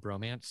Alchemical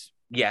Bromance.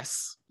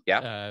 Yes.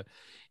 Yeah.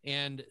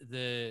 And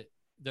the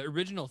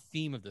original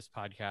theme of this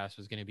podcast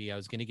was going to be, I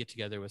was going to get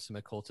together with some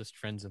occultist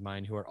friends of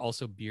mine who are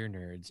also beer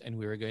nerds, and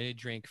we were going to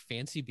drink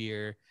fancy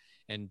beer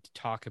and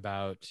talk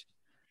about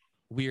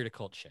weird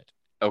occult shit.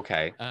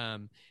 Okay.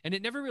 And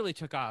it never really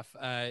took off.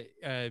 I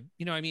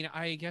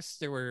guess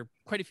there were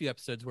quite a few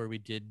episodes where we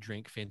did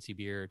drink fancy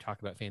beer or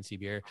talk about fancy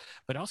beer,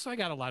 but also I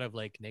got a lot of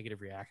like negative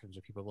reactions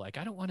where people were like,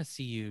 I don't want to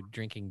see you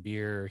drinking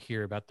beer or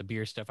hear about the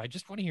beer stuff. I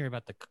just want to hear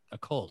about the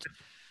occult.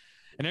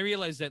 And I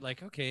realized that,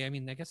 like, okay, I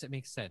mean, I guess it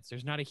makes sense.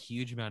 There's not a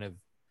huge amount of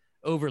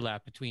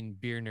overlap between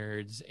beer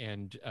nerds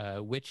and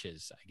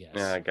witches, I guess.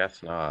 Yeah, I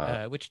guess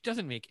not. Which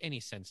doesn't make any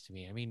sense to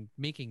me. I mean,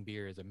 making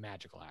beer is a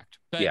magical act.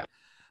 But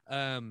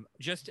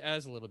just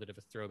as a little bit of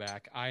a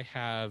throwback, I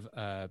have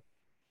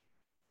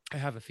I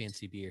have a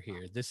fancy beer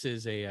here. This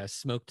is a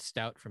smoked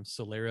stout from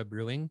Solera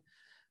Brewing,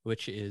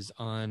 which is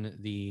on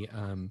the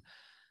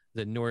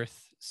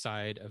north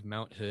side of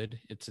Mount Hood.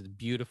 It's a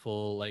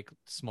beautiful, like,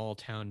 small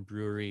town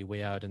brewery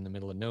way out in the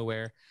middle of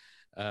nowhere.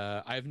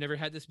 I've never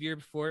had this beer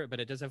before, but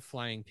it does have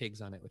flying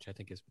pigs on it, which I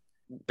think is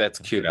That's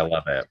cute. I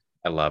love it.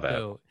 I love it.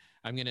 so.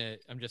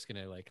 I'm just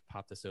gonna like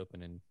pop this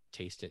open and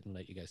taste it and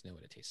let you guys know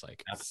what it tastes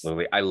like.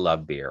 Absolutely. I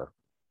love beer.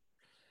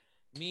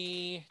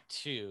 Me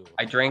too.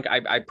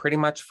 I pretty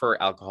much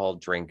for alcohol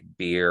drink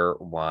beer,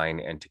 wine,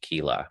 and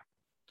tequila.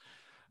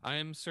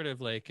 I'm sort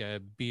of like a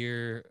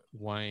beer,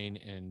 wine,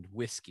 and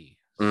whiskey.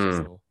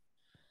 Mm. So,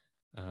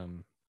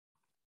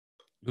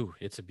 ooh,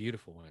 it's a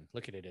beautiful one.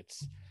 Look at it.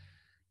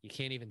 You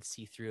can't even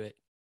see through it.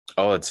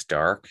 Oh, it's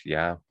dark.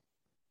 Yeah.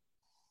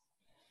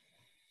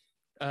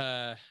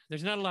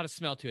 There's not a lot of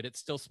smell to it. It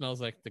still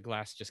smells like the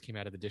glass just came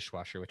out of the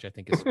dishwasher, which I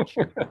think is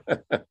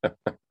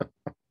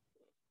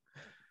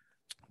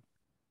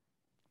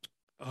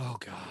Oh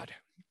God,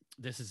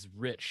 this is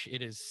rich.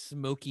 It is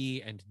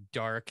smoky and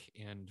dark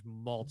and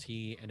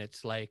malty, and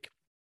it's like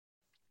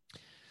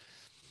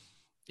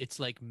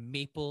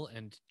maple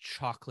and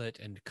chocolate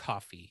and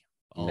coffee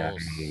all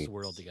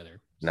swirled together.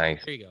 So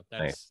nice. there you go.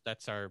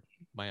 That's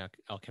my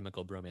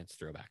alchemical bromance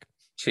throwback.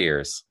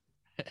 Cheers.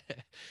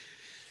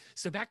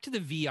 So back to the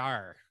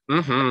VR.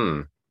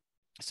 Mm-hmm.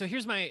 So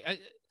here's I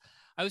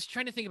was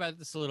trying to think about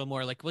this a little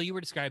more. Like, while you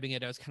were describing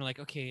it, I was kind of like,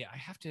 okay, I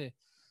have to.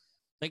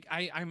 Like,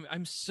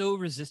 I'm so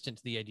resistant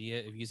to the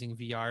idea of using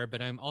VR,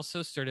 but I'm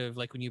also sort of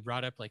like, when you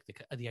brought up like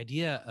the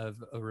idea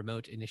of a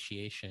remote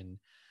initiation,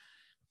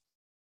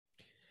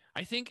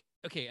 I think,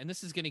 okay, and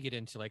this is going to get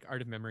into like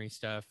art of memory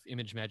stuff,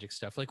 image magic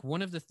stuff. Like,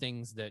 one of the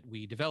things that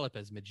we develop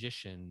as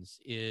magicians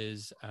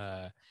is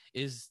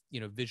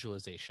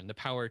visualization, the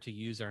power to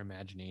use our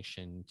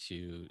imagination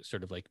to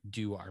sort of like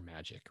do our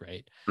magic,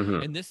 right?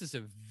 Mm-hmm. And this is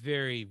a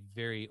very,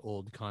 very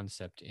old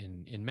concept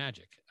in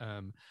magic.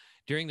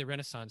 During the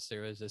Renaissance,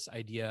 there was this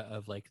idea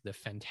of like the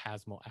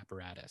phantasmal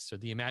apparatus. So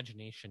the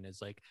imagination is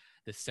like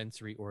the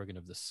sensory organ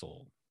of the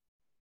soul.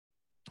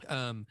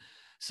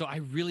 So I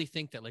really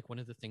think that like one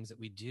of the things that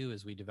we do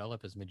as we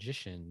develop as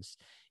magicians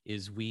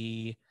is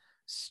we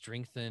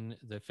strengthen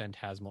the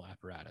phantasmal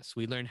apparatus.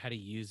 We learn how to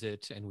use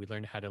it, and we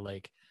learn how to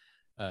like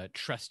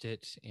trust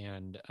it,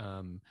 and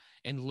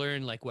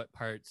learn like what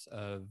parts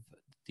of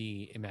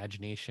the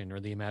imagination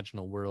or the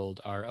imaginal world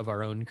are of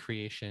our own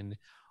creation,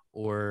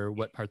 or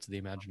what parts of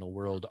the imaginal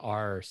world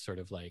are sort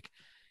of like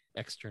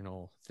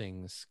external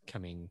things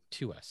coming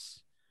to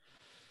us.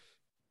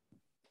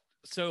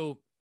 So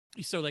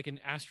like an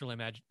astral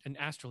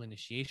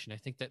initiation, I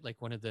think that like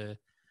one of the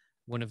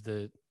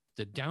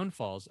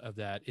downfalls of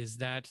that is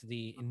that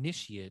the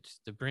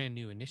brand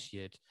new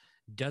initiate,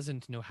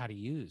 doesn't know how to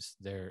use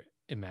their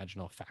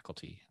imaginal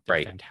faculty, their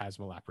right.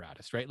 phantasmal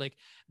apparatus, right? Like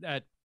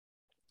that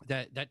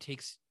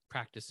takes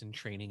practice and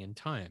training and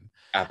time.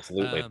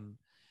 Absolutely.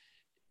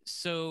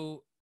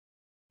 So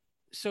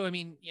I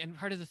mean, and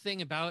part of the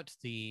thing about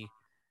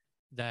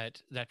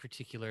that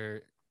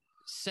particular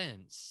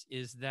sense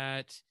is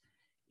that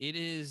it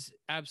is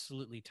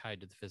absolutely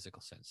tied to the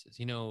physical senses.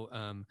 You know,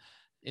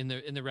 in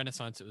the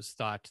Renaissance, it was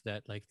thought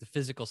that like the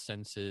physical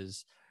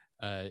senses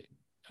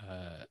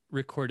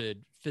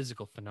recorded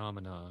physical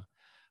phenomena,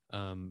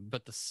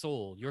 but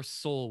your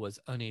soul was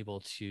unable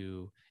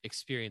to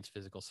experience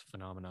physical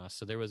phenomena.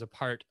 So there was a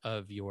part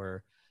of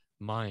your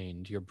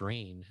mind, your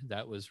brain,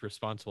 that was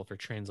responsible for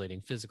translating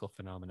physical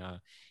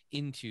phenomena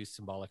into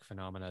symbolic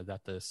phenomena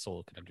that the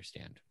soul could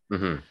understand.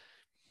 Mm-hmm.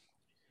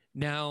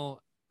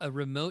 Now, a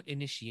remote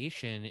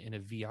initiation in a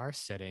VR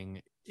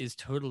setting is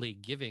totally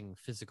giving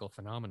physical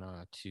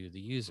phenomena to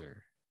the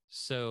user.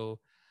 So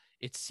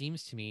it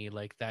seems to me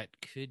like that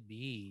could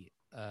be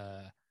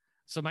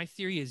so my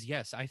theory is,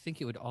 yes, I think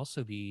it would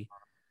also be,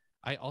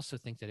 I also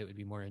think that it would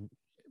be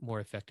more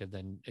effective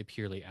than a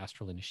purely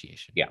astral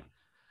initiation. Yeah.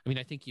 I mean,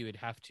 I think you would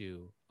have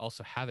to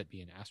also have it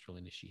be an astral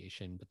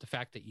initiation, but the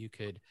fact that you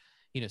could,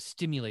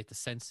 stimulate the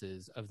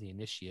senses of the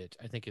initiate,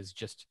 I think is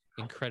just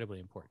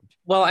incredibly important.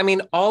 Well, I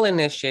mean, all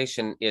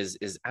initiation is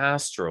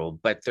astral,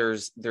 but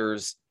there's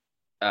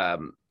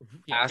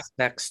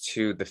aspects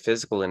to the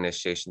physical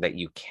initiation that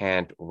you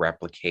can't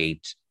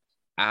replicate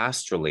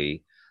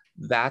astrally.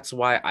 That's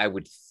why I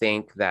would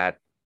think that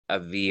a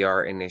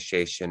VR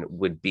initiation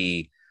would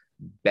be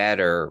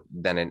better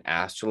than an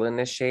astral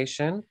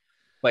initiation,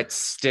 but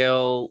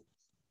still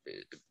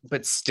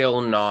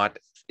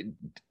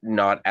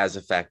not as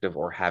effective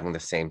or having the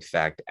same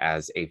effect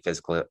as a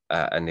physical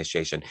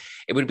initiation.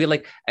 It would be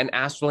like an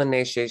astral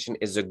initiation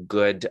is a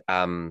good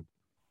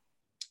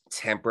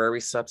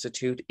temporary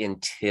substitute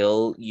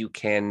until you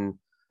can,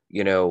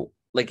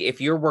 like if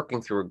you're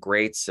working through a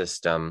grade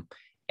system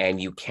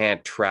and you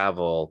can't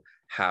travel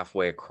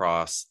halfway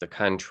across the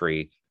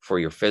country for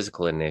your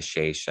physical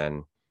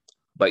initiation,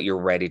 but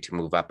you're ready to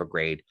move up a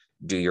grade,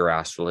 do your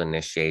astral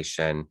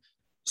initiation,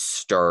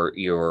 start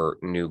your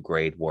new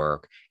grade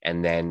work,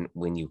 and then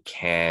when you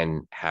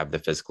can have the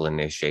physical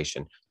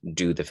initiation,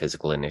 do the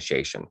physical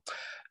initiation.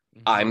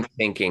 I'm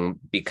thinking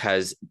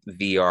because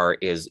VR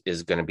is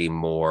going to be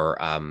more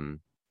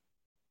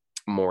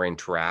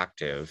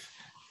interactive,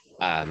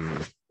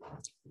 um,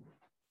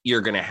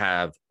 you're going to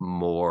have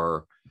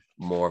more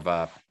of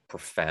a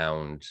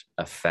profound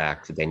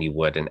effect than you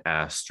would in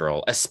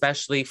astral,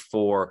 especially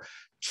for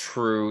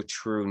true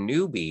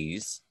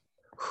newbies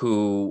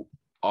who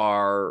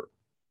are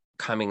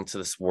coming to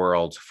this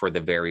world for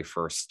the very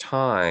first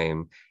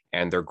time,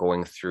 and they're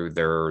going through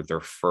their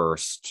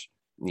first,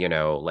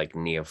 like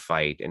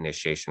neophyte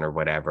initiation or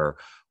whatever,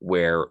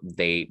 where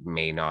they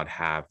may not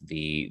have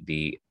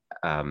the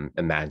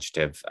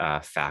imaginative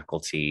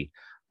faculty,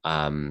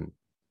 um,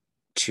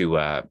 to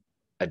a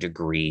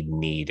degree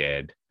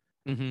needed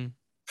Mm-hmm.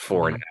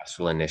 for an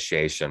astral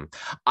initiation.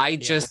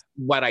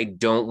 What I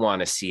don't want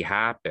to see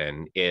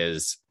happen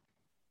is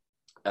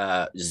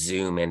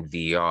Zoom and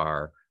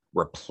VR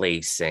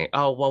replacing,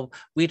 oh, well,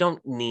 we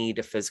don't need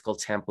a physical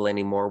temple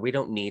anymore. We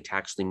don't need to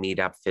actually meet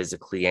up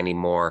physically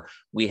anymore.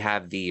 We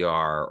have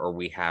VR or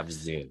we have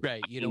Zoom.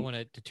 Right. You don't want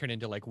it to turn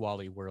into like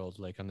Wally World,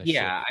 like on the ship.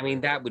 Yeah, I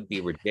mean, that would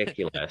be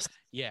ridiculous.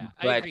 Yeah,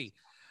 I But agree.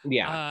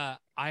 yeah.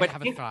 I But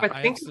have a think, thought.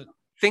 but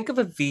think of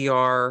a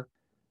VR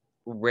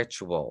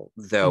ritual,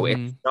 though.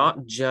 Mm-hmm. It's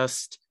not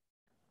just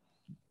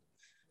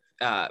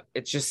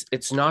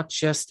it's not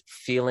just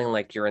feeling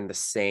like you're in the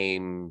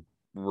same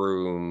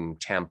room,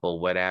 temple,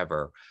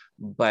 whatever,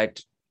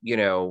 but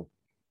you're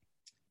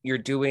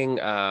doing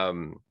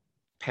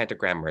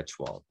pentagram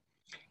ritual,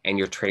 and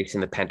you're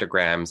tracing the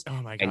pentagrams,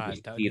 Oh my and you God,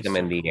 that would see be them so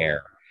in the cool.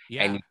 air,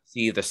 and Yeah. you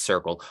see the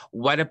circle.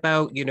 What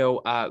about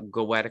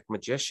goetic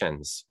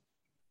magicians?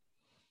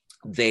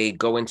 They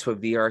go into a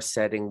VR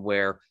setting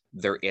where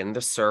they're in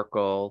the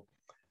circle,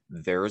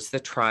 there's the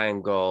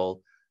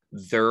triangle,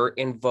 they're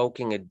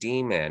invoking a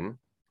demon,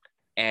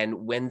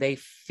 and when they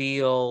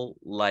feel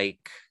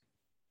like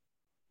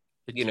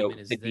The demon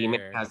the is demon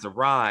there. has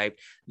arrived,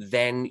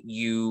 then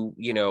you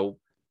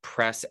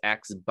press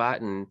X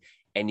button,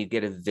 and you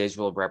get a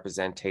visual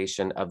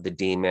representation of the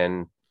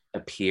demon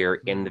appear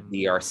in the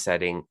VR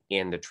setting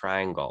in the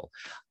triangle.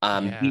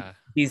 Yeah.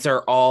 These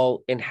are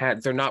all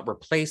they're not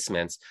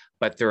replacements,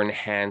 but they're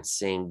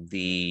enhancing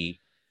the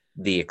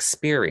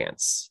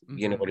experience.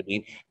 You know what I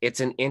mean? It's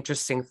an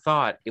interesting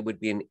thought. It would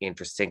be an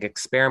interesting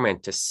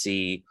experiment to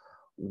see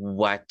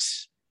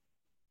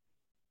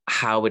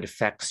how it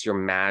affects your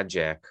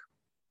magic.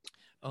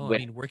 Oh, I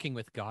mean, working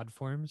with God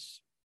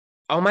forms.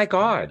 Oh my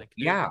God. Like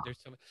Yeah. there's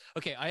so.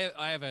 Okay,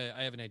 I have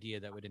an idea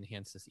that would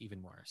enhance this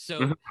even more. So,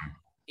 Mhm.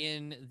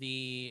 in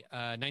the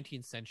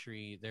 19th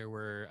century, there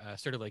were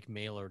sort of like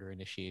mail order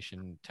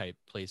initiation type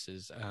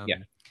places. Yeah.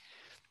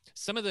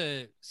 Some of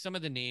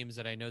the names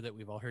that I know that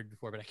we've all heard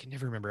before, but I can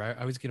never remember. I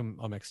always get them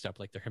all mixed up,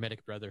 like the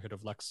Hermetic Brotherhood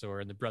of Luxor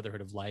and the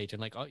Brotherhood of Light,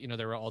 and like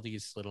there were all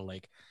these little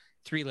like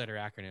 3-letter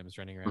acronyms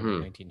running around in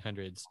the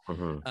 1900s.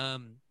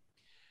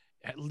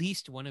 At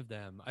least one of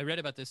them, I read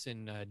about this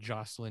in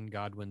Jocelyn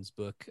Godwin's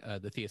book,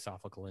 The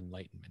Theosophical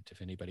Enlightenment,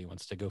 if anybody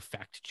wants to go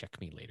fact check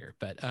me later.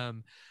 But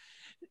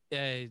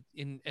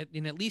in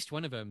at least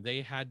one of them,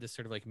 they had this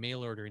sort of like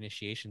mail order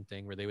initiation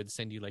thing where they would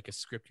send you like a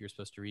script you're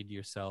supposed to read to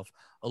yourself,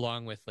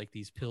 along with like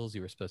these pills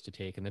you were supposed to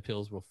take, and the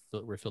pills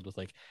were filled with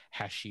like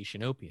hashish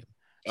and opium.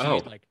 So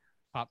you'd like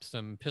pop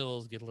some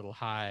pills, get a little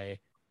high,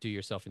 do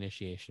your self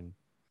initiation.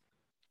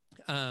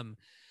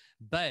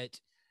 But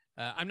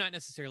I'm not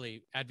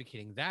necessarily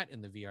advocating that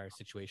in the VR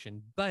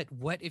situation. But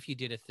what if you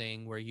did a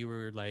thing where you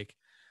were like,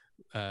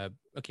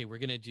 okay, we're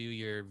going to do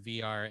your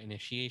VR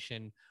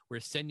initiation.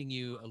 We're sending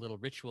you a little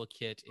ritual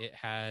kit. It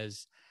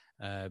has,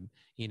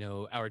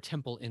 our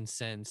temple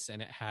incense,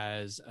 and it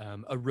has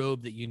a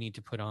robe that you need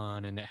to put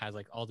on, and it has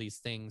like all these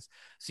things.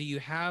 So you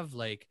have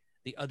like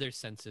the other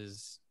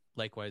senses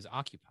likewise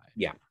occupied.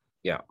 Yeah.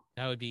 Yeah.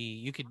 That would be,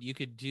 you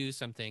could do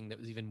something that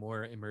was even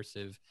more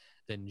immersive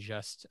than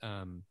just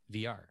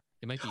VR.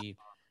 It might be,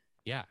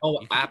 yeah. Oh,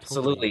 You could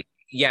absolutely. totally.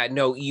 Yeah,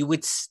 no, you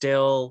would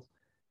still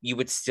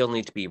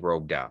need to be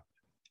robed up.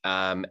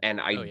 And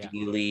Oh yeah.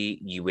 ideally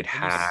you would And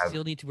you have,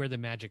 still need to wear the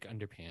magic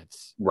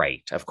underpants.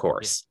 right, of Yeah.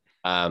 course.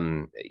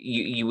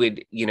 You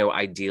would,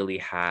 ideally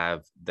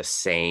have the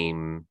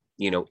same,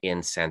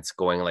 incense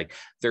going. Like,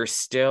 there's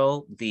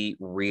still the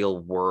real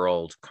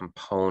world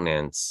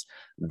components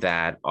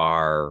that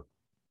are,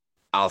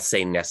 I'll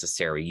say,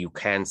 necessary. You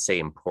can say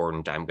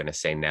important. I'm going to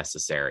say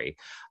necessary,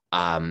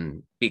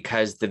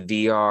 because the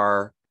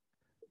VR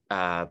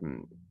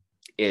um,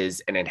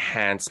 is an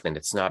enhancement.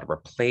 It's not a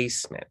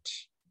replacement.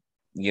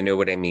 You know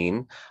what I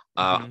mean?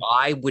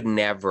 I would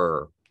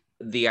never,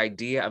 the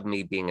idea of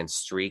me being in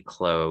street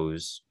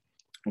clothes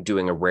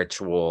doing a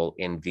ritual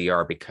in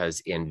VR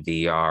because in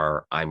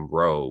VR I'm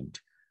robed,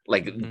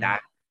 like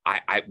that.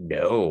 I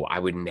no, I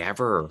would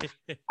never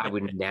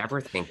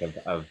think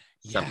of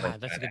something Yeah, like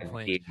that's a that good as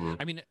point. being,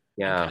 I mean, I'm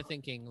yeah. kind of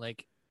thinking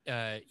like,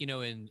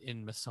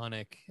 in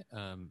Masonic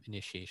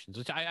initiations,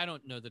 which I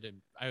don't know that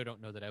I don't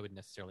know that I would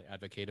necessarily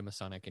advocate a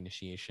Masonic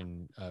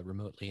initiation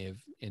remotely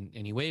in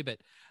any way, but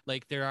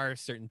like there are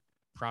certain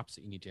props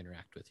that you need to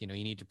interact with. You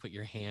need to put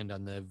your hand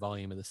on the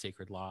volume of the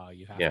sacred law.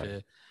 You have Yeah.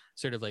 to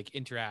sort of like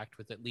interact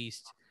with at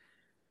least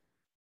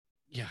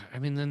Yeah, I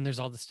mean, then there's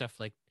all the stuff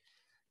like,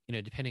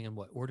 depending on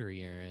what order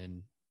you're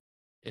in,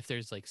 if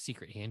there's like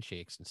secret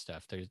handshakes and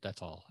stuff,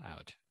 that's all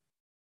out.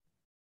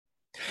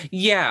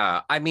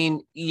 Yeah, I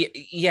mean,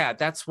 yeah,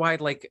 that's why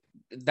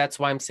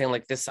I'm saying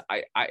like this.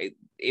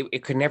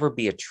 It could never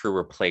be a true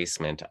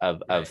replacement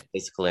of Right.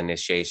 physical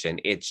initiation.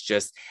 It's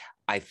just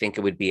I think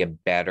it would be a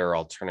better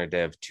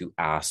alternative to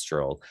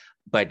astral.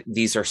 But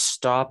these are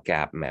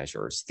stopgap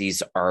measures.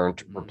 These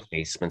aren't Mhm.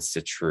 replacements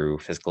to true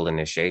physical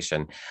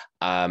initiation.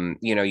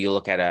 You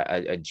look at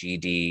a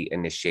GD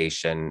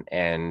initiation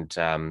and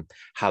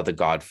how the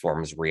God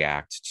forms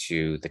react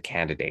to the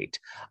candidate.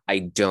 I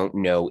don't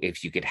know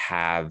if you could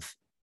have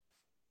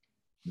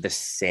the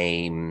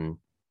same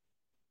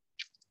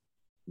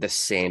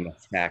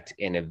effect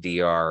in a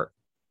VR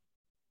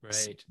Right.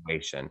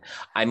 situation.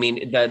 I mean,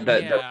 Yeah, I mean, the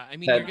the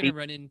you're the gonna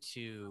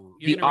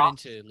run off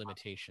into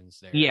limitations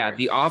there. yeah,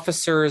 the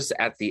officers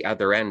at the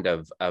other end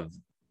of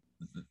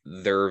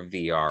their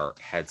VR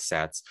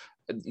headsets,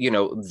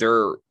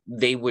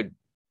 they would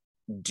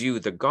do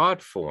the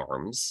God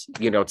forms.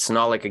 It's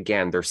not like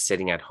again they're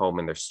sitting at home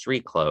in their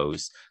street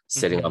clothes,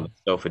 sitting on the Hmm.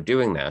 sofa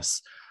doing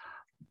this.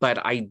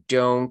 But I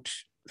don't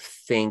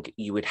think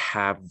you would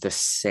have the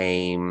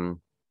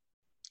same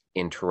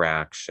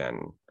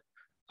interaction.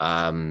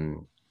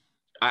 Um,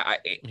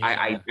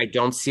 Yeah. I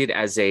don't see it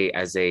as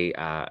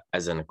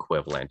an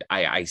equivalent.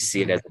 I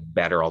see it Hmm. as a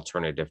better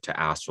alternative to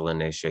astral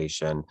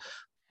initiation,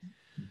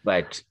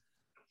 but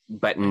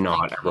I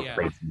not think, a yeah,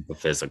 replacement for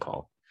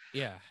physical.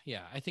 yeah.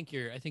 I think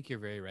you're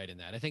very right in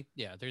that. I think,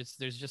 yeah, there's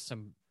just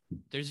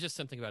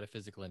something about a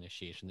physical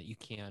initiation that you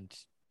can't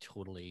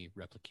totally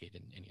replicate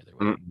in any other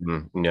way.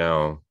 Mm-mm.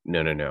 No,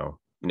 no, no, no,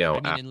 no,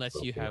 I mean,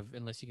 absolutely.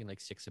 unless you can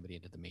like stick somebody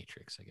into the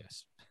Matrix, I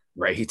guess.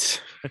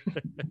 Right.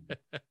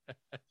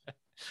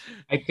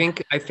 I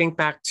think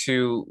back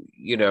to,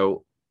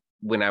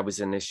 when I was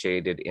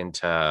initiated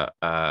into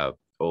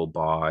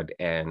OBOD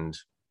and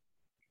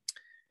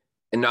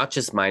not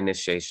just my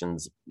initiation,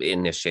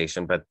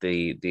 but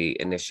the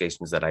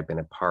initiations that I've been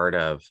a part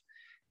of,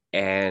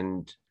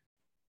 and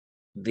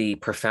the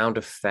profound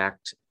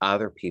effect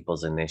other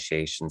people's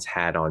initiations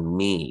had on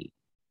me.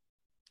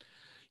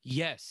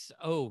 Yes.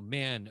 Oh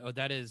man. Oh,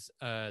 that is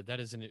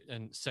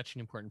such an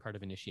important part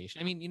of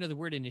initiation. I mean, the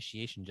word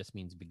initiation just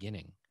means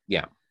beginning,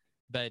 Yeah,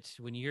 but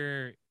when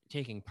you're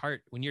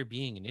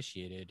being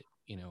initiated,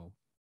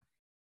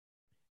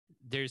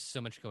 there's so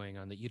much going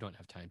on that you don't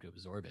have time to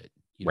absorb it.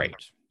 right.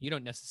 You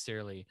don't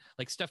necessarily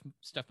like stuff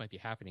might be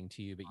happening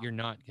to you, but you're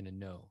not going to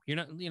know. You're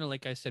not,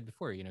 like I said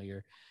before,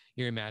 your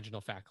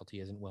imaginal faculty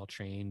isn't well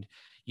trained.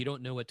 You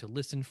don't know what to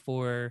listen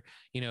for.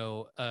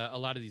 A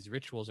lot of these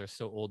rituals are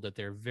so old that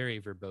they're very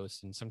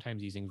verbose and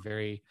sometimes using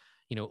very,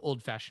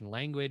 old fashioned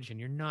language, and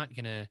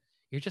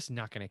you're just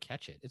not going to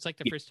catch it. It's like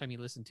the first time you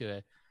listen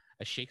to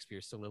a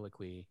Shakespeare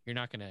soliloquy, you're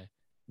not going to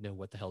know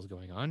what the hell's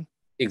going on.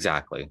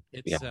 Exactly. Yeah.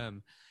 It's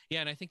Yeah,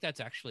 and I think that's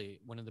actually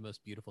one of the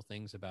most beautiful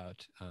things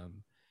about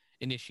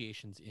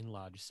initiations in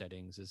lodge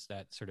settings is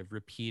that sort of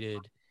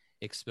repeated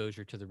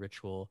exposure to the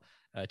ritual,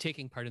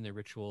 taking part in the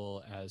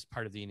ritual as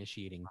part of the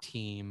initiating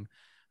team,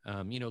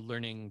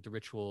 learning the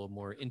ritual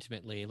more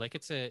intimately. Like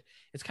it's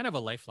kind of a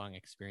lifelong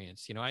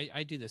experience.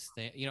 I do this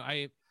thing.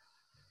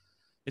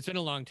 It's been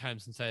a long time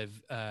since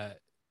I've.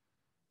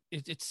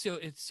 It's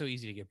so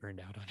easy to get burned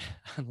out on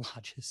on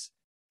lodges.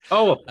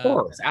 Oh, of Um,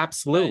 course.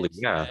 Absolutely. but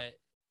Yeah. uh,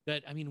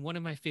 but I mean, one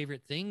of my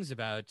favorite things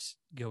about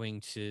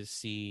going to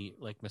see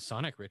like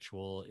Masonic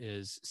ritual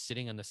is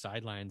sitting on the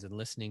sidelines and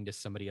listening to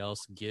somebody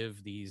else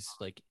give these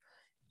like,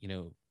 you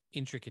know,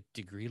 intricate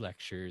degree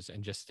lectures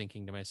and just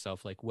thinking to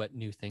myself, like, what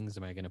new things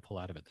am I going to pull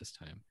out of it this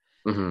time?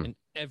 Hmm. And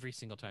every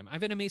single time,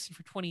 I've been a Mason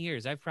for 20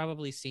 years. I've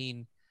probably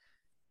seen.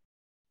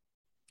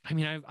 I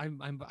mean,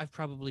 I've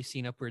probably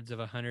seen upwards of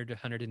 100 to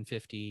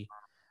 150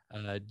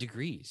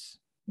 degrees,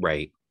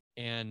 Right.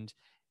 and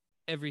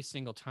every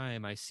single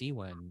time I see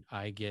one,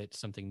 I get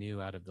something new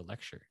out of the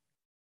lecture,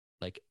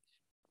 like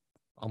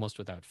almost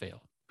without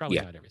fail. Probably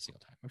Yeah. not every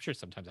single time. I'm sure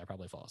sometimes I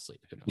probably fall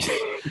asleep. Who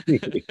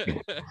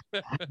knows?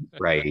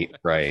 Right.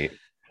 Right.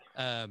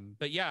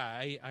 But yeah,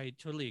 I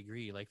totally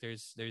agree. Like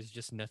there's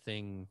just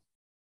nothing.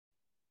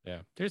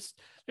 Yeah, there's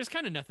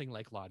kind of nothing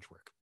like lodge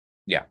work.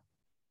 Yeah.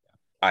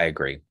 I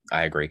agree.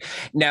 I agree.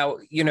 Now,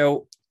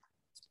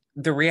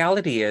 the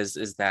reality is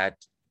that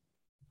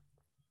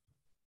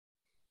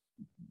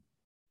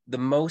the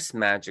most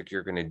magic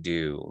you're going to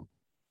do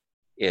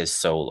is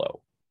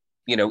solo.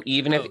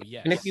 Even if Oh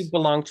even if you yes.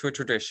 belong to a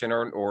tradition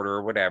or an order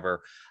or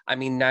whatever, I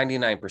mean,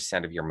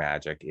 99% of your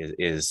magic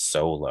is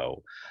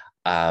solo.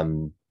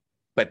 Um,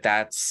 but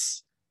that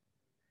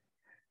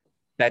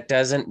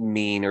doesn't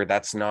mean, or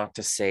that's not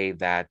to say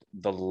that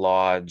the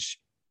lodge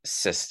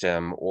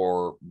system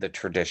or the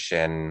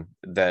tradition,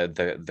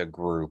 the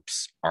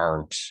groups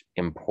aren't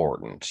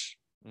important,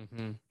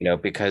 Mm-hmm.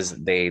 because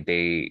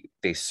they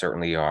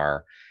certainly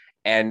are.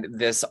 And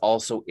this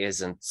also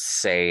isn't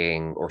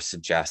saying or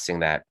suggesting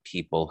that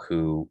people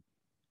who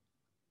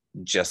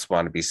just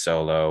want to be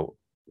solo,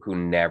 who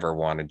never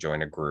want to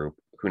join a group,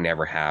 who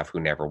never have, who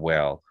never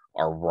will,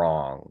 are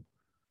wrong.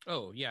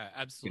 Oh yeah, You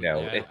absolutely.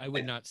 know, I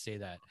would not say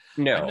that. I'm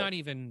no. not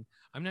even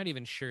I'm not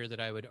even sure that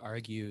I would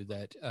argue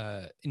that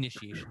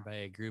initiation by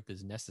a group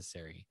is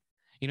necessary.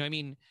 I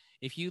mean,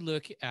 if you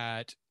look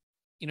at,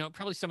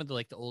 probably some of the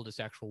like the oldest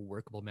actual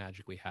workable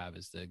magic we have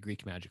is the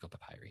Greek magical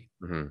papyri.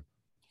 Mhm.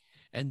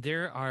 And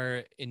there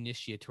are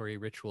initiatory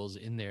rituals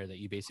in there that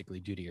you basically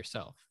do to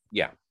yourself.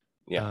 Yeah.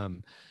 Yeah.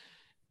 Um,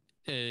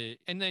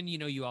 and then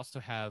you also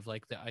have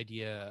like the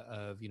idea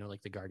of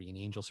like the guardian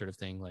angel sort of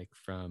thing, like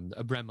from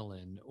a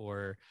Bremelin,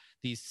 or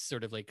these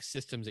sort of like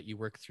systems that you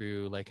work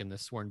through, like in the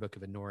Sworn Book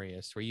of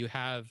Honorius, where you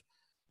have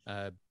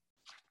uh,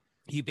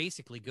 you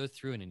basically go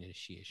through an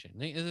initiation.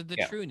 The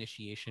Yeah. true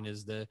initiation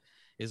is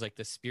like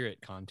the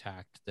spirit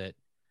contact that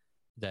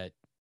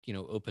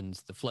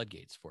opens the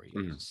floodgates for you.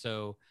 Mhm.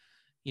 So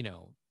you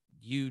know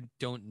you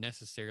don't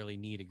necessarily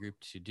need a group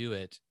to do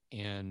it,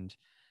 and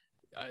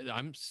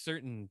I'm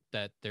certain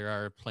that there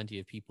are plenty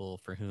of people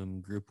for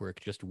whom group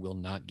work just will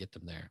not get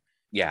them there.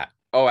 Yeah.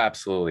 Oh,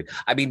 absolutely.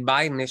 I mean,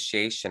 my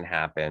initiation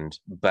happened,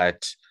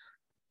 but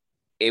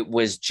it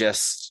was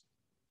just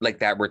like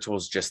that ritual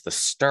was just the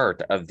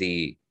start of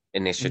the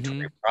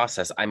initiatory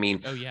process. I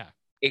mean, Oh yeah.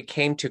 it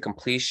came to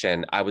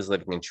completion. I was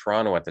living in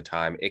Toronto at the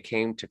time. It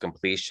came to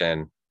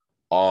completion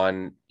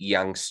on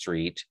Yonge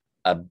Street,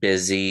 a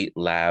busy,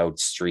 loud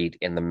street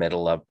in the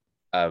middle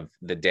of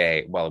the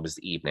day. Well, it was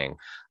the evening.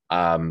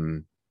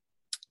 Um,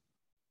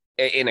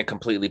 in a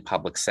completely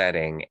public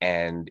setting,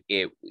 and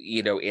it,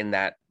 in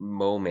that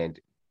moment,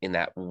 in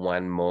that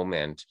one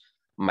moment,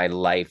 my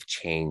life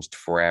changed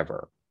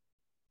forever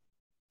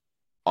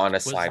on a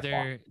Was sidewalk.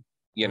 there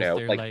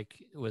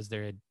Like, was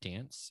there a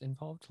dance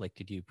involved? Like,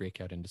 did you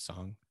break out into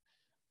song?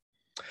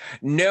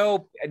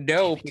 no,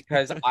 no, Damn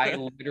because I it.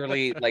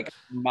 literally, like,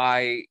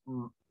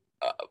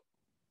 uh,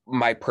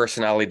 my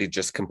personality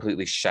just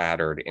completely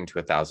shattered into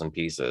a thousand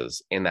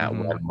pieces in that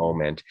one hmm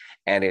moment,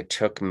 and it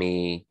took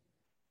me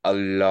a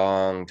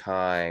long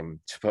time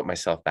to put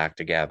myself back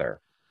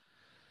together.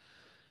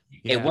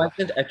 It Yeah.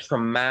 wasn't a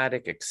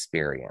traumatic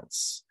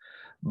experience,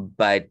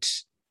 but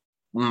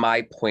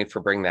my point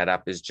for bringing that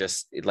up is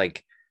just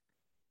like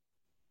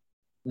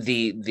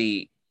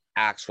the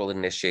actual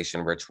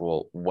initiation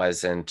ritual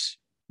wasn't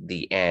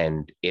the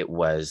end, it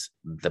was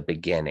the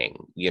beginning.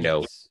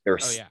 Yes.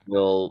 Oh yeah.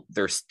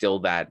 There's still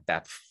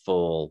that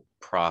full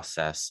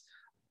process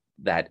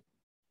that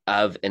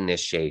of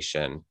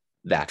initiation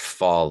that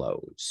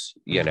follows.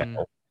 hmm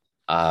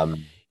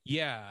Um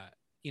Yeah.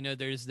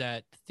 There's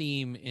that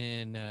theme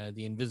in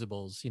The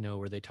Invisibles,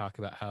 where they talk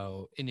about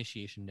how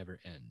initiation never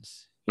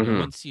ends.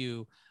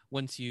 mhm,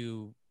 Once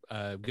you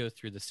go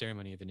through the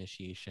ceremony of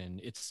initiation,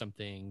 it's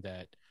something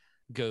that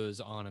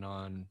goes on and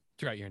on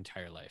throughout your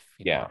entire life,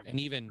 yeah, and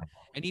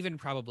even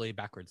probably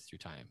backwards through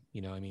time.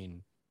 I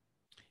mean,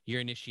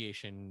 your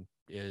initiation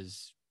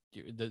is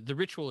the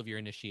ritual of your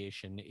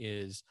initiation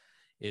is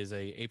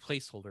a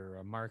placeholder or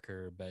a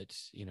marker, but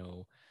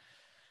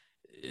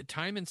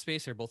time and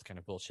space are both kind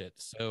of bullshit.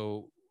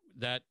 So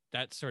that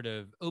sort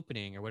of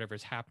opening or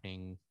whatever's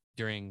happening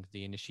during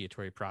the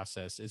initiatory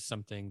process is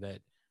something that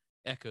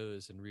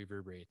echoes and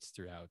reverberates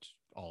throughout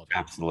all of it.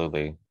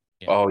 absolutely.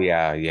 Yeah. Oh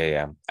yeah, yeah,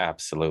 yeah,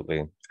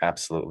 absolutely,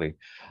 absolutely.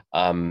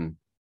 um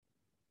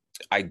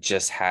I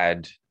just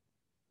had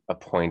a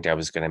point I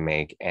was going to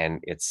make, and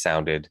it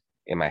sounded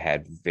in my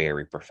head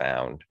very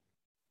profound,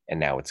 and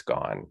now it's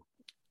gone.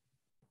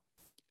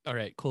 All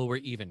right, cool. We're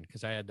even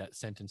because I had that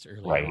sentence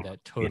earlier Right. that Yeah.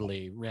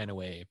 totally ran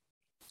away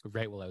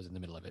right while I was in the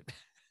middle of it.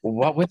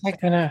 What was I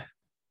gonna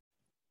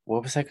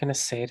what was I gonna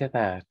say to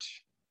that?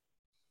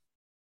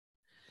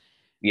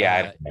 Yeah, I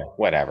uh, don't know.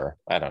 Whatever.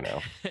 I don't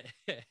know.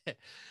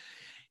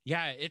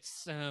 yeah,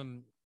 it's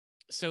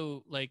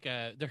so like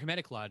the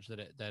Hermetic Lodge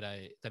that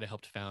I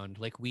helped found,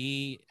 like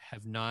we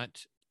have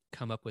not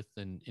come up with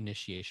an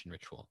initiation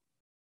ritual.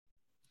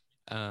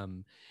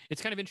 um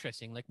it's kind of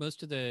interesting, like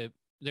most of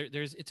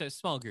there's it's a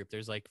small group,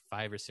 there's like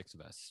 5 or 6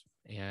 of us,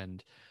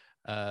 and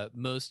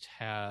most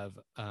have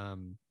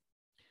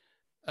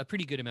a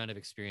pretty good amount of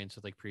experience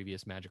with like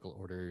previous magical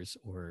orders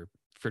or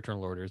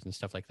fraternal orders and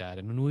stuff like that.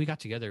 And when we got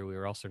together, we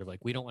were all sort of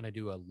like, we don't want to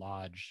do a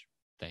lodge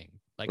thing.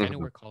 Like I know Mhm.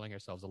 we're calling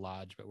ourselves a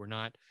lodge, but we're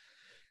not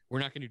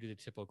going to do the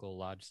typical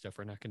lodge stuff.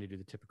 We're not going to do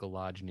the typical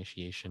lodge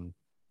initiation,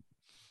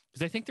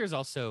 because I think there's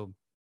a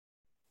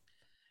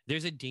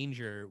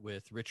danger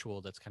with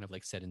ritual that's kind of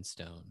like set in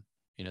stone,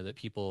 that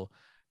people,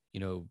 you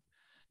know,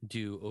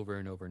 do over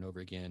and over and over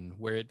again,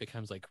 where it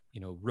becomes like,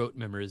 rote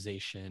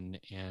memorization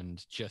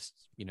and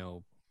just,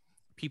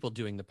 people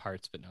doing the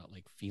parts, but not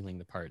like feeling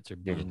the parts or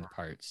Mhm. being the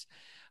parts.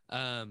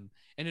 And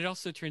it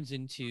also turns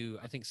into,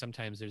 I think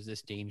sometimes there's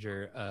this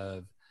danger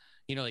of,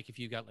 like if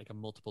you got like a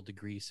multiple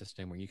degree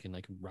system where you can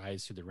like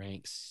rise through the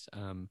ranks,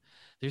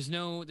 there's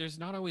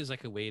not always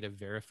like a way to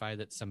verify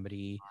that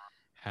somebody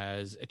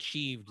has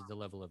achieved the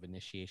level of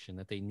initiation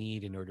that they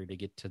need in order to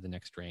get to the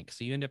next rank.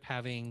 So you end up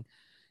having,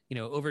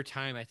 over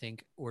time, I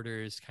think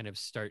orders kind of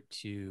start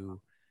to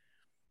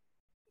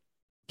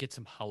get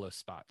some hollow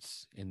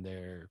spots in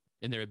their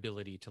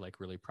ability to like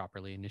really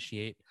properly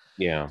initiate.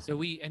 Yeah. So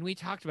we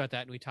talked about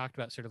that, and we talked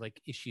about sort of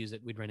like issues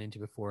that we'd run into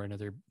before in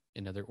other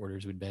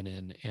orders we'd been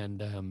in,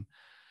 and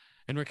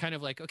we're kind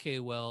of like, okay,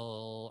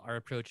 well, our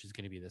approach is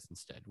going to be this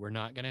instead. We're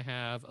not going to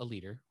have a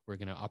leader. We're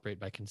going to operate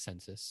by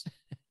consensus,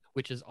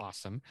 which is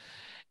awesome.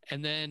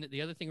 And then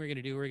the other thing we're going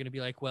to do, we're going to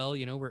be like, well,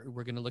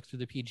 we're going to look through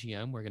the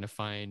PGM. We're going to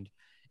find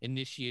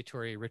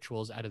initiatory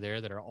rituals out of there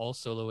that are all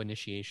solo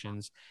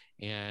initiations.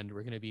 And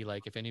we're going to be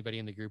like, if anybody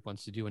in the group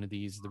wants to do one of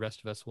these, the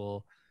rest of us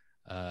will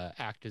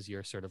act as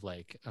your sort of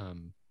like,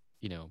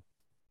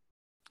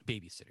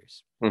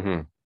 babysitters.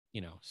 Mm-hmm.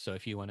 So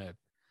if you want to,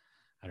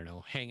 I don't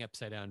know, hang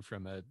upside down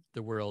from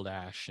the world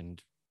ash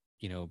and,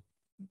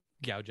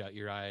 gouge out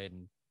your eye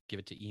and give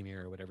it to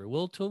Emir or whatever,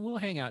 we'll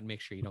hang out and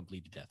make sure you don't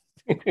bleed to death.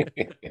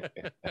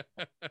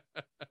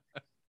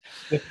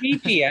 The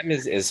PGM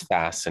is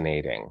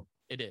fascinating.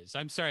 It is.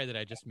 I'm sorry that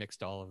I just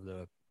mixed all of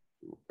the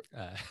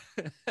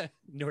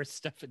Norse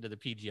stuff into the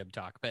PGM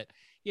talk, but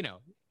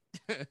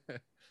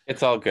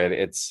It's all good.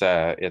 It's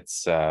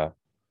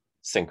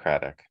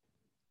syncretic.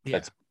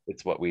 Yeah.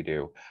 It's what we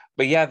do.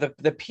 But yeah, the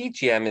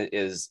PGM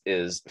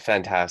is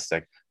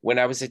fantastic. When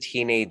I was a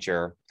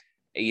teenager,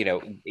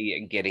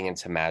 getting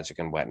into magic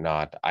and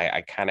whatnot,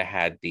 I kind of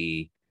had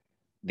the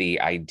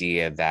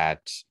idea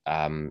that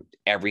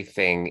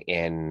everything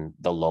in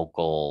the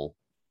local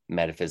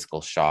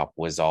metaphysical shop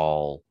was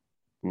all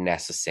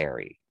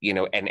necessary,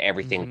 and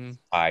everything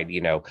tied,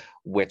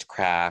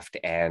 witchcraft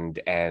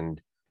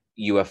and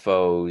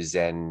UFOs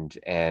and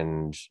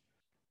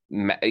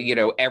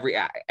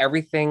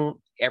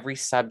every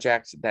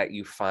subject that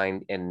you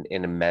find in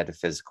a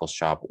metaphysical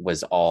shop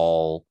was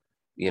all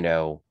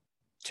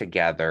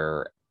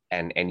together,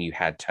 and you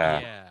had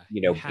to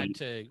you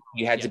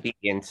had to be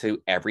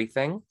into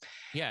everything.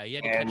 Yeah, you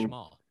had to catch them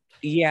all.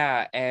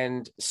 Yeah,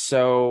 and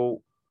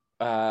so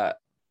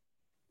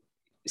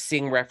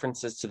seeing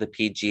references to the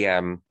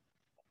PGM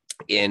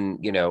in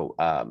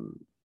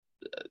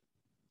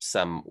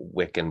some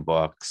Wiccan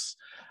books,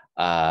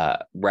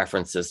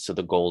 references to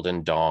the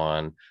Golden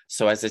Dawn.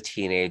 So as a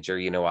teenager,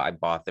 I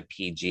bought the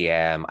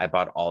PGM. I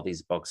bought all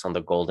these books on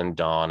the Golden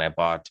Dawn. I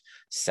bought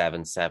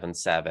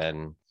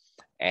 777,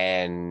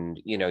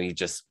 and you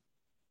just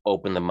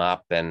open them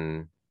up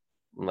and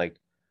I'm like,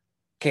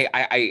 okay,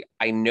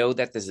 I know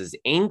that this is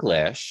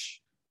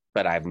English,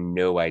 but I have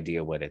no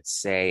idea what it's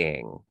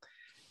saying.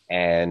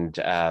 And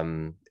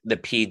the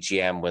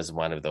PGM was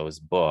one of those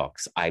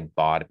books. I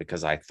bought it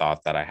because I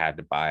thought that I had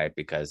to buy it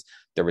because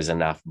there was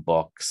enough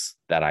books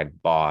that I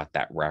bought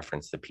that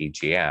referenced the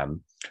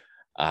PGM.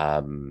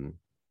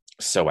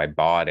 So I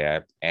bought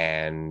it,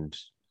 and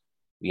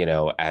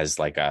as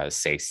like a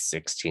say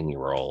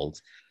 16-year-old,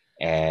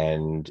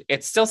 and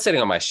it's still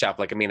sitting on my shelf.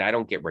 Like, I mean, I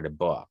don't get rid of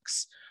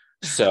books.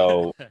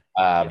 So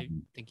I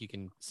think you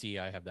can see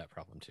I have that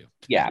problem too.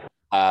 Yeah.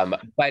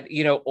 But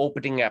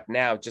opening up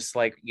now, just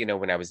like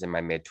when I was in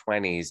my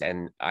mid-20s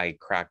and I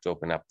cracked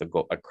open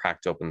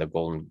the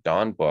Golden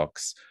Dawn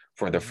books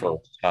for the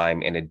first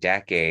time in a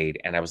decade,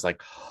 and I was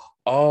like,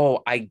 oh,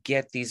 I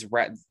get this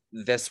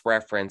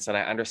reference, and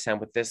I understand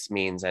what this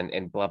means,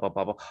 and blah blah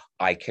blah blah.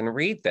 I can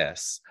read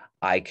this.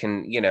 I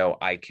can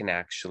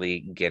actually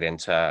get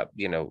into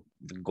the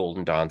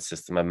Golden Dawn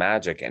system of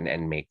magic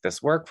and make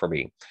this work for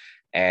me.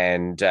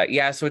 And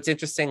so it's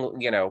interesting,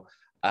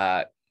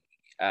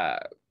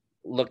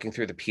 looking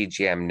through the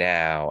PGM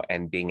now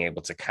and being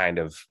able to kind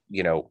of,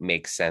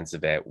 make sense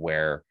of it,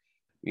 where,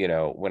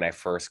 when I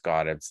first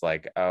got it, it's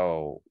like,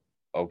 oh,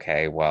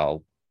 okay,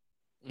 well,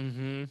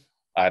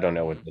 I don't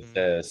know what this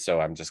is, so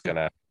I'm just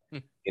gonna,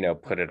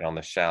 put it on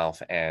the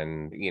shelf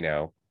and,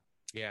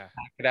 pack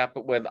it up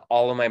with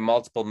all of my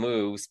multiple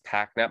moves,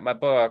 packing up my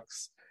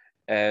books,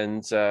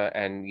 and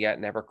yet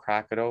never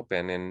crack it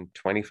open in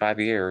 25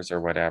 years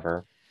or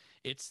whatever.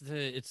 It's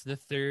the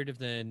third of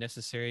the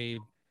necessary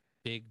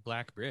big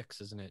black bricks,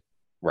 isn't it?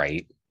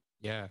 Right.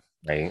 Yeah.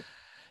 Right.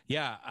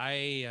 Yeah.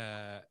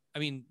 I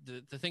mean,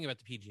 the thing about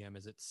the PGM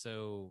is it's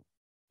so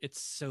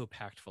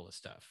packed full of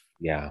stuff.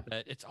 Yeah.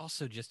 But it's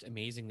also just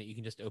amazing that you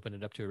can just open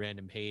it up to a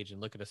random page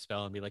and look at a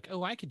spell and be like,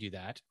 oh, I could do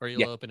that. Or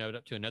you'll open it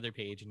up to another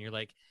page and you're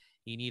like,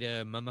 you need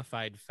a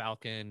mummified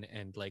falcon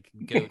and like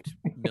goat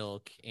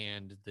milk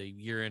and the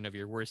urine of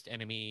your worst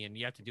enemy, and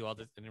you have to do all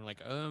this. And I'm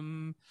like,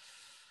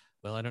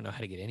 well, I don't know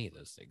how to get any of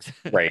those things.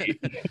 Right.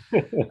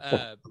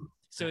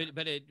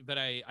 But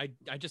I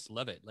just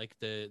love it. Like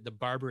the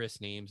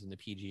barbarous names in the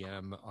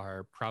PGM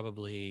are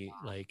probably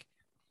like,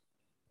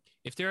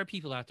 if there are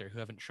people out there who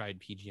haven't tried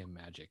PGM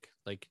magic,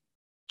 like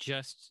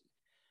just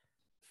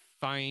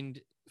find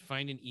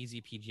an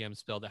easy PGM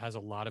spell that has a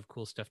lot of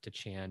cool stuff to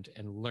chant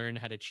and learn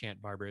how to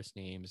chant barbarous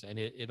names, and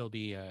it'll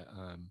be a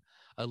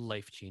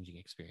life-changing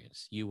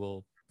experience. You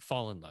will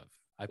fall in love.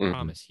 I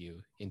promise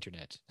you,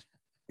 internet.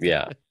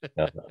 Yeah.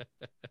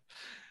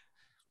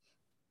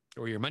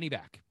 Or your money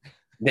back.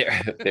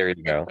 There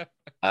you go.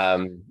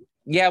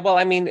 Well,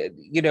 I mean,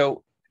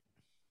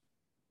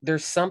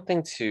 there's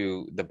something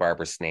to the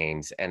barbarous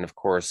names, and of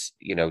course,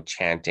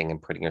 chanting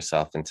and putting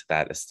yourself into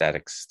that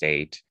aesthetic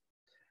state.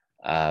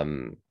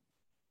 Um,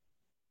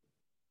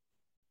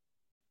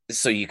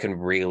 so you can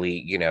really,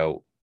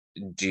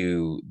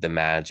 do the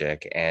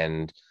magic.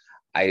 And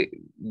I,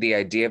 the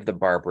idea of the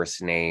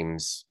barbarous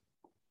names,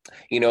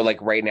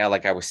 like right now,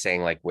 like I was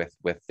saying, like with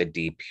the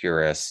deep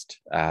purist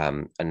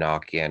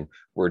Enochian,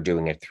 we're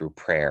doing it through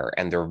prayer,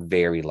 and they're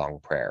very long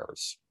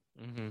prayers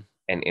Mm-hmm.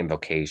 and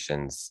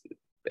invocations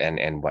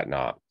and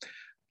whatnot.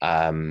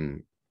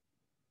 Um,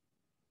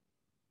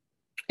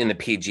 in the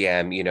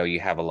PGM, you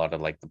have a lot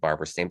of like the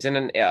barbarous names, and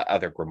in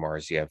other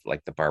grimoires, you have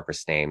like the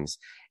barbarous names,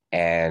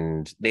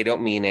 and they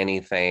don't mean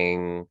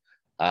anything,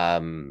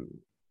 um,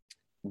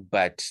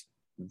 but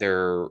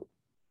they're,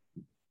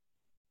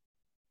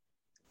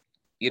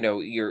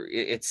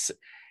 it's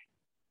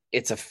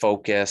a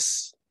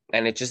focus,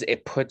 and it just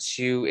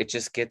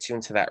gets you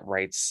into that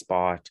right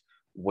spot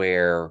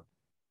where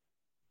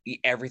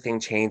everything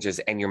changes,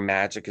 and your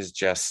magic is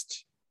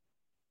just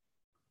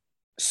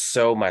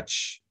so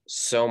much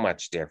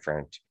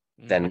different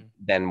than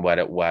Mm-hmm. what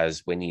it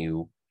was when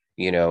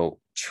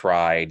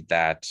tried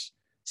that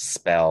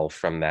spell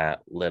from that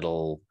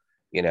little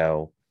you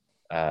know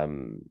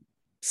um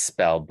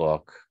spell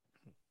book.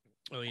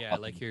 Oh yeah,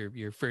 like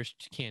your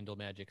first candle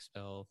magic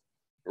spell.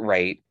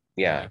 Right,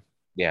 yeah,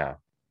 Yeah.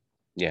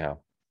 yeah, yeah.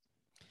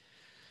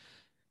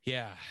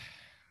 Yeah.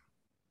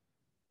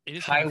 It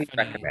is kind of Highly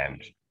funny.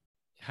 recommend.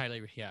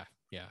 Highly, yeah,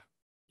 yeah.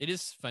 It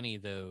is funny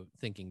though,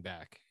 thinking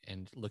back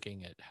and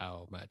looking at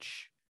how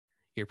much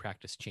your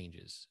practice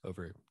changes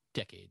over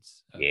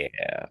decades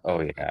Yeah, oh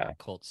of yeah,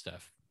 occult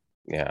stuff.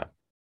 yeah.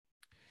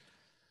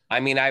 I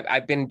mean,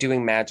 I've been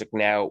doing magic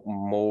now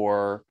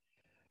more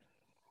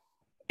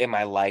in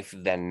my life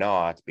than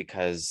not,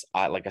 because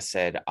like I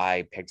said,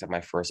 I picked up my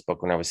first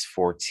book when I was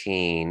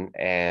 14,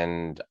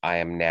 and I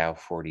am now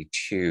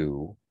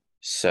 42.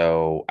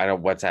 So I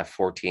don't, what's that,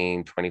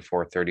 14,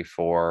 24,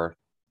 34,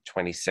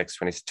 26,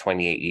 20,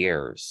 28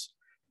 years,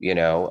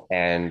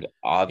 and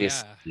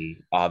Yeah,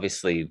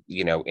 obviously,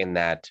 in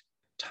that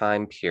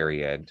time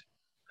period.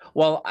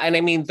 Well, and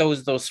I mean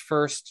those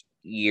first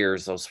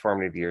years, those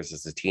formative years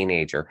as a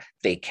teenager,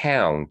 they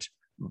count,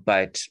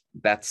 but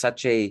that's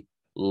such a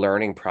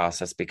learning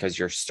process because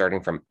you're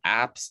starting from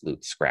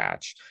absolute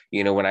scratch.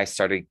 When I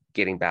started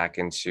getting back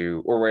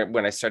into, or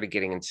when I started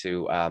getting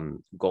into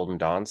Golden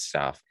Dawn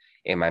stuff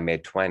in my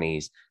mid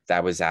 20s,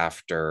 that was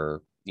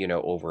after,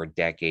 over a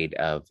decade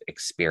of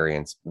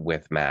experience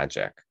with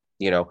magic,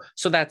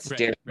 so that's right,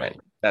 different. right.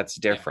 That's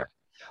Yeah. different.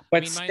 I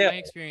But mean, my still, my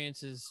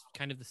experience is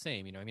kind of the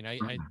same. I mean,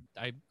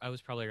 I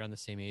was probably around the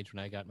same age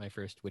when I got my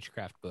first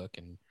witchcraft book,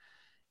 and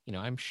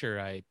I'm sure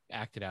I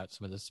acted out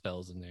some of the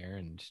spells in there,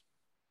 and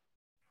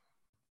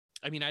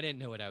I mean, I didn't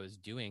know what I was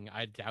doing.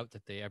 I doubt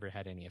that they ever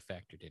had any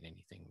effect or did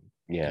anything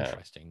yeah.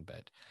 interesting,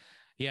 but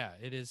yeah,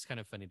 it is kind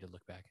of funny to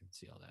look back and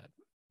see all that.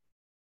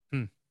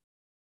 Hmm.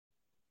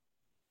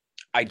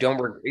 I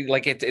don't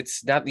like it.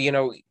 It's not,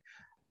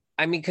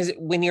 I mean, because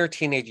when you're a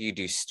teenager, you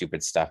do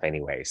stupid stuff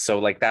anyway. So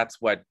like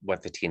that's what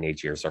the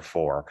teenage years are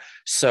for.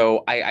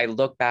 So I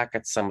look back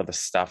at some of the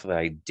stuff that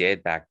I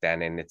did back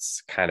then, and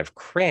it's kind of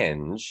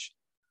cringe,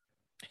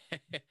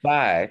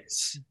 but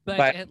But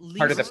but at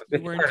part of the least you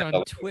it's weren't part of on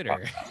the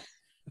Twitter.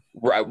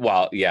 right.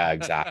 Well, yeah,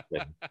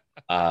 exactly.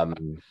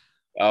 Um,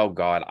 oh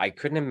God, I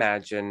couldn't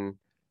imagine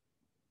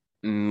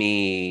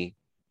me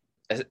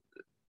as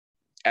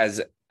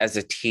as, as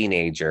a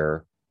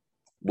teenager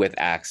with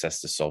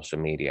access to social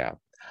media.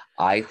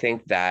 I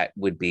think that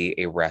would be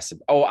a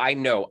recipe. Oh, I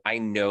know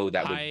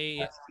that would be a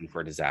I recipe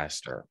for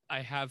disaster.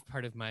 I have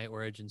part of my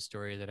origin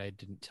story that I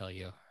didn't tell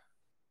you.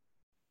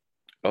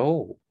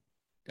 Oh,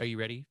 Are you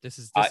ready? This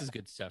is uh, this is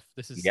good stuff.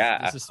 This is yeah,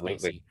 this is absolutely.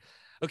 spicy.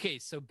 Okay,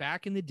 so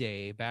back in the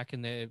day, back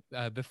in the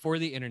before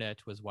the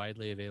internet was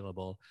widely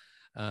available,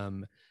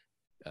 um,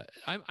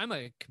 I'm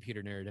a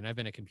computer nerd, and I've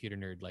been a computer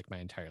nerd like my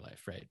entire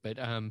life, right? But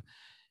I'm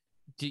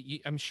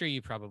sure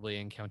you probably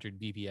encountered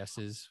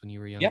BBSs when you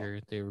were Yeah,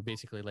 younger. They were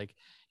basically like,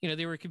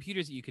 they were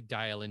computers that you could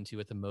dial into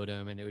with a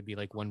modem, and it would be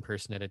like one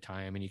person at a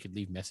time, and you could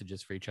leave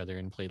messages for each other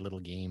and play little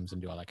games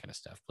and do all that kind of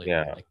stuff. Play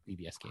yeah. like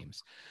BBS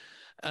games.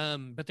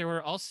 But there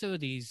were also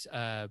these.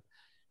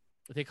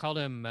 They called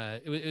them.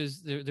 There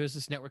was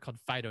this network called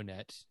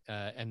FidoNet,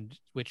 and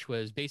which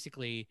was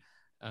basically.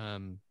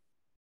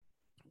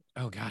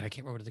 Oh God, I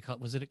can't remember what they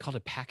called. Was it called a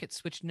packet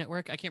switch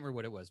network? I can't remember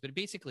what it was, but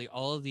basically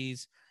all of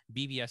these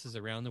BBSs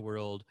around the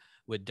world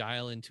would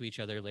dial into each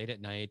other late at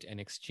night and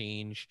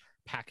exchange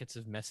packets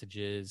of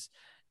messages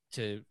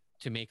to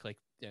make like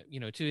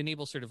to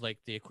enable sort of like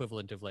the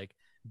equivalent of like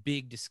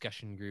big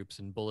discussion groups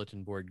and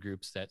bulletin board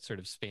groups that sort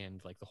of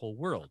spanned like the whole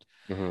world.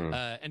 Hmm.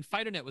 And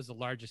FidoNet was the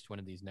largest one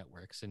of these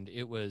networks, and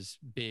it was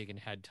big and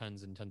had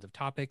tons and tons of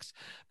topics.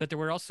 But there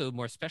were also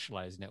more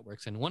specialized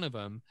networks, and one of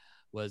them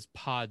was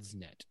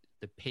PodsNet,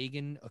 the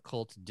Pagan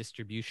Occult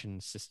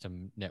Distribution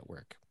System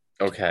Network.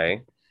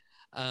 Okay.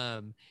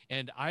 And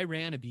I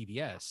ran a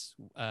BBS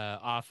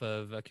off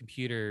of a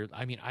computer.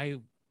 I mean, I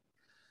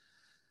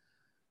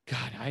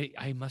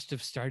must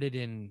have started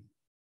in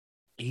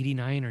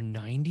 89 or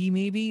 90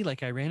 maybe.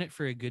 Like I ran it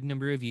for a good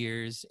number of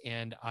years,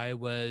 and I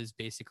was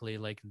basically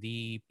like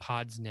the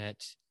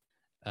Podsnet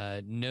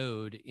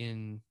node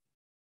in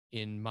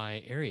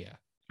my area.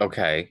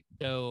 Okay.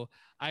 So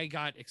I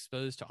got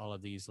exposed to all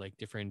of these like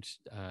different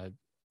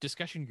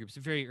discussion groups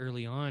very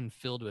early on,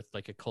 filled with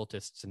like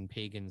occultists and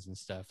pagans and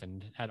stuff,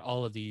 and had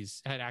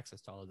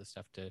access to all of this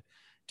stuff to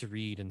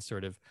read and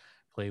sort of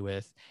play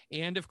with.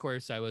 And of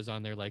course, I was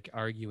on there like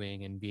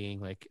arguing and being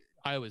like,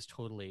 I was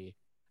totally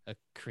a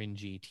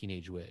cringy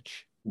teenage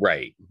witch.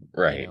 Right.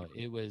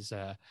 It was.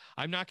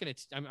 I'm not gonna.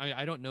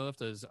 I don't know if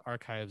those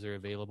archives are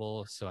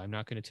available, so I'm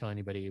not gonna tell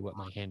anybody what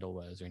my handle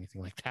was or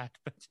anything like that.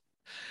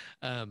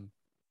 Um,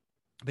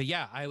 but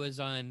yeah, I was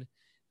on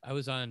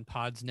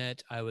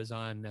Podsnet. I was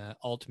on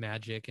Alt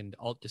Magic and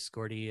Alt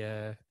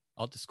Discordianism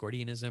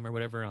or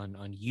whatever on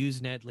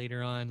Usenet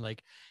later on.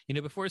 Like,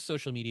 before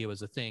social media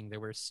was a thing, there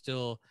were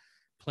still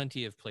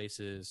plenty of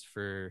places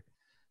for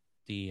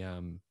the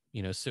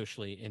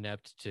socially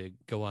inept to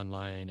go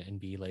online and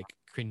be like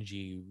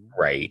cringy,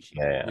 Right.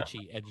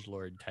 witchy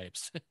edgelord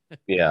types.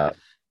 Yeah.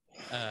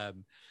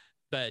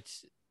 But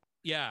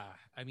yeah,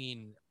 I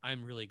mean,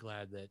 I'm really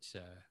glad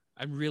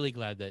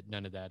that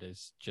none of that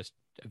is just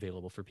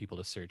available for people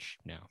to search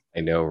now.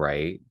 I know,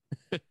 right?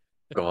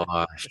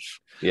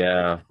 Gosh.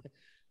 Yeah.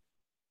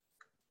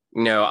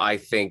 No, I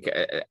think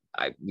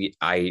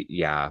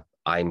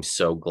I'm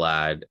so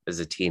glad as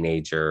a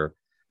teenager,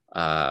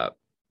 uh,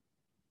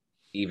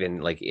 even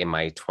like in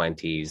my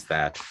 20s,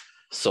 that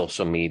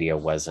social media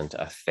wasn't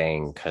a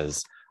thing,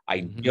 because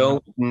I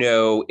don't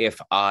know if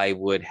I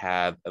would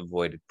have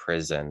avoided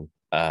prison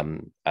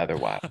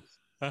otherwise.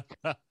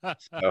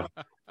 So,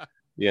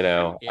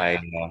 Yeah.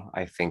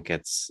 I think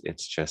it's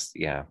just,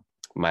 yeah,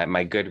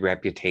 my good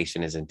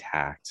reputation is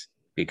intact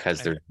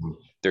because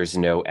there's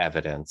no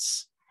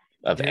evidence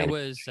of there any.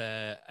 was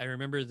I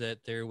remember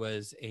that there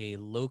was a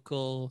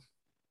local.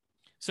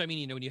 So I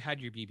mean, when you had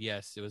your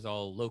BBS, it was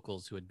all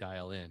locals who would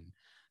dial in.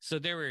 So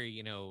there were,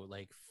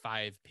 like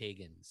 5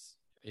 pagans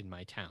in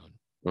my town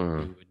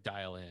who would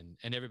dial in,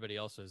 and everybody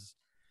else was,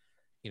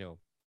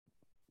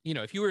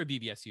 if you were a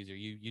BBS user,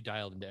 you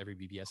dialed into every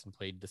BBS and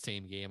played the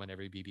same game on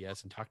every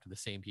BBS and talked to the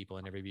same people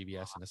in every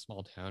BBS in a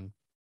small town.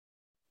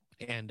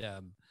 And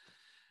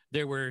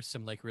there were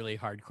some like really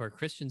hardcore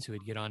Christians who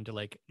would get on to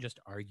like just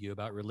argue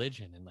about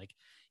religion and like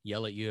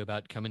yell at you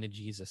about coming to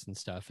Jesus and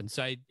stuff. And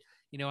so I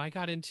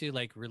got into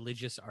like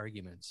religious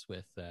arguments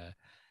with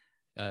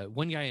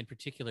one guy in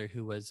particular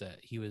who was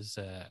he was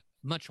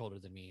much older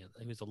than me.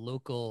 He was a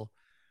local.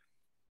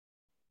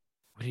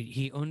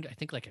 He owned, I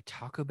think, like a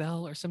Taco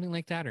Bell or something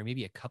like that, or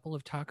maybe a couple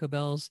of Taco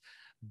Bells.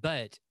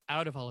 But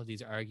out of all of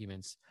these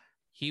arguments,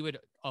 he would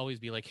always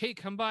be like, "Hey,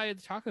 come by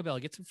the Taco Bell,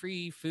 get some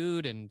free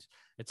food," and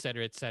et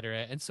cetera, et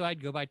cetera. And so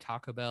I'd go by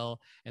Taco Bell,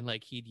 and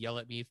like he'd yell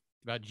at me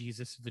about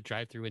Jesus through the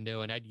drive-through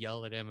window, and I'd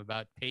yell at him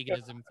about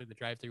paganism through the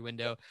drive-through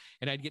window,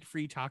 and I'd get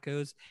free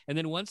tacos. And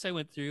then once I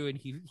went through, and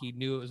he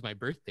knew it was my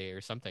birthday or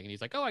something, and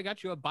he's like, "Oh, I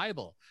got you a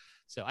Bible."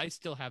 So I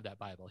still have that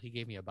Bible. He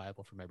gave me a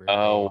Bible for my birthday.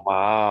 Oh,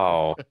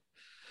 wow.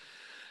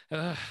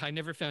 I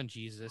never found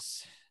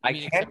Jesus. I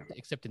can't,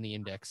 except in the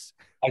index.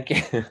 I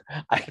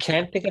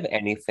can't think of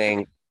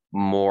anything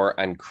more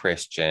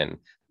unchristian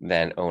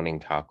than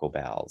owning Taco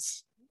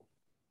Bells.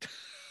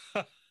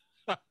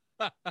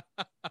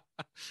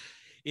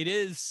 It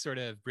is sort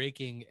of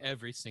breaking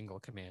every single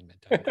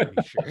commandment, I'm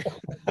pretty sure.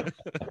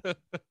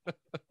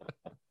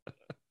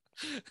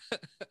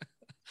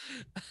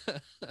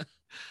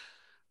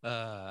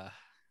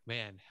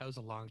 Man, that was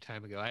a long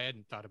time ago. I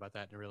hadn't thought about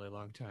that in a really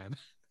long time.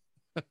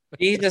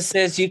 Jesus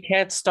says you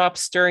can't stop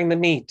stirring the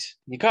meat.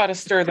 You got to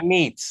stir the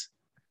meat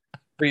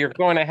or you're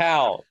going to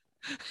hell.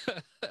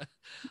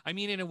 I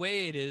mean, in a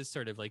way, it is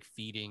sort of like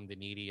feeding the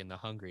needy and the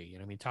hungry.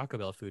 I mean, Taco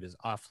Bell food is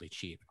awfully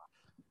cheap.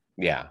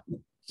 Yeah.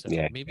 So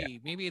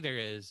maybe there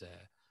is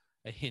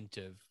a hint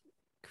of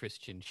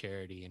Christian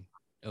charity in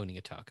owning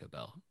a Taco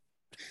Bell.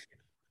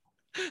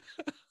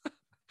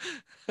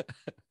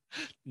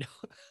 No.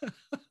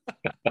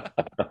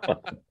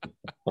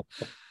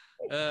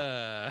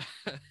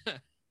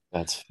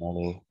 That's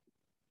funny.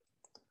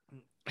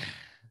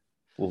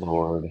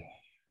 Lord.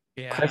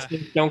 Yeah.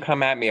 Christians, don't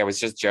come at me. I was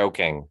just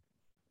joking.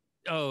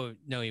 Oh,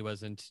 no, he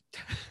wasn't.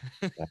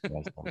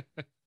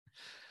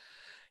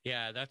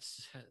 Yeah,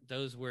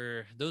 those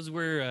were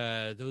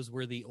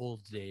the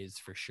old days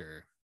for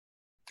sure.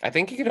 I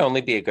think you could only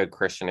be a good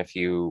Christian if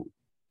you,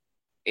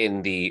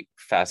 in the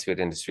fast food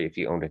industry, if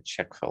you owned a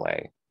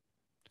Chick-fil-A.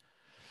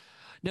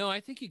 No,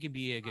 I think you can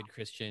be a good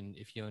Christian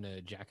if you own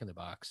a Jack in the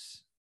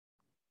Box.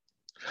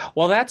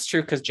 Well, that's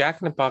true, because Jack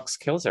in the Box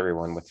kills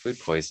everyone with food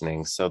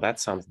poisoning, so that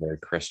sounds very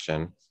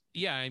Christian.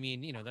 Yeah, I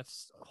mean,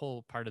 that's a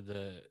whole part of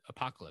the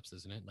apocalypse,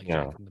 isn't it? Like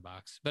Jack in the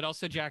Box. But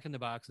also Jack in the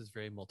Box is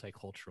very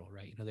multicultural,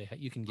 right?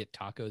 You can get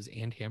tacos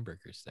and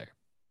hamburgers there.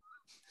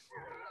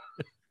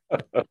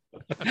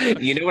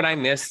 You know what I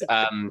miss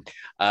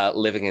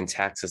living in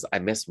Texas? I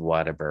miss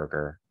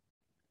Whataburger.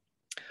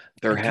 I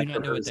Their do not know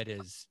what hamburgers that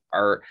is.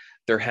 are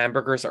their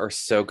hamburgers are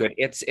so good.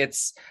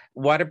 It's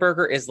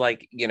Whataburger is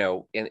like,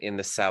 in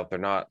the South, they're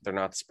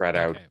not spread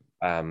out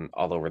Okay.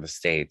 all over the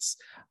States.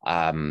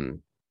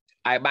 Um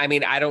I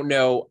mean, I don't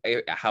know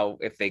how,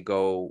 if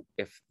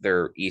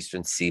they're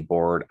Eastern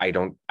Seaboard. I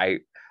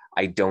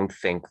don't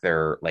think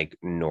they're like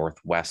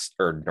Northwest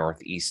or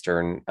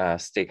Northeastern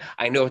state.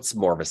 I know it's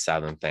more of a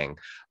Southern thing,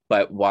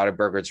 but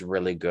Whataburger's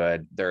really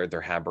good. Their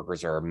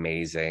hamburgers are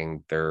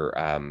amazing. Their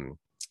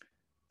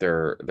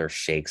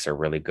shakes are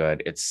really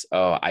good.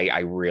 I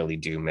really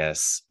do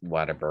miss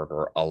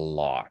Whataburger a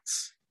lot.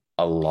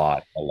 A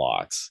lot, a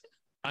lot.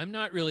 I'm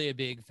not really a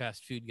big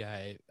fast food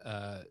guy.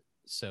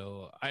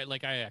 So I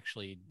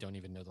actually don't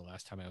even know the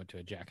last time I went to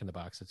a Jack in the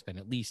Box. It's been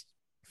at least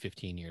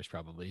 15 years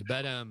probably.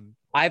 But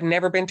I've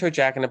never been to a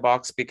Jack in the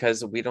Box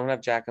because we don't have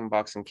Jack in the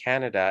Box in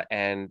Canada.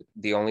 And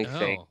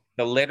oh,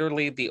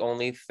 literally the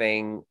only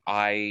thing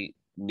I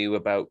knew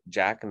about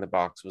Jack in the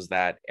Box was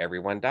that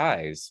everyone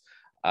dies.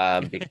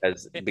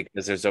 Because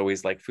there's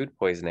always like food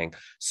poisoning.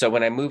 So yeah,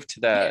 when I moved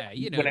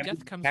death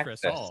to comes for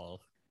us Texas,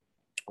 all.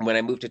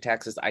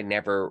 I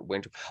never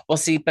went to. Well,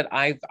 see, but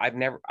I've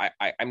never.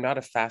 I'm not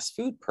a fast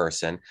food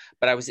person,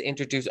 but I was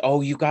introduced.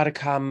 Oh, you got to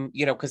come.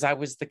 Because I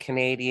was the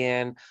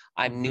Canadian.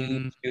 I'm new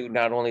Mhm. to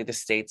not only the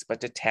States but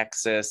to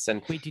Texas,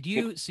 and Wait, did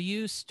you so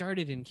you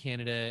started in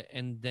Canada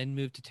and then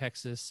moved to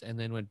Texas and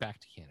then went back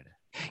to Canada?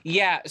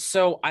 yeah.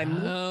 So I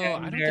moved Oh, I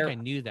down don't think I there.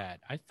 knew that.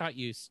 I thought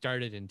you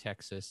started in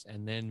Texas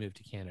and then moved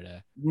to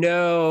Canada.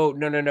 No,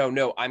 no, no, no,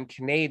 no. I'm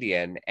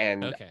Canadian,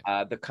 and Okay.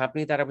 the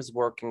company that I was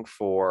working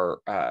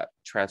for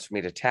transferred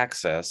me to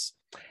Texas,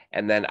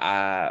 and then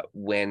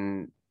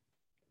when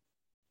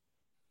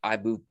I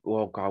moved.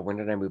 Oh God, when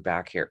did I move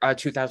back here?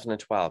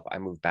 2012. I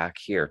moved back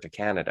here to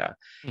Canada,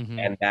 Hmm.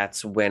 and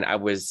that's when I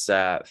was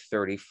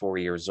 34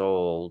 years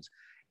old,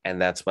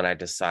 and that's when I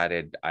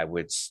decided I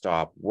would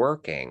stop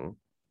working.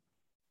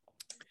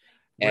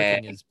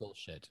 And Working is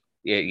bullshit.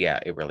 yeah,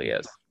 it really Yeah.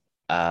 is.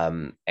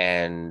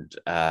 And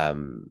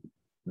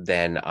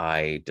then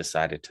I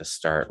decided to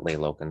start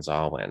Lalo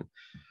Gonzalez.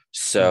 Hmm.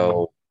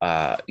 So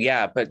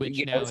yeah, but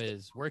Which now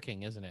is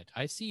working, isn't it?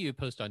 I see you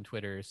post on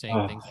Twitter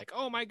saying things oh, like,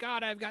 "Oh my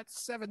God, I've got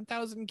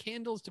 7,000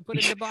 candles to put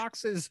into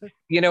boxes."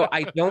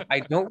 I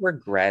don't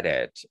regret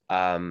it.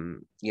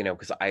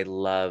 Because I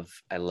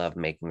love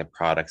making the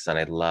products, and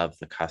I love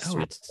the Oh,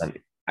 customers, it's and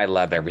I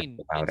love I everything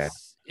mean, about it.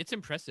 it's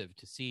impressive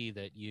to see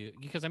that you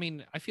because I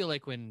mean, I feel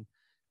like when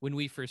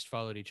we first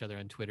followed each other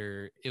on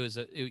Twitter,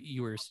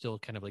 you were still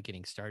kind of like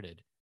getting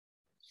started.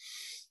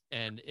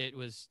 And it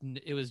was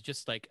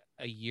just like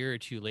a year or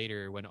two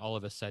later when all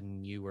of a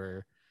sudden you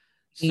were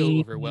so E-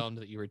 overwhelmed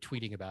that you were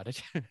tweeting about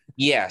it,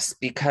 Yes,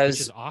 which because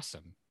is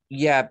awesome.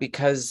 yeah,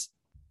 because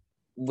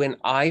when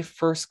I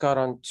first got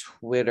on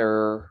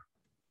Twitter,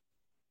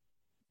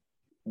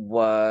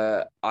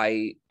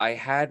 I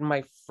had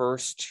my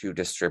first two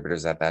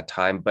distributors at that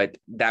time, but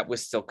that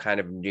was still kind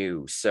of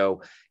new.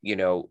 So, you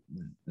know,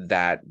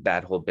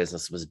 that whole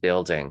business was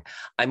building.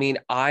 I mean,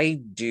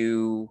 I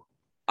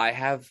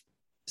have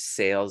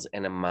sales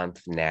in a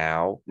month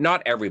now,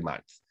 not every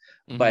month,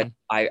 but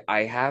Hmm.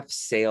 I have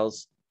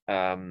sales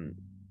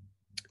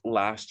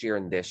last year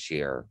and this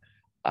year,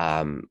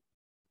 um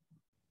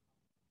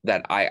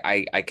that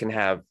I can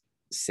have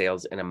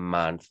sales in a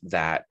month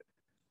that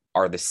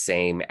are the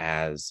same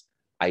as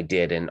I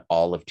did in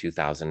all of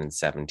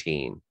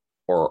 2017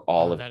 or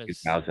all Oh, of that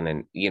is 2000,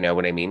 and you know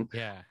what I mean?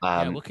 yeah.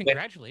 Yeah. Well, But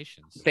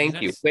congratulations. I mean,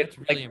 thank you. that's But that's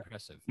really like,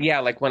 impressive. yeah,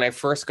 like when I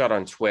first got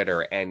on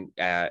Twitter, and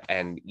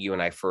you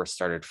and I first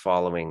started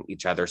following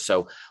each other.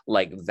 So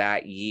like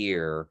that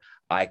year,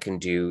 I can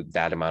do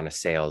that amount of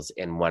sales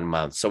in 1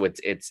 month. So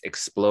it's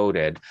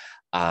exploded.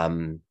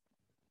 Um,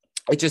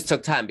 it just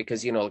took time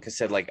because, like I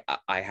said, like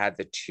I had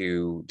the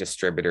two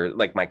distributors,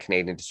 like my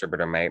Canadian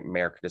distributor, my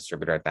American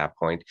distributor at that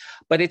point.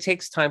 But it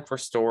takes time for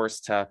stores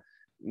to,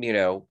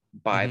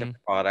 buy the Hmm.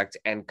 product,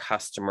 and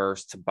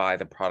customers to buy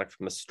the product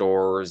from the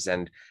stores,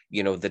 and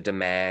the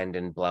demand,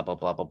 and blah blah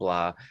blah blah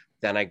blah.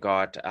 Then I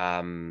got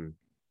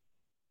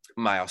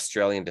my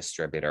Australian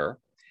distributor,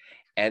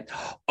 and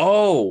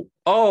oh,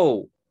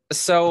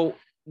 so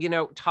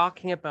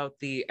talking about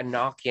the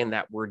Enochian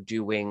that we're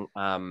doing,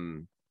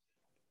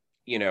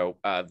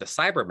 the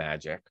cyber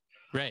magic.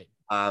 Right.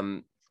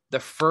 Um, the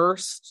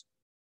first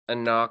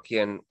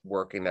Enochian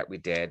working that we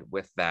did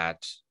with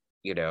that,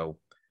 you know,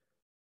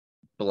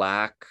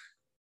 black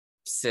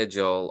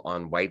sigil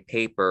on white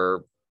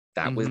paper,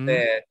 that was Hmm.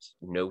 it.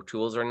 No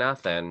tools or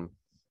nothing.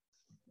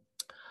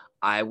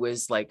 I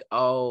was like,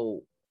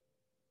 oh,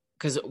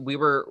 because we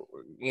were,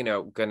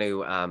 going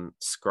to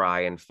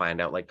scry and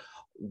find out like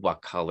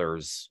what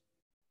colors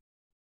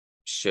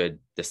should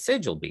the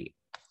sigil be.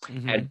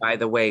 Hmm. And by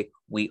the way,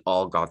 we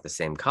all got the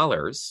same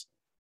colors.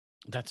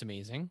 That's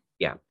amazing.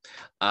 Yeah.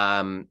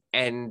 And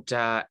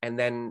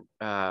then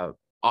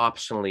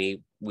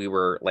optionally we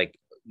were like,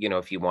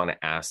 if you want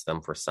to ask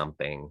them for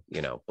something,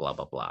 blah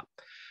blah blah.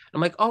 I'm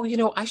like,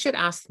 oh, I should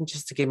ask them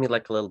just to give me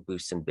like a little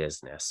boost in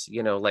business,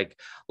 like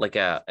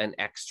an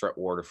extra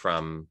order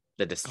from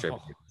the Oh,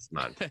 distributor this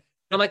month.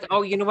 I'm like,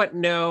 oh, you know what?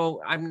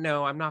 No, I'm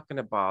not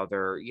gonna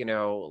bother.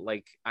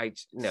 Like So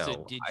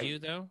no, did you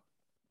though?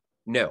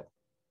 no,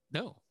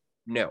 No.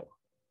 no,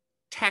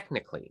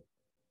 technically.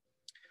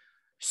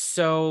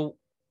 So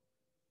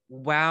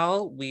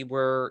while we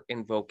were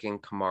invoking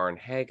Kamar and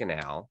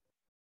Hagenel,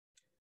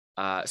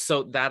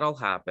 so that all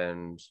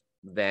happened.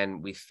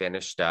 Then we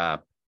finished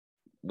up.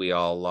 We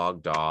all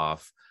logged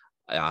off.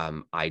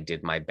 I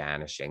did my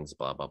banishings,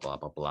 blah, blah, blah,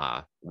 blah,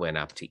 blah. Went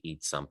up to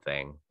eat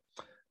something.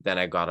 Then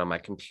I got on my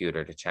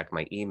computer to check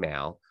my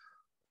email.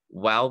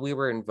 While we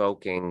were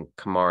invoking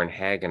Kamar and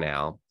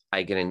Hagenel,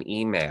 I get an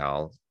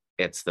email.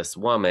 It's this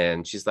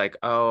woman. She's like,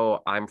 oh,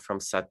 I'm from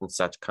such and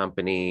such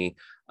company.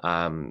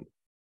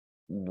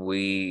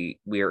 We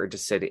are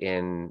interested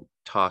in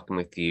talking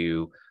with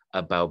you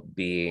about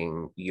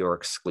being your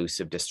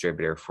exclusive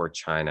distributor for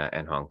China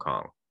and Hong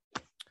Kong.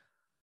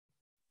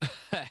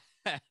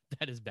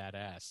 That is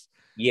badass.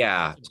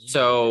 Yeah.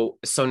 So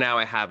now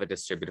I have a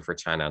distributor for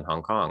China and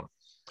Hong Kong.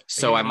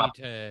 So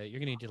you're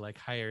gonna need to like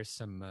hire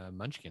some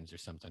munchkins or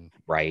something,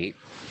 right?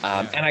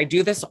 And I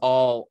do this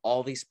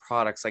all these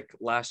products. Like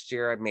last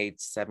year, I made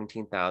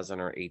 17,000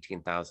 or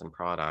 18,000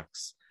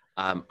 products.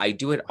 I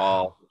do it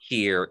all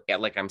here.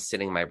 Like I'm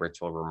sitting in my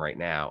ritual room right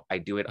now. I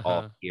do it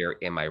all here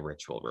in my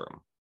ritual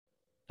room.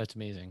 That's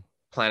amazing.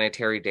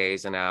 Planetary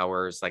days and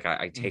hours, like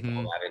I take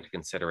all that into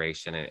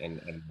consideration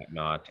and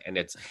whatnot. And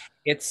it's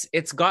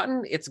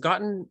gotten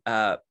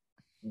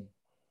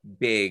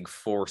big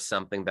for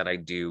something that I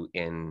do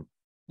in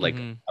like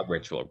a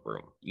ritual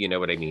room. You know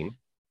what I mean?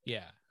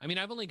 Yeah. I mean,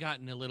 I've only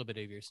gotten a little bit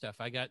of your stuff.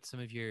 I got some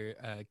of your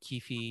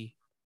Kefi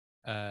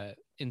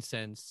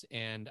incense,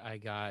 and I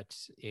got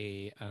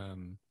a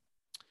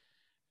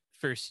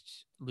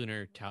first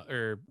lunar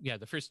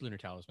the first lunar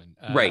talisman.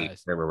 Right.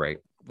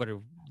 What are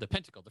the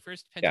pentacle? The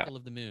first pentacle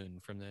of the moon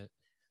from the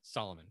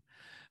Solomon.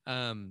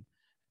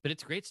 But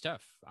it's great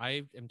stuff.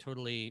 I am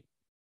totally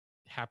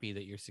happy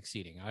that you're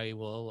succeeding. I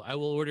will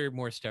order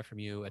more stuff from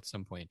you at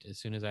some point as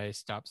soon as I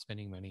stop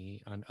spending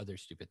money on other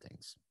stupid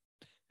things.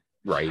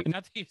 Right.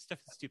 Not that your stuff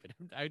is stupid.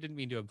 I didn't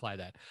mean to imply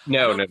that.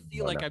 No, I don't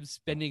feel like I'm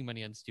spending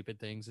money on stupid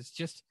things. It's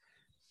just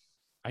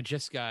I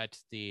just got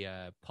the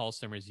Paul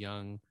Summers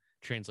Young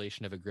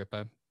translation of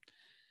Agrippa.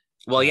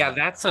 Well, yeah,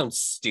 that sounds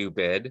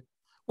stupid.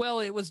 Well,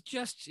 it was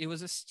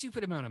a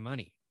stupid amount of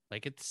money.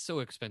 Like it's so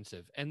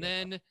expensive. And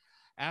then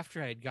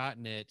after I'd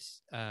gotten it,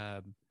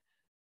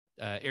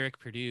 Eric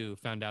Purdue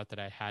found out that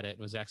I had it and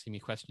was asking me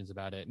questions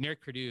about it. And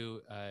Eric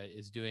Purdue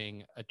is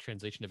doing a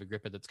translation of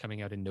Agrippa that's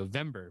coming out in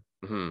November.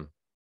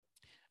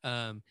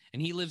 And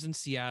he lives in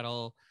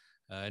Seattle,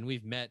 and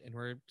we've met, and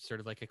we're sort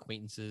of like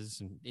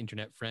acquaintances and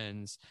internet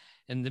friends.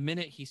 And the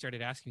minute he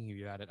started asking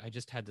me about it, I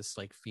just had this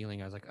like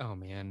feeling. I was like, oh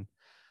man,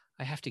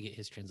 I have to get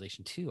his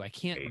translation too. I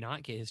can't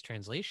not get his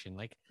translation.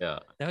 Like,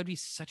 that would be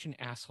such an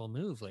asshole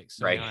move. Like,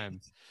 so now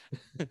I'm.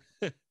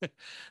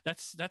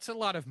 That's a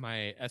lot of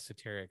my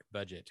esoteric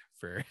budget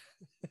for.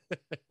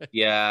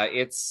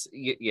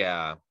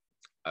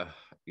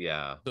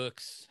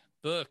 Books.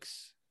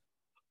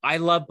 I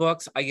love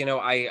books.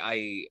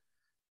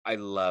 I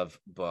love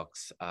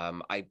books.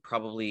 I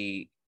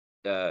probably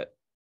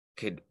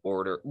could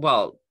order.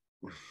 Well,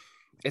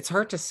 it's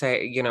hard to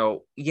say.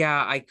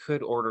 I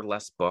could order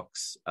less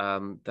books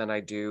than I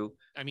do.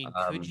 I mean,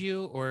 could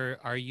you, or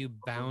are you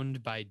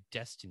bound by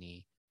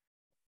destiny?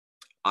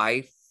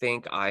 I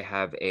think I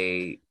have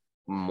a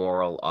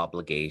moral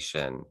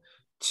obligation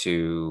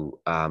to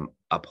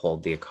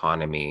uphold the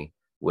economy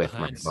with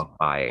my book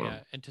buying. Yeah,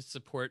 and to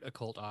support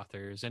occult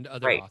authors and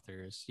other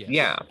authors. Yes,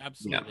 yeah,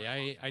 absolutely.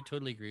 Yeah. I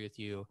totally agree with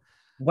you.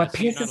 What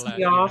pisses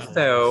me off,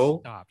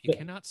 though, you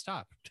cannot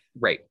stop.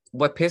 Right.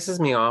 What pisses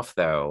me off,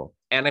 though,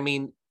 and I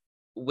mean,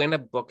 when a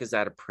book is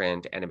out of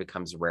print and it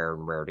becomes rare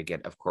and rare to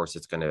get, of course,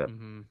 it's going to have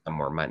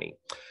more money.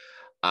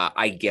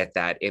 I get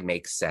that. It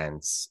makes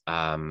sense.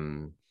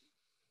 That's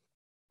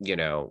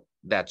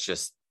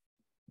just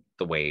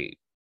the way,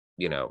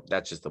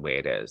 that's just the way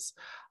it is.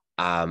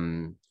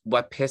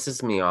 What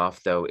pisses me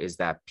off, though, is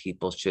that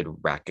people should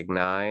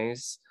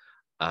recognize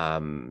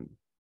that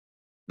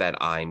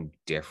I'm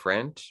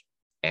different.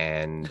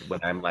 And when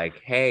I'm like,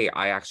 hey,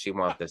 I actually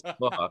want this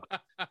book,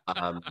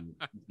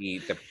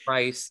 the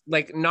price,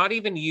 like not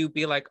even you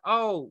be like,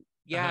 oh,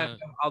 yeah,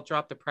 I'll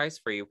drop the price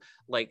for you.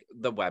 Like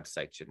the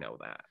website should know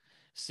that.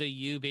 So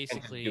you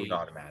basically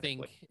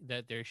think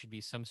that there should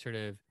be some sort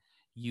of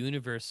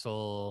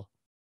universal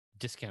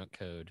discount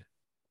code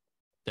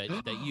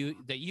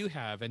that you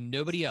have and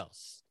nobody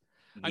else.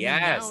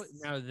 Yes. I mean,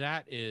 now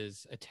that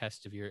is a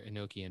test of your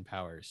Enochian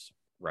powers.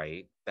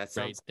 Right. That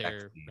sounds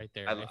right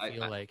there. I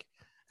feel like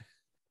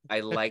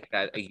I like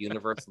that, a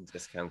universal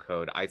discount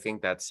code. I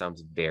think that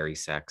sounds very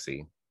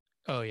sexy.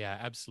 Oh yeah,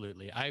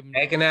 absolutely. I'm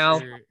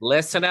Hagenel,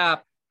 listen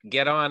up.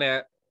 Get on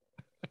it.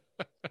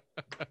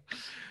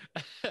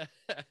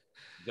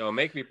 Don't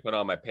make me put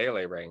on my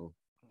Pele ring.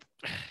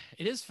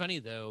 It is funny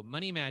though.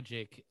 Money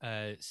magic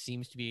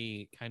seems to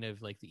be kind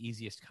of like the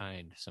easiest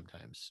kind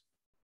sometimes.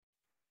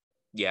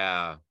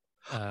 Yeah.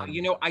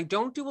 I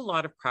don't do a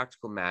lot of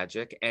practical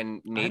magic,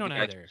 and maybe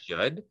I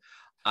should.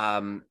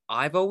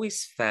 I've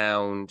always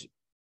found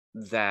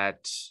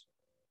that,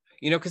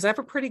 because I have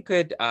a pretty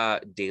good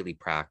daily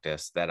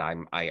practice that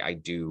I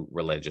do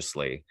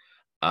religiously.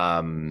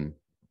 Um,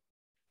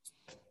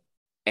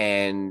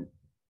 and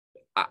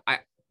I I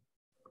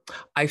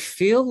I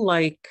feel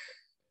like,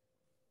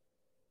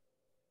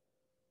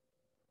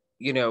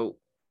 you know,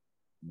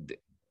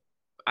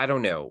 I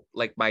don't know,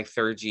 like my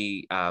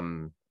theurgy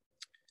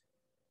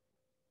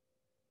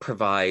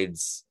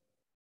provides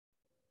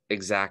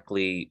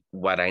exactly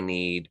what I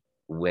need,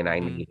 when I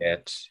Mm-hmm. need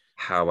it,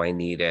 how I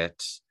need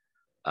it.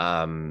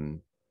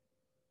 Um,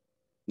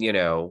 you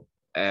know,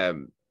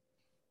 um, Yeah.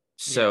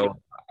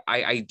 so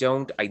I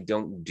don't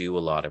do a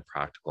lot of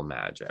practical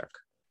magic.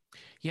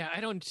 Yeah,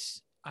 I don't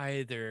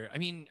either. I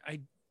mean,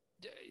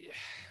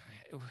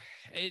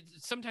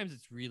 sometimes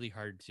it's really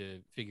hard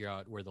to figure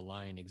out where the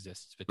line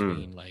exists Mm,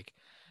 between like,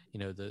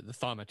 the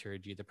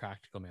thaumaturgy, the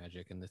practical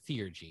magic, and the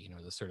theurgy,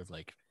 the sort of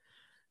like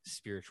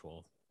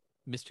spiritual,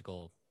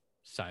 mystical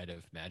side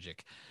of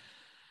magic.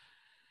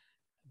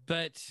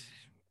 But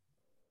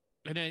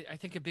and I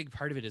think a big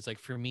part of it is like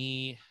for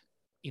me,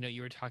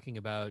 you were talking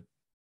about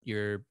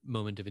your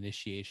moment of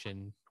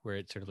initiation where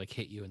it sort of like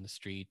hit you in the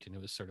street and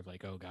it was sort of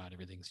like, oh God,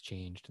 everything's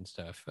changed and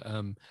stuff.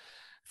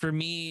 For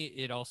me,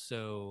 it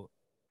also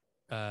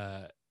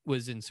uh,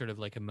 was in sort of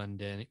like a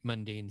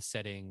mundane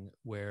setting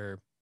where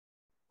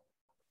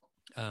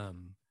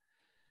um,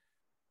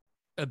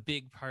 a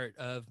big part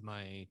of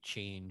my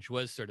change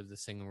was sort of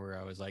this thing where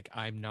I was like,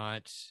 I'm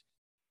not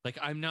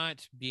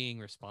being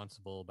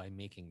responsible by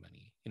making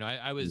money.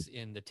 I was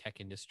in the tech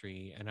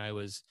industry and I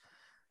was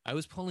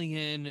pulling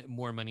in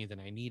more money than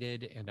I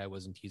needed and I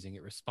wasn't using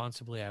it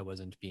responsibly. I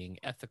wasn't being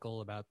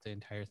ethical about the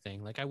entire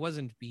thing. Like I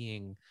wasn't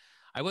being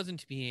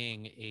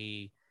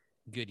a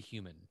good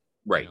human,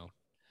 you right. know.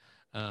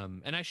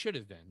 And I should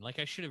have been. Like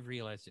I should have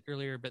realized it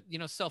earlier, but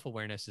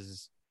self-awareness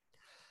is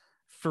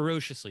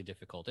ferociously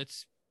difficult.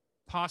 It's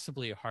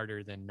possibly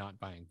harder than not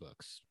buying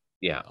books.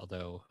 Yeah.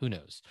 Although who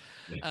knows.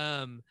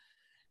 Yeah. Um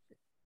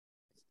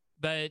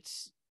but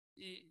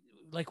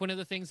like one of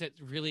the things that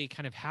really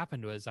kind of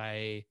happened was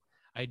I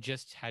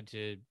just had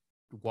to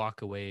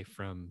walk away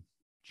from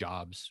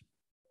jobs,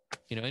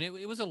 and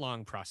it was a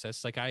long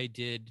process. Like I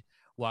did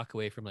walk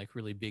away from like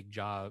really big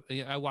job.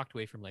 I walked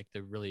away from like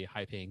the really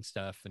high paying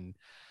stuff, and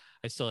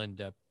I still end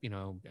up,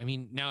 I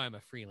mean, now I'm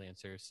a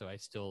freelancer, so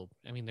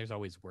I mean, there's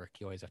always work.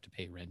 You always have to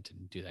pay rent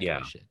and do that kind Yeah.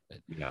 of shit. But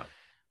Yeah.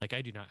 like,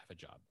 I do not have a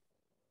job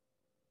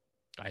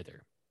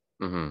either,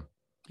 Hmm.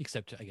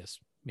 except I guess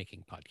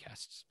making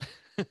podcasts.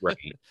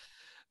 Right.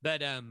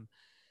 but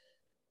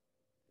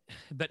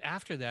but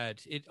after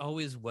that, it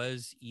always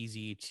was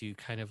easy to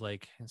kind of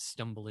like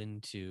stumble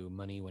into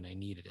money when I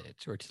needed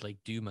it, or to like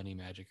do money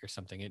magic or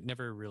something. It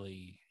never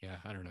really, yeah,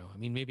 I don't know. I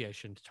mean, maybe I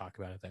shouldn't talk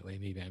about it that way.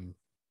 Maybe I'm,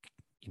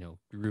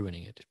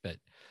 ruining it.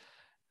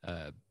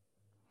 Uh,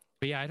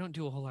 but yeah, I don't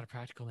do a whole lot of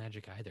practical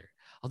magic either.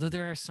 Although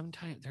there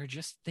are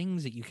just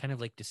things that you kind of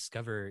like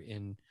discover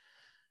in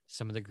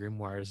some of the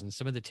grimoires and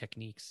some of the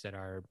techniques that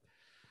are,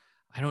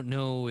 I don't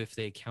know if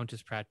they count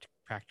as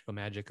practical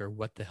magic or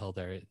what the hell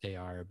they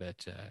are,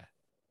 but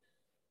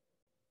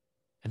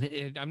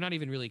I'm not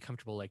even really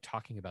comfortable like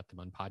talking about them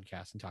on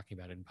podcasts and talking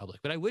about it in public.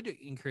 But I would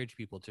encourage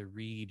people to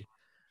read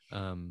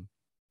um,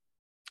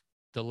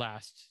 the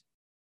last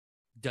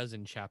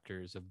dozen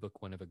chapters of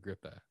book one of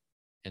Agrippa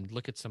and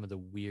look at some of the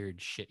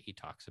weird shit he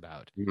talks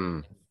about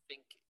Mm, and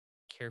think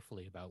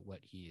carefully about what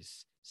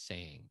he's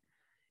saying.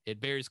 It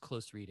bears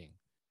close reading,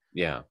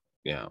 yeah.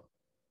 Yeah.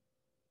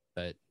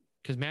 but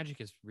because magic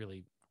is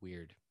really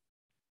weird,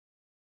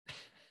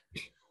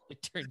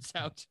 it turns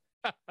out.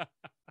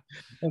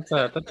 That's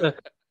a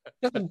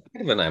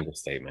bit of an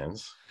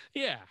understatement.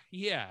 Yeah,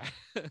 yeah.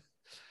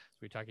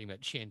 We're talking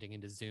about chanting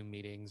into Zoom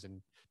meetings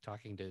and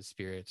talking to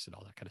spirits and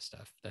all that kind of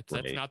stuff. That's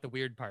Right. not the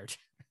weird part.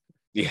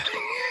 Yeah.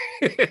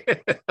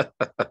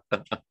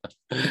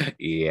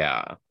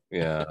 Yeah.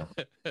 Yeah.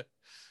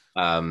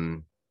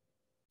 Um,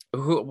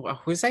 who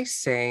was I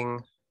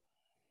saying?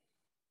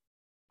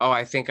 Oh,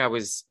 I think I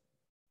was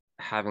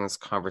having this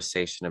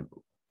conversation of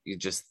you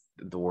just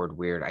the word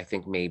weird. I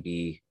think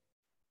maybe,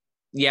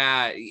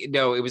 yeah,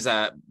 no, it was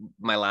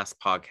my last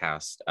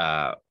podcast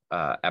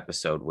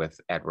episode with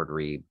Edward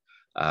Reed,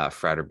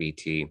 Frater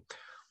BT,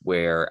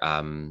 where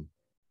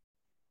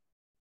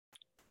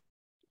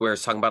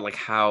it's talking about like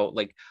how,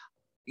 like,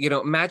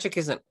 magic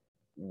isn't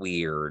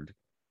weird.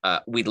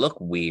 We look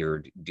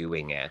weird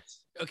doing it.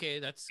 Okay,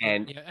 that's good.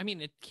 And Yeah, I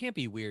mean, it can't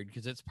be weird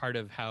because it's part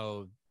of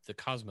how the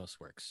cosmos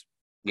works.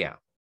 yeah,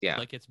 yeah,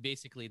 Like, it's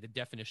basically the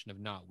definition of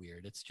not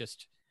weird. It's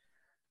just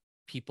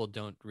people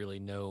don't really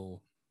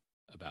know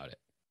about it.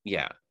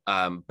 yeah.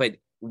 But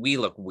we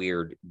look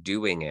weird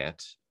doing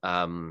it.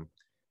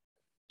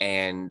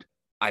 And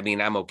I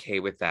mean, I'm okay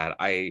with that.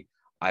 I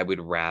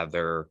would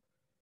rather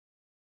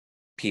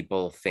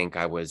people think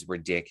I was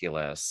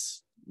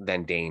ridiculous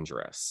than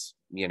dangerous.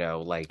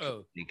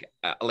 Oh,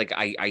 Like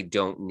I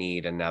don't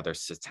need another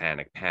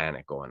satanic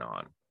panic going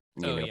on.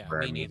 oh yeah,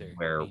 Where I me mean, neither.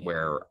 where Me neither.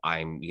 where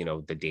I'm,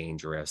 the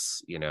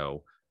dangerous,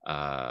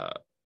 uh,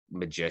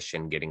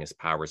 magician getting his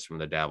powers from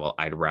the devil.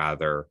 I'd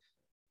rather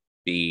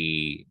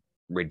be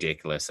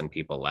ridiculous and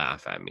people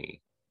laugh at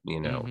me, you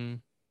know. Mm-hmm.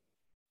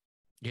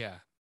 Yeah.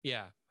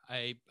 Yeah.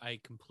 I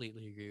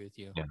completely agree with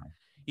you. Yeah,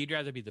 You'd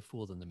rather be the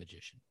fool than the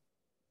magician,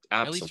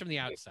 at least from the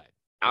absolutely. outside.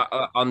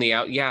 Yeah. On the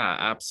out, yeah,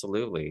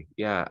 absolutely.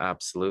 Yeah,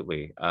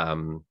 absolutely.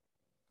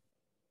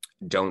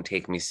 Don't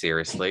take me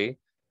seriously.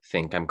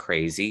 Think I'm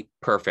crazy.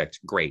 Perfect.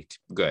 Great.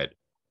 Good.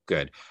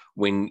 Good.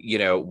 When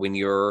when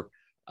you're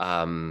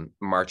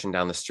marching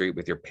down the street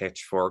with your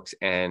pitchforks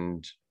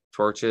and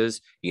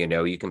torches,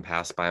 you can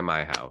pass by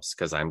my house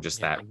because I'm just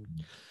Yeah. that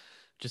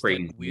Just that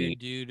crazy, weird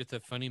dude with a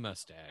funny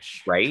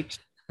mustache. right?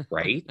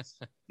 Right?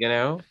 You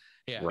know?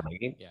 Yeah.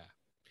 Right? Yeah.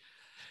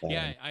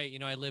 Yeah,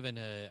 So, I live in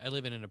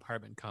an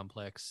apartment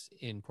complex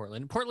in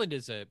Portland. Portland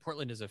is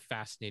a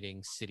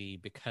fascinating city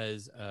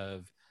because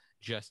of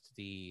just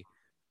the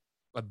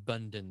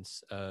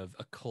abundance of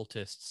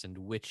occultists and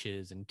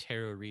witches and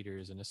tarot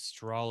readers and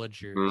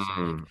astrologers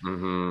and like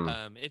mm-hmm.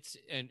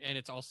 and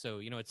it's also,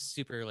 it's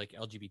super like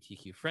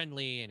LGBTQ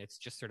friendly, and it's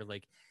just sort of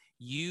like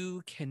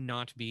you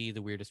cannot be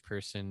the weirdest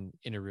person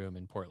in a room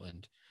in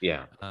Portland.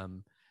 Yeah.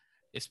 Um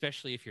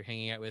especially if you're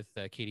hanging out with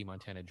Katie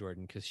Montana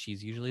Jordan, because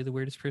she's usually the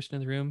weirdest person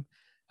in the room.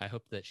 I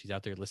hope that she's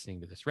out there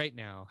listening to this right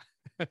now.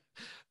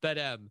 but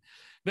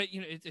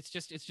it's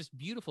just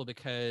beautiful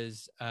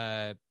because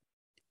there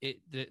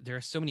are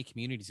so many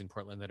communities in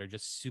Portland that are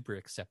just super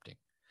accepting.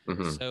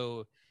 Mm-hmm.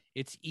 So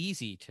it's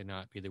easy to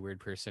not be the weird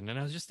person. And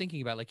I was just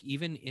thinking about, like,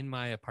 even in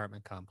my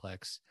apartment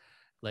complex,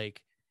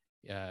 like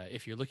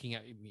if you're looking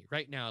at me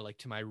right now, like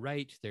to my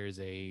right, there's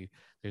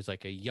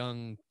like a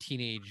young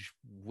teenage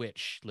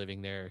witch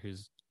living there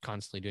who's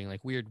constantly doing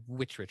like weird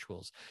witch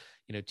rituals.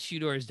 Two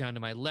doors down to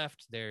my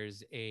left,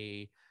 there's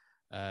a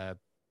uh,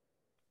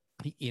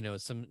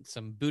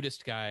 some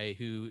Buddhist guy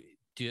who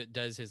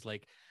does his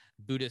like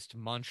Buddhist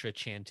mantra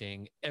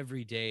chanting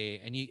every day.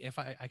 And if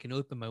I can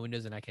open my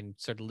windows and I can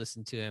sort of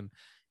listen to him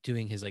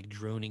doing his like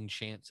droning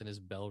chants and his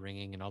bell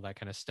ringing and all that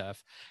kind of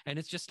stuff. And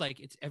it's just like,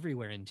 it's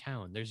everywhere in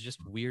town. There's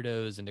just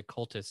weirdos and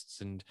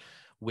occultists and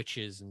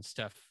witches and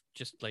stuff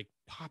just like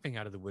popping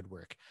out of the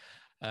woodwork.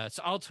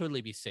 So I'll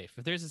totally be safe.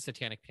 If there's a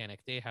satanic panic,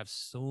 they have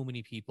so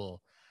many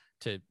people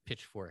to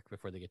pitchfork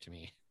before they get to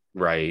me.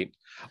 Right.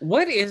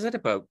 What is it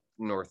about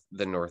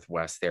the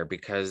Northwest there?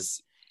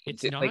 Because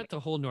It's like, not the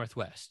whole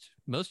Northwest.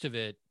 Most of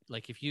it,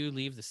 like if you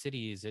leave the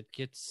cities, it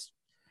gets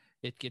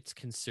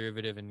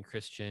conservative and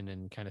Christian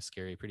and kind of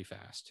scary pretty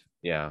fast.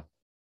 yeah.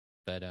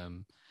 But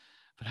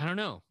I don't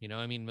know.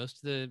 I mean, most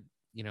of the,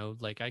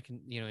 like I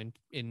can,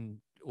 in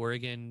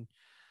Oregon,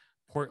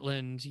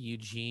 Portland,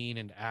 Eugene,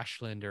 and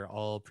Ashland are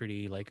all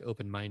pretty like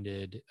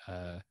open-minded,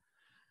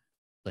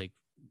 like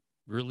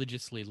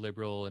religiously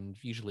liberal and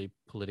usually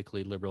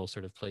politically liberal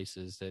sort of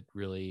places that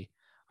really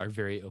are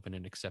very open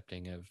and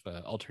accepting of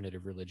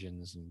alternative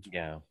religions and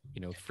Yeah.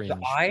 So fringe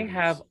I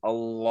have beliefs. a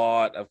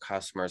lot of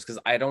customers because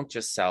I don't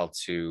just sell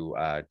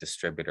to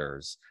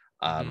distributors.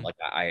 Mm-hmm. Like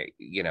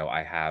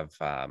I have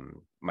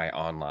my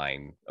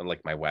online,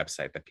 like my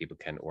website that people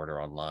can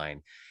order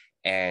online,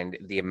 and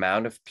the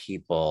amount of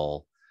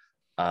people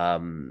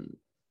um,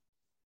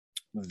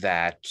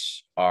 that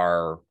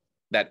are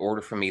that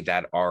order from me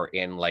that are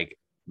in like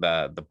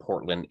the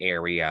Portland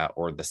area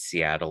or the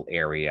Seattle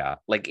area,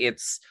 like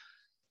it's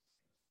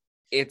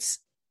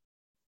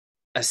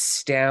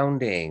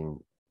astounding,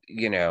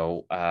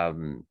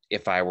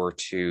 if I were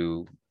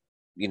to,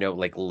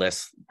 like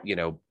list,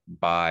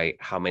 by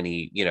how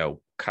many,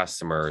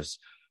 customers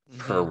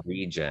Mm-hmm. per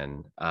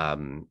region,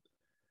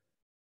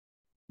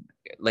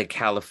 like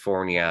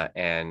California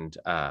and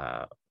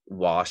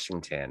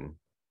Washington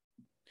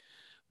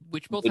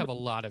Which both would, have a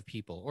lot of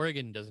people.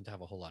 Oregon doesn't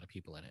have a whole lot of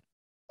people in it.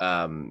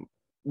 um,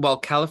 well,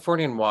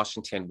 California and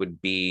Washington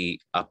would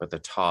be up at the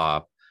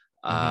top.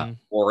 Mm-hmm.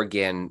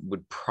 Oregon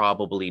would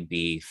probably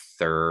be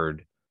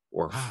third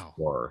or Wow.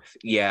 fourth.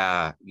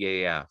 Yeah, yeah,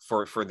 yeah.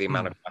 For the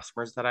amount Hmm. of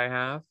customers that I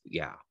have,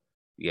 yeah,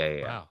 yeah, yeah.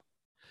 Yeah. Wow.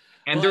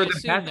 And Well, I they're the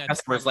assume best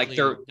customers. Like that's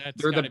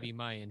they're got to the be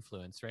my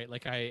influence, right?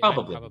 Like I'm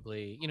probably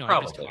probably, I just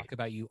probably talk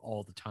about you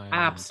all the time, and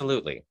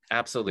absolutely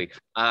absolutely.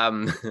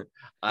 Um,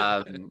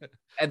 and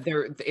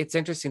it's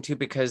interesting too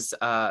because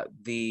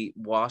the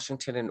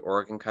Washington and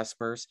Oregon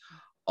customers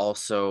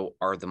also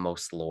are the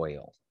most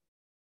loyal,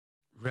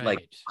 like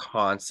right.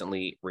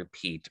 constantly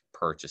repeat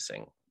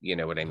purchasing. You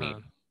know what I Uh-huh.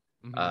 mean?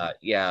 Mm-hmm.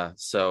 Yeah.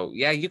 So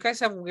yeah, you guys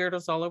have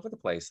weirdos all over the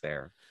place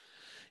there.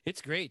 It's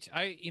great.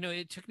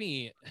 It took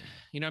me,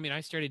 I mean,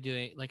 I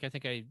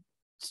think I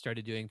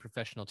started doing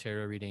professional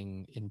tarot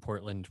reading in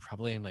Portland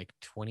probably in like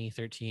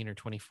 2013 or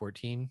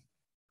 2014.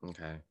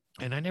 Okay.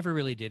 And I never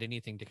really did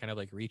anything to kind of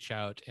like reach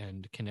out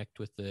and connect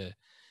with the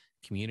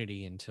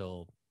community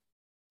until,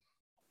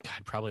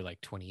 God, probably like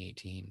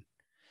 2018.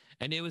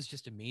 And it was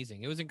just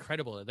amazing. It was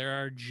incredible. There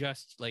are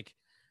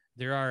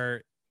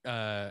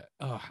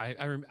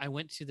I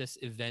went to this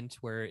event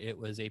where it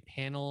was a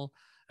panel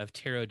of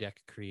tarot deck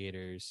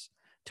creators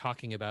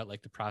talking about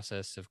like the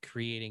process of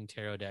creating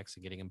tarot decks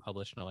and getting them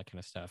published and all that kind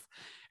of stuff.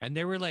 And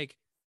there were like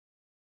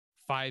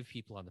 5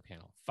 people on the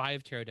panel,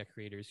 5 tarot deck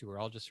creators who were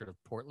all just sort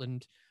of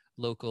Portland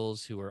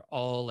locals, who were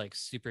all like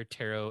super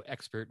tarot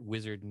expert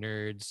wizard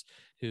nerds,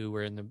 who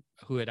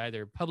had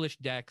either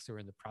published decks or were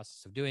in the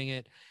process of doing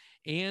it.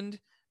 And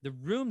the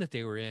room that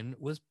they were in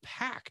was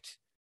packed.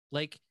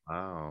 Like,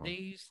 Wow.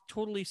 they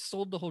totally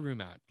sold the whole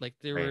room out. Like,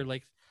 there Right. were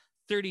like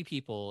 30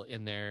 people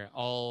in there,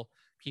 all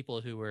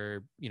people who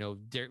were,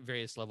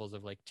 various levels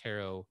of like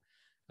tarot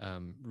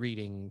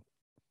reading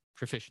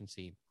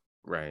proficiency.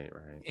 Right.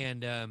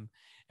 And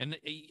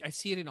I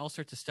see it in all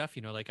sorts of stuff.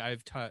 Like,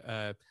 I've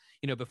taught,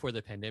 before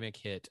the pandemic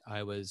hit,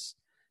 I was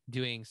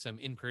doing some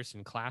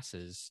in-person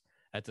classes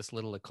at this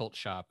little occult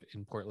shop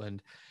in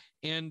Portland.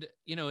 And,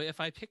 if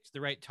I picked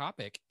the right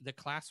topic, the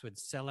class would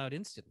sell out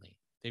instantly.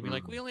 They'd be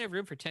like, we only have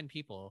room for 10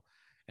 people.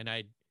 And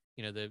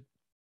the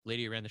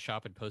lady who ran the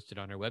shop had posted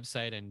on her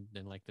website. And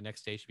then like the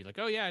next day she'd be like,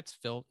 oh yeah, it's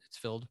filled.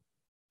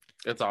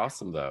 It's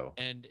awesome though.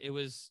 And it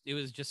was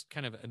just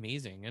kind of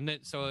amazing.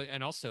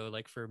 And also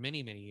like for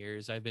many, many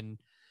years, I've been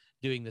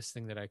doing this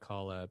thing that I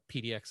call a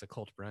PDX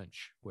occult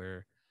brunch,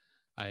 where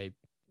I,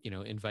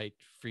 invite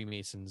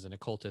Freemasons and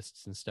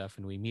occultists and stuff,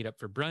 and we meet up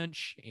for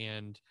brunch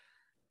and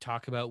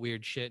talk about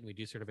weird shit, and we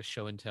do sort of a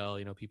show and tell.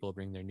 People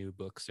bring their new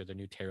books or their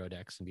new tarot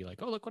decks and be like,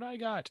 oh, look what I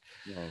got.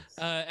 Nice.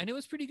 And it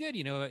was pretty good.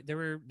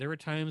 There were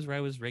times where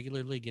I was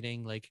regularly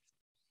getting like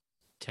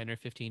 10 or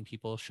 15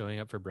 people showing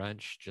up for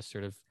brunch, just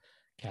sort of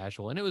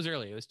casual. And it was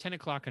early. It was 10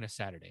 o'clock on a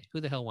Saturday.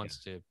 Who the hell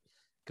wants to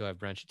go have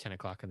brunch at 10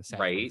 o'clock on the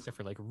Saturday, right? Except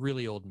for like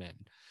really old men.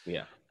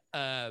 Yeah.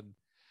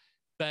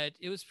 But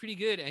it was pretty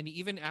good. And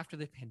even after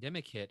the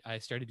pandemic hit, I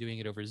started doing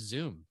it over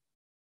Zoom.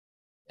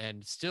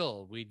 And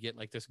still, we'd get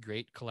like this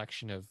great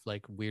collection of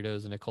like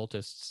weirdos and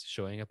occultists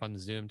showing up on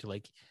Zoom to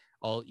like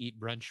all eat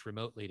brunch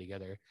remotely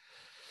together,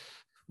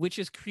 which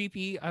is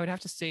creepy. I would have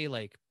to say,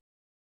 like,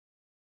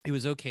 it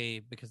was okay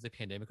because the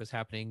pandemic was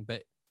happening,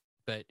 but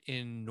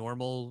in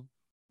normal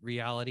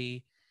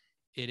reality,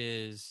 it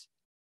is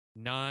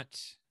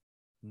not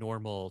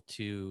normal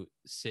to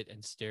sit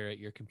and stare at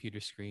your computer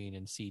screen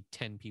and see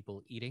 10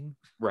 people eating.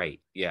 Right.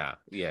 Yeah.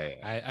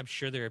 I'm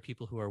sure there are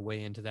people who are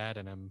way into that,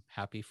 and I'm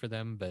happy for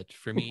them. But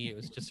for me, it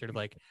was just sort of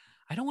like,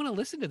 I don't want to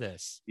listen to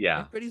this. Yeah.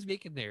 Everybody's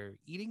making their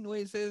eating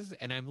noises,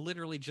 and I'm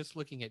literally just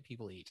looking at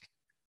people eat.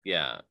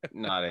 Yeah.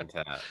 Not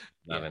into that.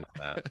 Into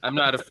that. I'm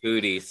not a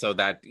foodie, so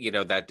that,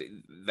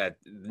 that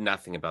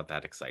nothing about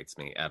that excites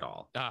me at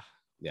all.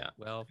 Yeah.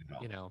 Well,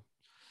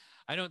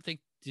 I don't think,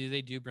 do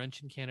they do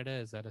brunch in Canada?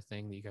 Is that a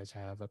thing that you guys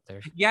have up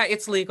there? Yeah,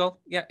 it's legal.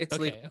 Yeah, it's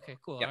okay, legal. Okay,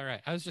 cool. Yeah. All right.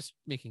 I was just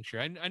making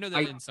sure. I know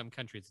that in some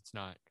countries it's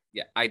not.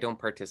 Yeah, I don't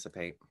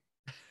participate.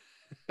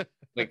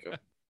 Like,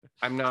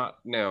 I'm not.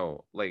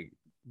 No, like,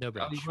 no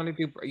brunch.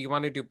 You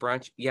want to do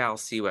brunch? Yeah, I'll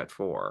see you at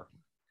 4.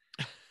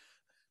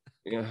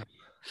 Yeah.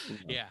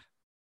 Yeah.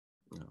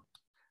 No.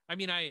 I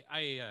mean, I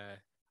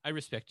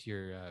respect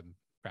your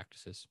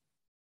practices.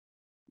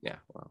 Yeah.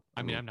 Well,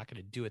 I mean, I'm not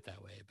going to do it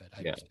that way, but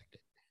I respect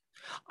it.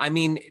 I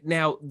mean,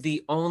 now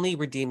the only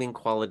redeeming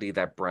quality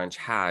that brunch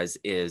has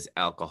is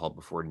alcohol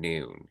before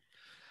noon.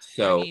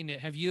 So, I mean,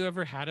 have you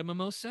ever had a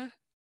mimosa?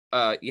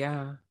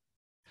 Yeah.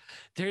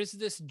 There's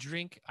this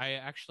drink.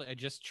 I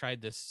just tried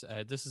this.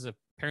 This is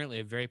apparently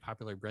a very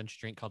popular brunch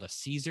drink called a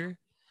Caesar,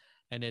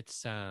 and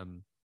it's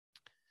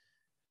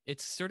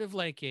sort of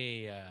like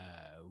a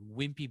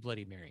wimpy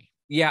Bloody Mary.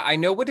 Yeah, I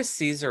know what a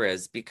Caesar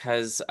is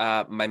because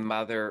my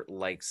mother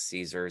likes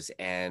Caesars,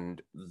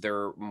 and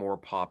they're more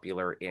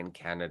popular in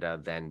Canada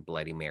than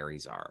Bloody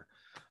Marys are.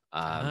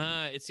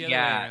 It's the other way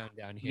around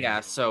down here.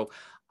 Yeah, so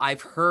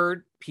I've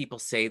heard people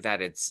say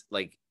that it's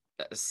like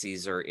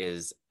Caesar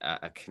is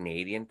a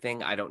Canadian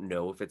thing. I don't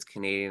know if it's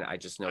Canadian. I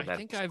just know I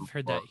think I've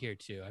heard that here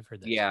too. I've heard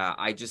that. Yeah,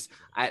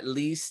 at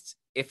least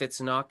if it's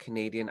not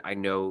Canadian, I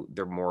know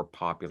they're more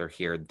popular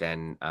here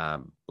than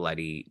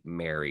Bloody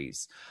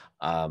Marys.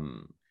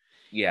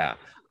 Yeah.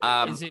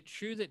 Is it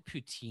true that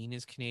poutine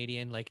is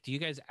Canadian? Like, do you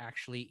guys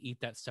actually eat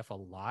that stuff a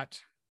lot?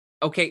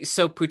 Okay,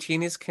 so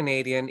poutine is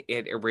Canadian.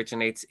 It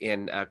originates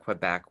in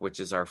Quebec,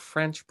 which is our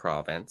French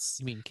province.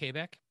 You mean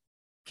Quebec?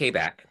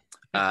 Quebec,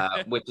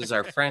 which is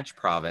our French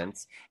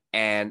province.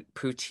 And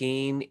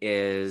poutine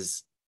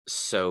is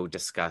so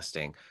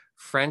disgusting.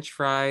 French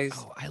fries.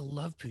 Oh, I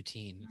love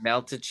poutine.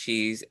 Melted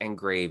cheese and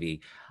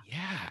gravy.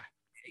 Yeah.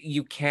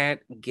 You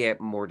can't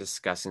get more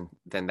disgusting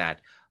than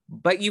that.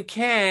 But you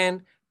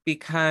can,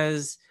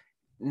 because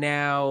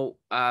now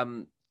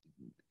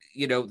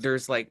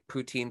there's like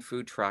poutine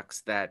food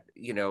trucks that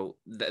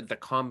the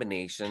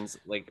combinations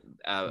like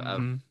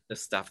of the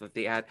stuff that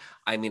they add,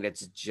 I mean,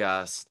 it's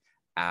just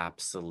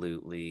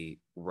absolutely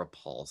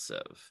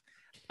repulsive.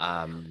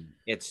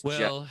 It's we've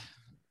got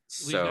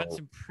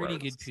some pretty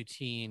good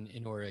poutine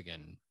in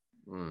Oregon.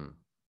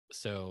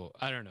 So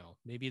I don't know,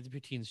 maybe the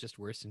poutine's just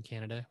worse in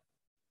Canada.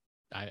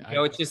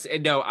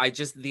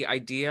 The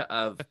idea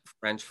of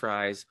French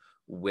fries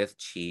with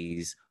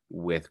cheese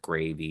with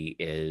gravy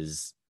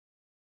is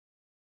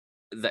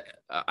and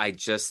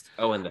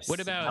what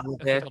about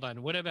hold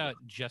on, what about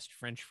just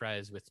French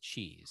fries with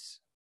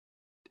cheese?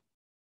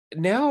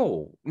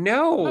 No.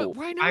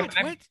 Why not?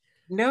 What?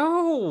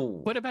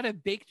 No. What about a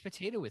baked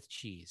potato with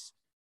cheese?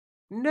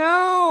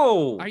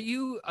 No. Are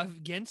you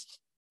against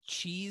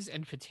cheese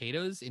and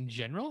potatoes in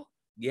general?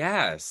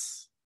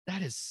 Yes.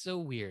 That is so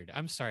weird.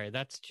 I'm sorry.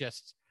 That's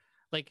just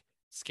like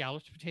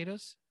scalloped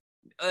potatoes.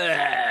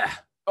 Ugh.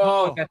 Oh,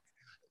 Oh, that's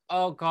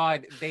oh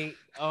God.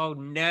 Oh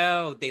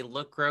no. They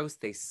look gross.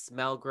 They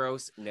smell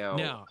gross.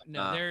 No.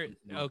 no, they're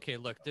Mm. okay.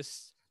 Look,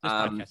 this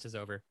Um, podcast is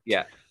over.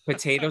 yeah.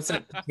 Potatoes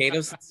and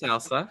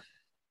salsa.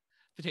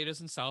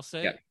 Potatoes and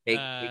Yeah. salsa.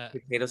 Baked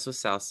potatoes with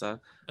salsa.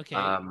 Okay,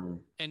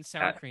 Um, and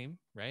sour uh, cream,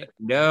 right?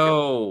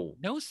 no.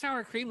 No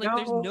sour cream. Like,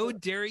 there's no No.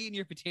 dairy in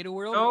your potato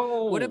world.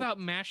 What No. about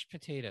mashed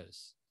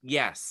potatoes?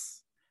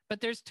 Yes. But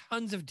there's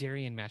tons of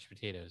dairy in mashed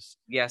potatoes,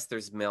 Yes,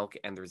 there's milk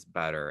and there's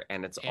butter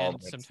and it's all and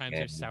mixed sometimes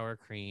there's in. sour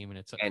cream, and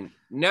it's And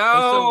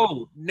oh,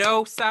 so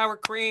no sour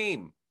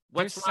cream.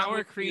 there's What's wrong sour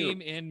with you?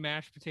 cream in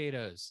mashed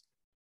potatoes.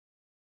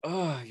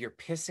 Oh, you're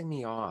pissing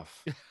me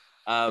off.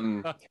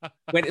 Um,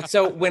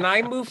 when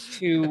I moved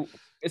to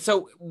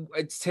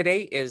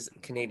today is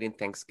Canadian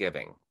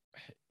Thanksgiving.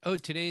 Oh,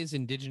 today is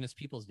Indigenous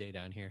Peoples Day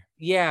down here.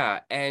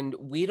 Yeah, and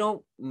we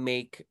don't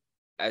make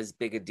as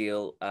big a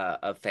deal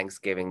of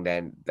Thanksgiving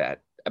than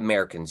that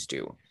Americans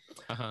do.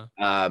 Uh huh.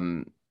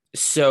 Um,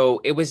 so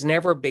it was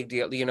never a big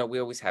deal. You know, we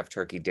always have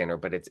turkey dinner,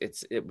 but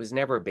it was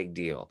never a big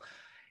deal.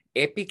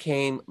 It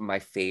became my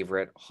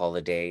favorite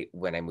holiday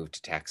when I moved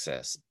to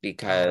Texas Oh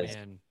because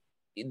man.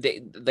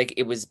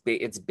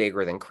 it's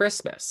bigger than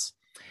Christmas.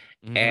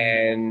 Mm-hmm.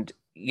 And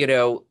you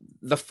know,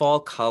 the fall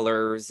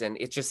colors and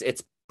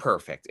it's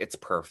perfect. It's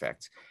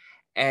perfect.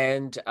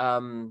 And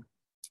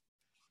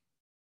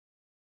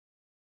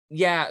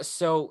yeah,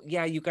 so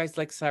yeah, you guys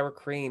like sour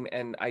cream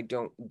and I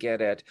don't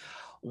get it.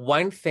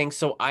 One thing,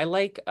 so I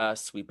like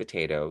sweet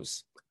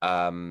potatoes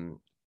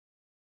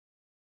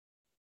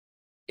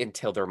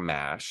until they're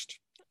mashed,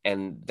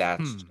 and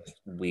that's Hmm.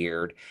 just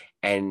weird.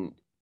 And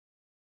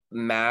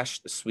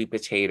mashed sweet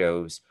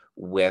potatoes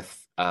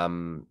with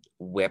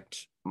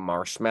whipped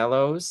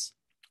marshmallows.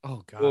 Oh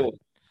Oh, God.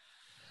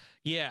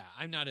 Yeah,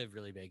 I'm not a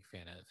really big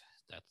fan of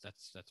that.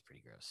 That's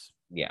pretty gross.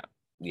 yeah,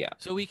 yeah.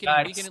 So we can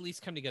That's at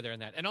least come together on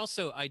that. And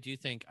also, I do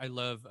think I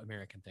love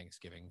American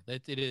Thanksgiving.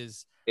 That it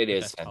is it the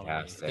is best holiday.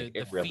 fantastic. The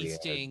It really is.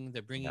 feasting, the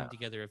Yeah. bringing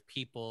together of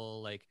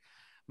people. Like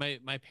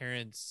my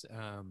parents,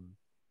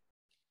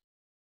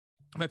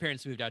 my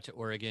parents moved out to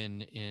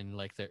Oregon in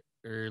like the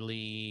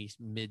early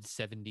mid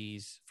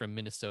 70s from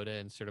Minnesota,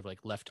 and sort of like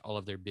left all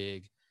of their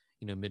big,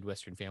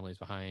 Midwestern families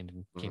behind,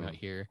 and came out Mhm.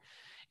 here,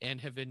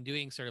 and have been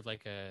doing sort of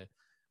like a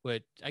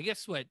what I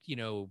guess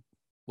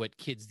what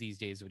kids these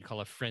days would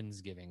call a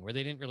friendsgiving, where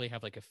they didn't really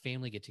have like a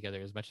family get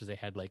together as much as they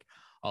had like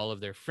all of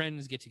their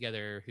friends get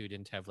together who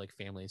didn't have like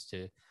families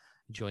to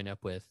join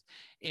up with,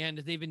 and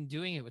they've been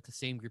doing it with the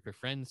same group of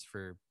friends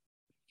for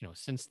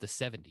since the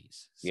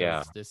 70s. So Yeah.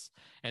 it's this,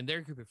 and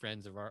their group of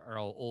friends are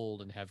all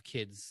old and have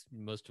kids,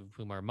 most of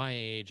whom are my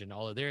age, and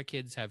all of their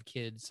kids have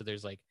kids. So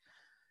there's like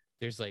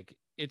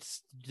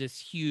it's this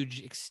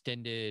huge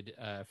extended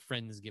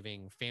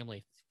friendsgiving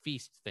family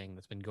feast thing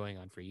that's been going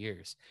on for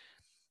years,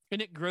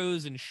 and it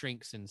grows and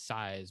shrinks in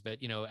size, but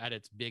at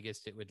its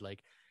biggest it would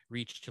like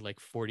reach to like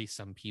 40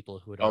 some people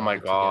who would Oh all my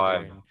get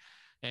together, God.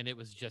 and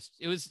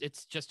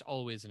it's just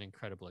always an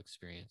incredible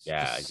experience,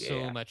 Yeah, just so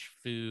yeah, much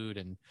food,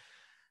 and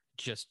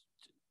just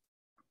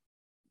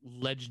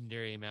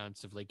legendary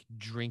amounts of like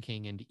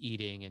drinking and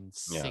eating and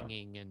yeah.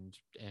 singing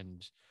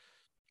and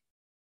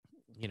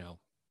you know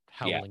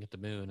Yeah. howling at the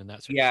moon and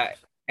that sort of Yeah.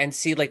 stuff. And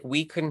see, like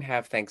we couldn't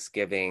have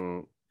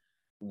Thanksgiving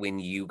when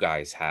you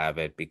guys have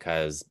it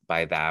because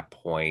by that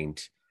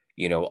point,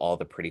 you know, all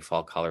the pretty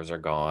fall colors are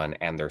gone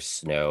and there's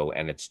snow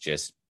and it's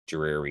just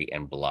dreary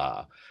and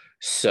blah.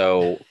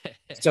 So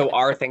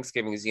our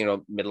Thanksgiving is, you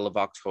know, middle of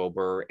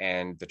October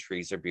and the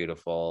trees are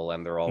beautiful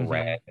and they're all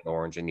red Mm-hmm. and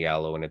orange and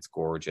yellow and it's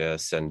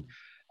gorgeous and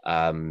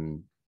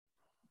um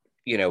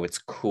you know, it's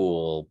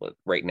cool, but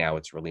right now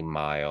it's really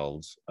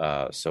mild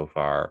so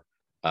far.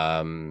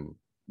 Um,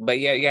 but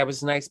yeah, it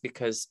was nice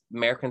because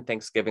American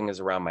Thanksgiving is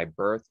around my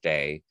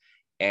birthday,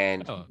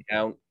 and Oh.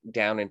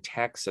 down in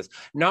Texas,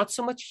 not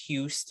so much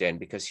Houston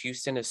because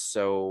Houston is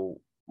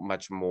so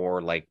much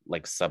more like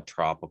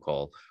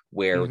subtropical,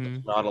 where Mm-hmm.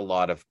 there's not a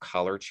lot of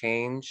color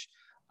change.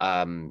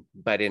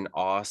 But in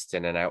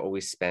Austin, and I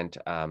always spent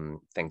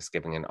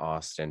Thanksgiving in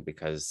Austin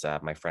because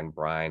my friend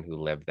Brian, who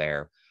lived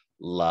there,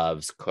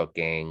 loves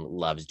cooking,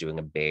 loves doing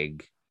a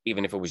big,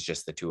 even if it was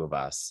just the two of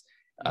us,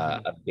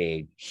 Mm-hmm. a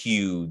big,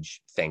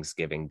 huge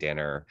Thanksgiving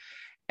dinner.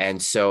 And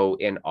so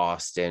in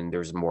Austin,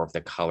 there's more of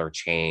the color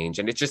change.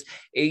 And it's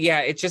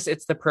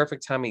the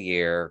perfect time of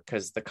year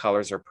because the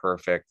colors are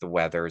perfect, the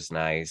weather's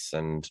nice,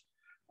 and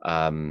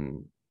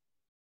um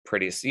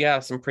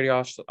some pretty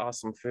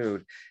awesome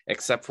food,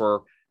 except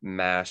for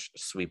mashed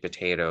sweet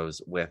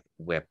potatoes with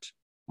whipped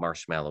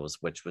marshmallows,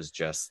 which was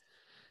just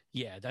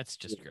Yeah, that's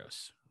just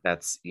gross.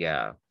 that's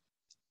yeah.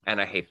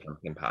 And I hate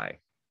pumpkin pie.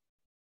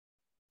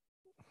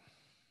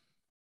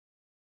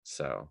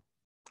 So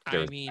I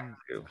there's mean, that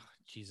too.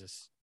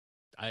 Jesus,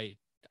 I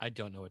I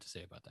don't know what to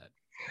say about that.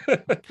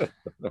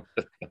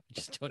 I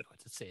just don't know what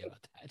to say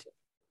about that.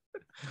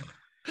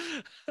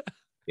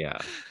 Yeah.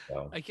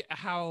 So. Like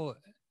how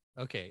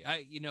okay,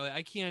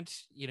 I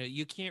can't,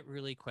 you can't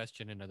really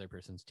question another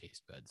person's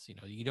taste buds.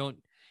 You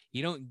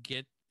don't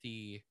get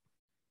the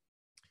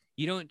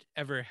you don't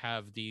ever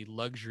have the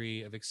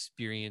luxury of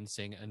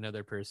experiencing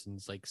another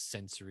person's like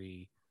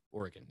sensory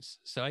organs.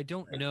 So I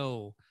don't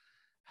know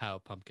how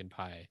pumpkin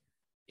pie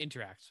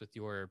interacts with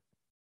your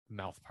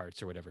mouth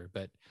parts or whatever,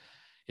 but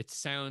it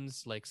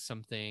sounds like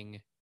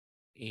something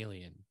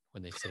alien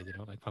when they say they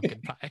don't like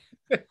pumpkin pie.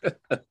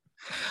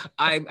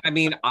 I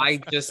mean,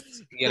 I just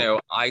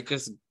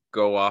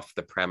go off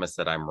the premise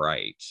that I'm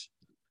right.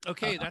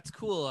 Okay, that's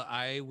cool.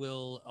 I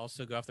will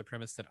also go off the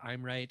premise that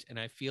I'm right, and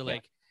I feel Yeah.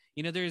 like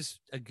there's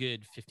a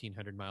good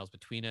 1,500 miles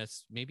between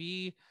us.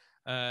 Maybe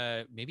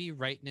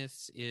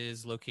rightness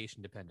is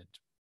location dependent.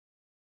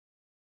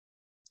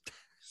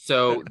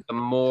 So the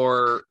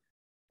more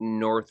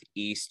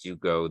northeast you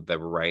go, the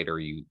righter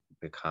you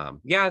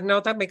become. Yeah, no,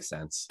 that makes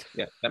sense.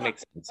 Yeah, that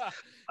makes sense. No,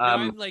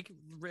 Um, I'm like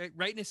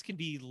rightness can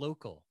be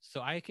local,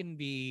 so I can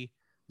be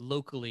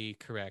locally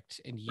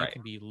correct, and you right.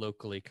 can be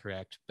locally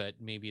correct, but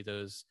maybe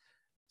those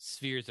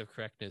spheres of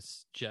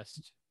correctness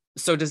just.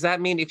 So does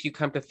that mean if you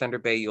come to Thunder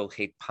Bay, you'll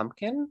hate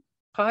pumpkin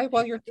pie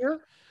while you're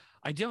here?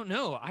 I don't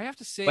know. I have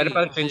to What say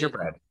about that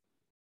gingerbread?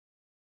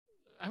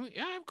 I mean,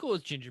 yeah, I'm cool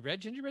with gingerbread.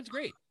 Gingerbread's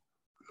great.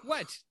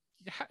 What?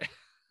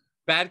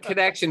 Bad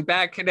connection,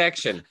 bad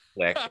connection.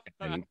 Click.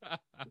 And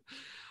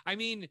I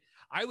mean,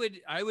 I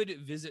would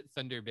visit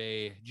Thunder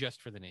Bay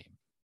just for the name.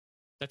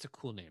 That's a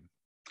cool name.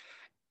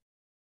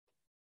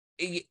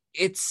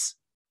 it's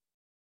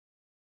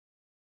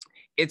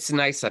it's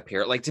nice up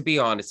here. Like, to be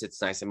honest,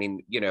 it's nice. I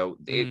mean,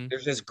 Mm-hmm.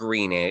 there's just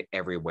green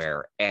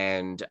everywhere,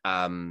 and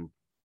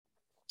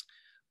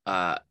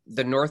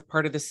the north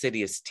part of the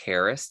city is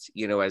terraced.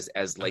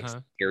 As Lake Uh-huh.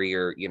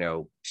 Superior,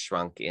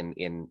 shrunk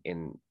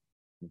in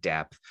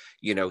depth.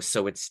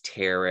 So it's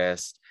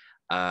terraced.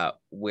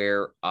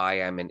 Where I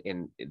am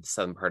in the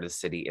southern part of the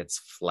city, it's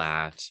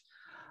flat.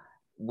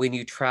 When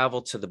you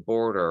travel to the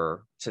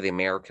border, to the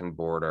American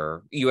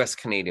border, U.S.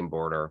 Canadian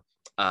border,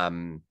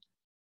 um,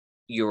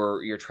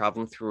 you're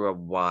traveling through a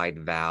wide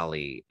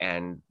valley,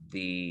 and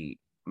the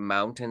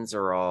mountains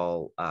are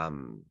all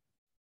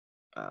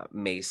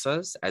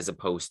mesas, as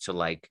opposed to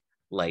like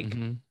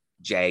Mm-hmm.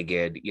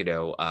 jagged,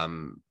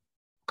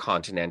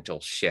 continental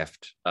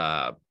shift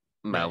Right,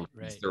 mountains.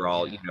 right. They're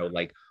all, Yeah.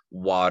 like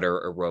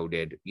water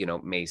eroded,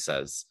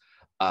 mesas.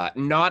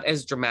 Not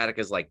as dramatic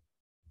as like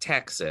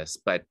Texas,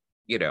 but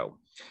you know,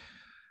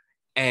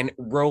 and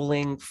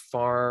rolling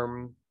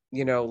farm,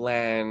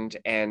 land,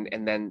 and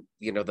then,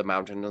 the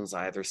mountains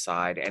on either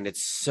side, and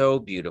it's so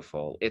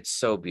beautiful. It's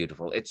so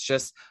beautiful. It's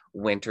just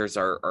winters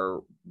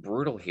are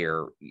brutal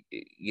here,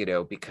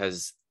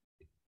 because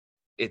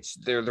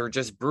they're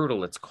just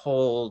brutal. It's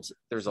cold.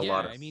 There's a Yeah,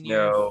 lot of I mean,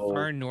 you're snow.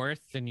 far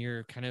north and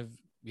you're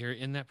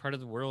in that part of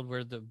the world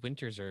where the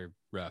winters are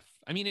rough.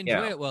 I mean,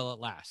 enjoy Yeah. it while it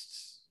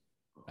lasts,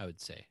 I would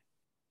say,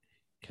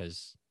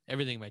 because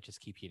everything might just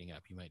keep heating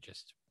up. You might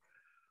just.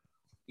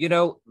 You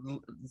know,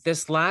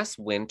 this last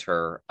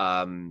winter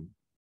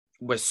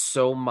was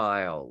so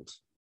mild.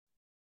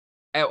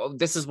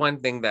 This is one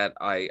thing that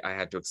I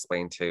had to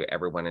explain to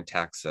everyone in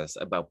Texas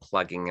about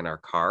plugging in our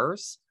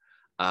cars,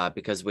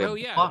 because Oh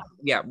yeah.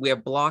 we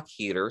have block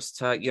heaters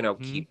to, Hmm.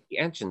 keep the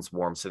engines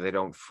warm so they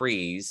don't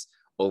freeze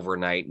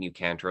overnight and you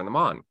can't turn them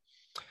on.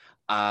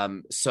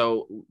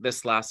 So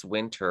this last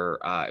winter,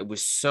 it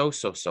was so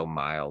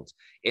mild.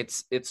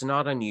 It's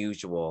not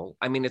unusual.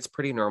 I mean, it's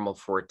pretty normal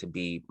for it to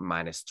be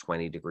minus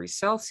 20 degrees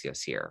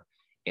Celsius here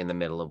in the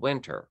middle of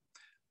winter.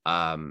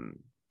 Um,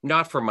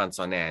 Not for months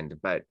on end,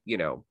 but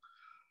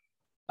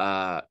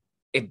uh,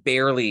 it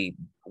barely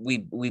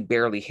we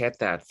barely hit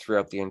that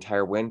throughout the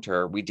entire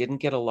winter. We didn't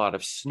get a lot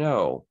of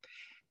snow,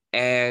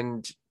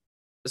 and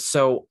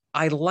so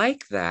I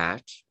like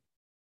that,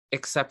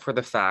 except for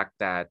the fact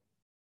that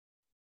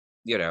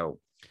you know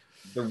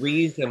the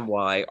reason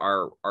why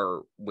our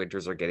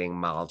winters are getting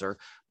milder.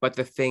 But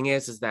the thing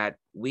is that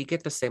we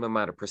get the same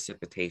amount of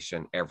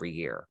precipitation every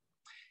year.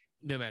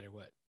 No matter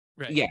what.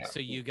 Right. Yeah, So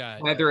you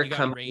got whether you it got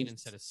comes rain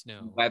instead of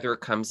snow. whether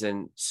it comes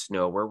in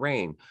snow or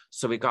rain.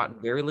 So we Mhm.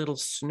 got very little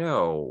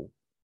snow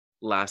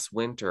last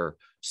winter.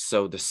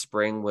 So the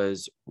spring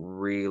was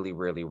really,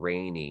 really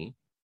rainy.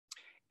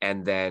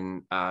 And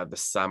then the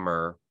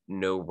summer,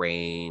 no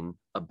rain,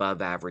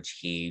 above average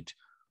heat,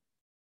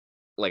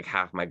 like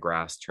half my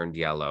grass turned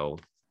yellow.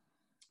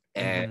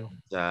 And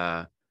Mhm.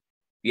 uh,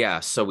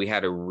 yeah, so we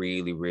had a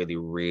really, really,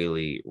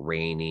 really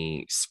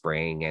rainy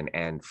spring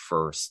and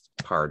first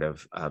part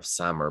of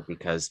summer,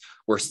 because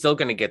we're still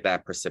going to get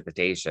that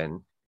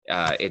precipitation.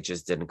 It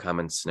just didn't come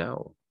in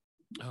snow.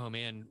 Oh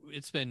man,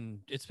 it's been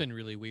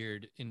really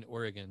weird in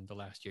Oregon the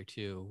last year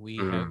too.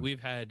 Mm. We've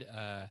had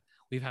a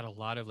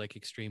lot of like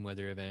extreme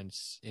weather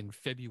events. In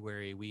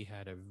February, we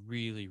had a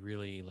really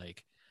really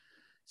like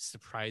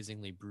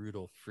surprisingly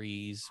brutal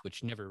freeze,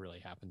 which never really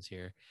happens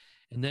here.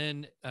 And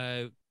then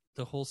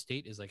the whole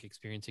state is like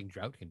experiencing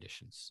drought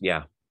conditions.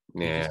 Yeah.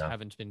 They just Yeah.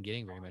 haven't been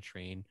getting very much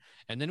rain.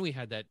 And then we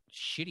had that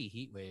shitty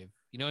heat wave.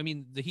 You know, I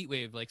mean, the heat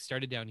wave like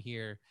started down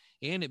here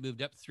and it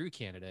moved up through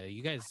Canada.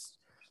 You guys,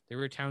 there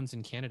were towns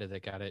in Canada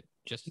that got it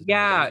just as bad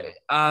as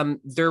Yeah. we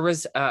did. There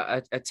was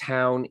a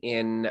town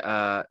in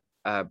uh,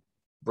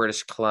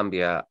 British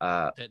Columbia.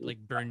 That like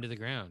burned to the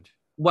ground.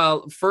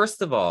 Well,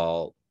 first of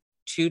all,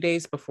 2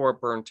 days before it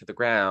burned to the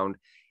ground,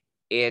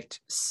 it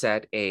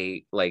set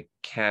a like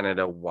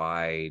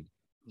Canada-wide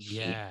heat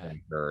Yeah.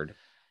 record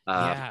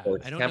Yeah. for I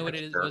its don't know what it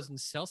temperature. was in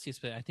Celsius,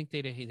 but I think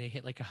they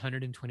hit like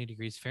 120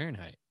 degrees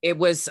Fahrenheit. It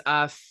was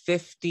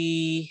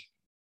 50.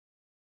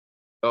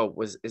 Oh,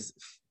 was is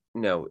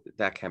no,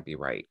 that can't be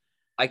right.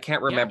 I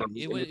can't Yeah, remember.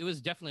 it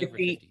was definitely over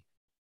 50. 50.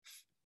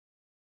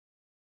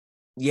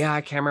 Yeah,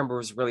 I can't remember. It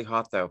was really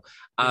hot though. It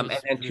And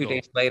was then brutal. 2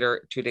 days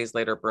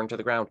later, it burned to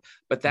the ground.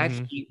 But that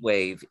Mm-hmm. heat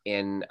wave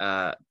in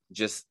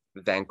just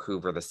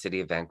Vancouver, the city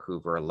of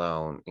Vancouver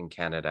alone in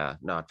Canada,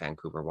 not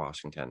Vancouver,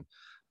 Washington,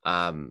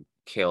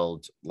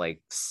 killed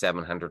like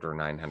 700 or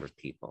 900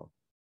 people.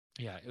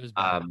 Yeah, it was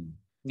bad.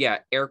 Yeah,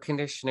 air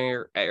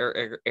conditioners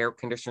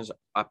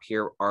up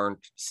here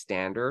aren't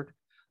standard.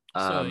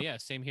 So Um, yeah,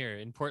 same here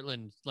in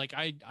Portland. Like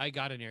I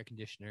got an air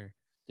conditioner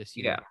this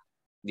yeah, year.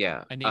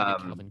 yeah. I named it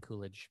Calvin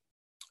Coolidge.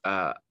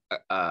 Uh,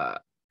 uh,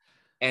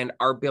 and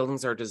our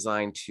buildings are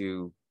designed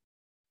to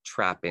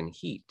trap in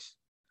heat.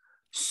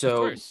 Of So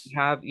course.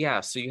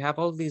 so you have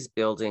all of these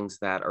buildings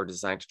that are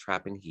designed to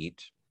trap in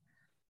heat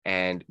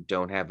and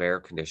don't have air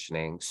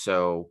conditioning.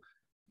 So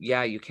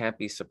yeah, you can't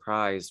be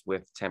surprised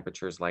with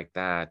temperatures like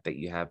that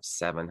you have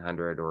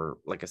 700, or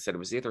like I said, it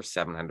was either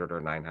 700 or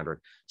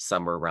 900,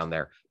 somewhere around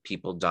there,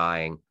 people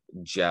dying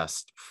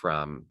just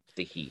from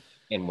the heat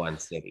in one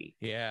city.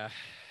 Yeah.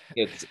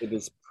 It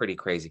was pretty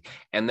crazy.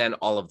 And then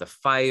all of the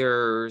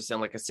fires,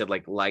 and like I said,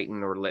 like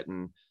Lytton or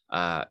Lytton,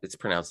 it's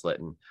pronounced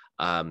Lytton.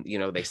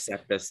 They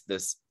set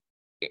this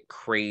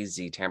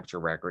crazy temperature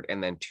record,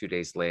 and then 2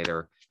 days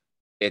later,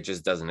 it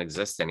just doesn't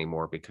exist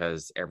anymore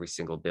because every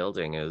single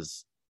building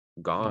is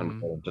gone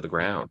Mm-hmm. to the Yeah.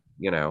 ground.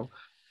 Yeah,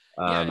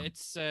 Um,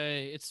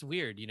 it's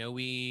weird. You know,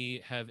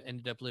 we have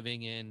ended up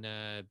living in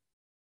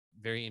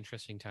very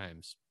interesting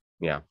times.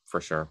 yeah, for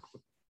sure.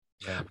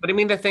 Yeah. But I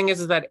mean, the thing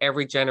is that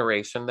every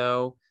generation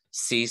though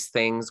sees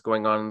things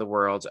going on in the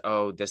world.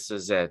 Oh, this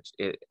is it.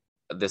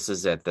 This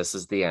is it. This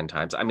is the end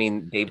times. I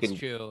mean, they've It's been,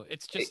 true.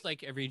 It's just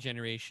like every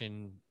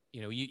generation,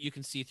 you know, you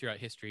can see throughout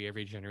history,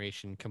 every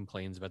generation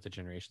complains about the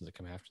generations that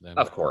come after them.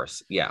 of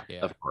course, yeah, Yeah.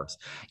 of course.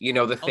 The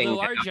thing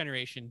Although our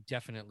generation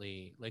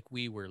definitely, like,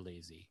 we were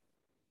lazy.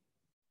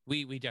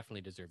 We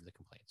definitely deserve the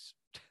complaints.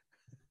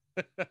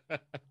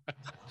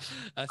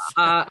 Us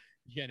uh,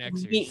 Gen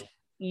Xers.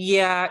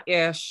 yeah,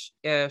 ish,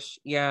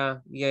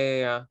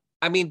 yeah.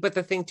 I mean, but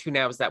the thing too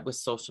now is that with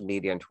social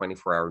media and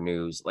 24-hour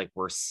news, like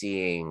we're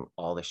seeing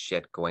all the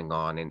shit going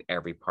on in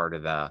every part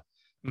of the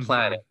Mm-hmm.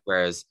 planet.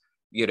 Whereas,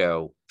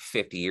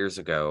 50 years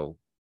ago,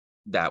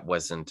 that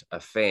wasn't a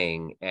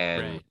thing.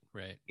 And,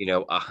 Right,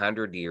 right.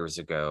 100 years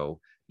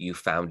ago, you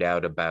found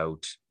out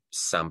about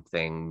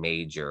something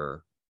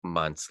major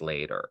months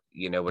later.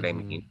 You know what I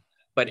Mm-hmm. mean?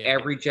 But Yeah.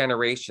 every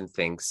generation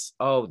thinks,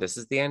 oh, this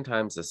is the end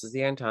times. This is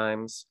the end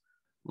times.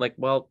 Like,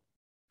 well,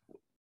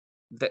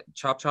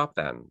 chop chop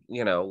then,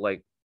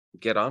 like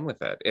get on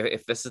with it.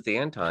 If this is the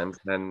end times,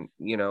 then,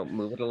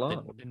 move it Then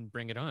along, then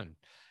bring it on.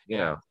 you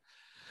Yeah. know.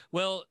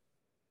 Well,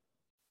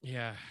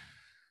 yeah.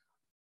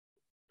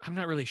 I'm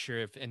not really sure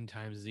if end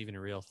times is even a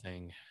real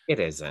thing, It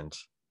isn't.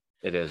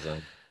 It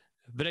isn't.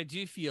 but I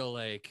do feel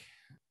like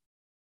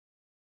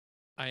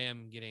I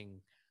am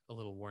getting a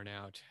little worn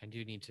out. I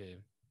do need to.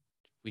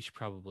 We should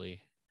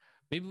probably,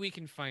 maybe we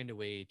can find a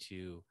way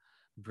to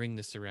bring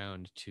this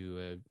around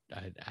to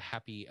a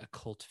happy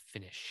occult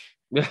finish.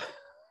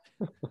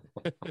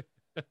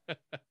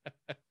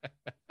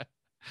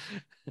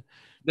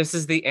 This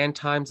is the end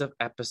times of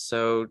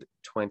episode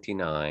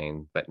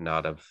 29, but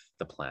not of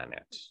the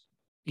planet.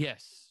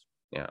 Yes.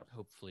 Yeah.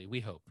 Hopefully, we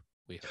hope.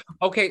 We hope.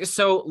 Okay,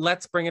 so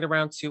let's bring it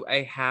around to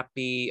a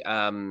happy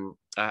a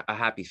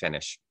happy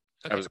finish.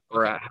 Okay.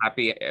 Or Okay. a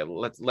happy,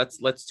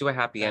 let's do a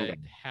happy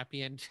ending.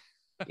 Happy end.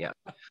 Yeah.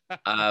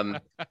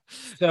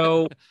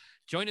 So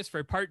Join us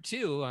for part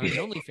 2 on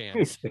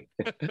OnlyFans.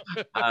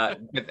 but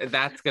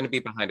that's going to be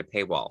behind a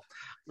paywall.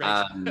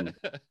 Right.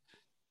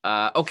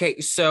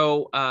 Okay,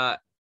 so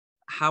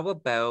how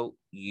about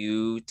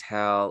you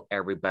tell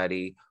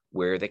everybody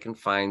where they can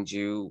find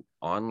you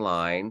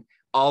online?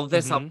 All of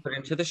this I'll Mm-hmm. put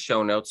into the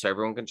show notes so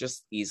everyone can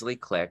just easily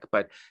click,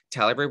 but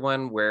tell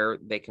everyone where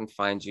they can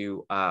find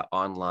you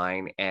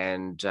online.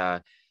 And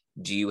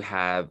do you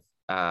have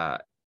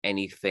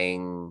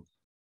anything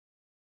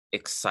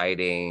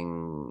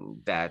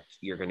exciting that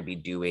you're going to be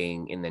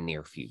doing in the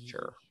near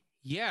future?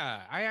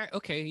 Yeah.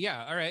 Okay.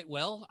 Yeah. All right.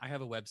 Well, I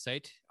have a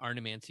website,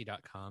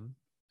 arnemancy.com.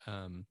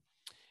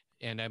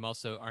 And I'm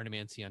also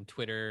Arnemancy on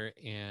Twitter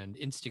and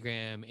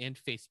Instagram and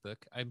Facebook.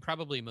 I'm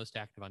probably most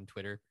active on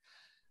Twitter.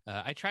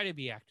 I try to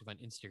be active on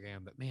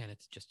Instagram, but man,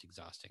 it's just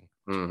exhausting.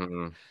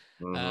 Mm-hmm.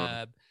 Mm-hmm.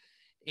 Uh,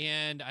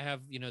 And I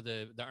have,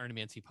 the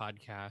Arnemancy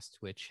podcast,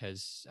 which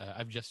has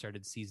I've just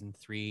started season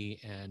 3,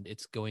 and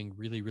it's going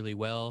really, really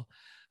well.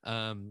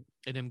 And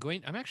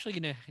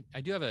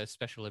I do have a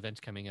special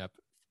event coming up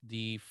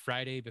the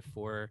Friday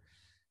before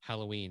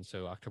Halloween,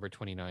 so October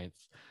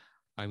 29th.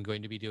 I'm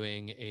going to be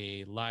doing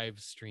a live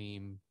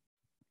stream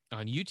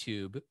on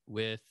YouTube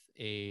with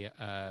a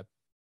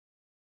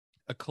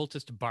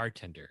occultist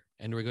bartender,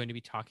 and we're going to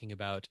be talking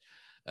about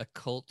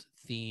occult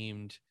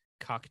themed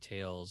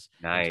cocktails.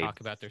 Nice. And talk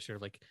about their sort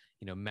of like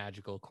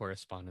magical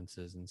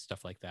correspondences and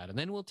stuff like that, and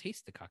then we'll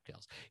taste the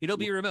cocktails. It'll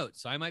be remote,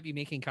 so I might be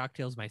making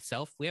cocktails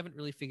myself. We haven't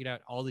really figured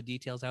out all the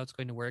details how it's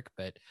going to work,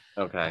 but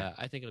okay.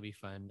 I think it'll be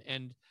fun.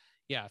 And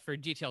yeah, for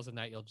details on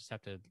that, you'll just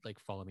have to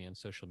follow me on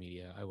social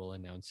media. I will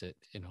announce it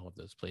in all of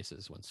those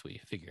places once we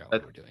figure out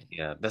what we're doing.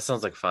 Yeah, that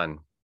sounds like fun.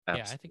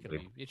 Absolutely. Yeah, I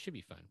think it should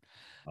be fun.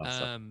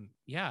 Awesome.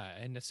 Yeah,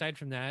 and aside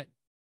from that,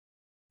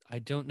 I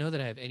don't know that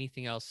I have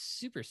anything else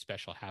super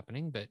special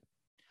happening, but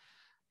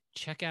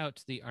check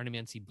out the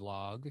Arnemancy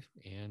blog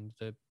and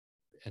the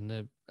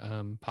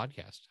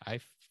podcast.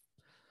 I've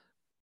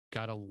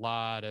got a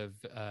lot of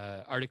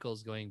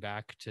articles going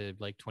back to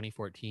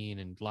 2014,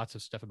 and lots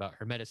of stuff about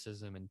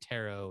Hermeticism and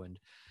tarot and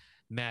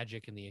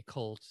magic and the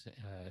occult.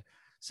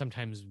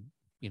 Sometimes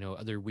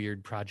other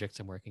weird projects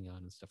I'm working on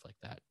and stuff like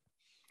that.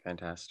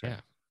 Fantastic. Yeah.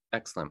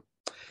 Excellent.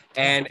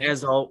 And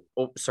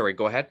sorry,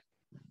 go ahead.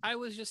 I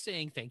was just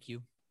saying thank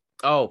you.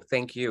 Oh,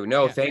 thank you.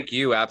 No, thank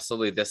you.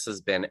 Absolutely. This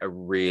has been a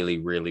really,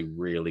 really,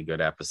 really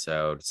good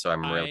episode. So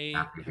I'm really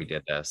happy we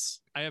did this.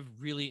 I have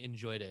really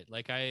enjoyed it.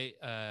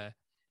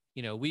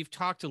 We've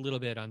talked a little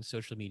bit on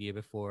social media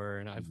before,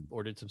 and I've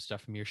ordered some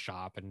stuff from your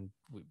shop, and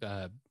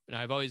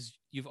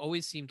you've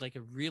always seemed like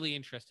a really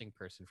interesting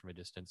person from a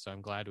distance. So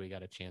I'm glad we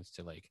got a chance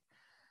to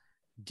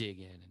dig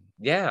in.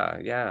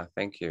 Yeah.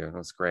 Thank you. It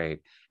was great.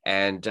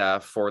 And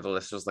for the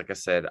listeners, like I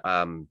said,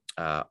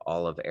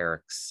 all of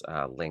Erik's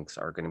links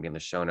are going to be in the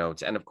show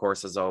notes. And of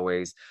course, as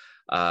always,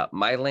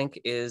 my link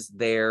is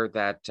there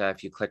that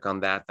if you click on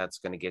that, that's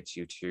going to get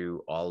you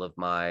to all of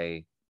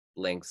my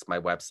links, my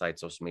website,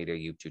 social media,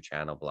 YouTube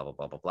channel, blah, blah,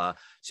 blah, blah, blah.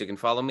 So you can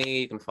follow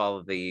me, you can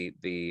follow the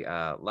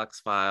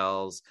Lux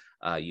Files,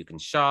 you can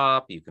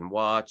shop, you can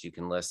watch, you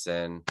can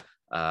listen.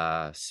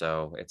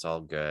 So it's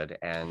all good.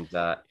 And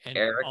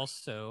Erik,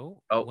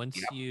 also,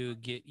 you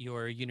get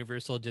your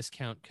universal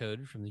discount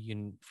code from the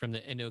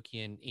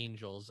Enochian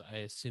Angels, I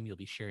assume you'll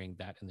be sharing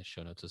that in the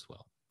show notes as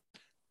well.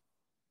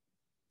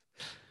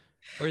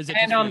 Or is it?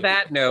 And on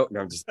that note,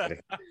 no, I'm just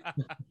kidding.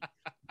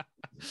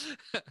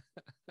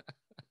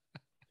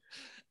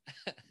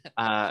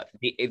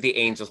 The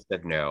Angels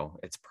said no,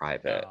 it's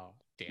private. Oh,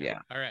 damn. Yeah.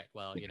 All right.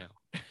 Well,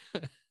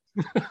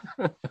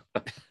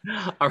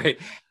 All right.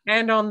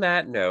 And on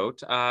that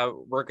note,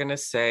 we're going to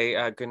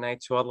say good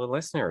night to all the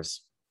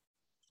listeners.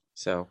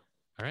 So,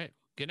 all right.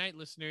 Good night,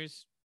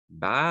 listeners.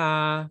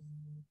 Bye.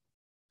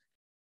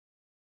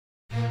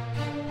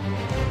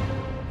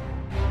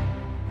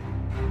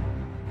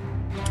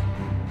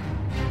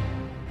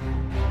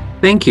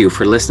 Thank you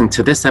for listening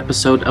to this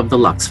episode of the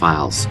Lux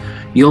Files.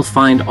 You'll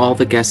find all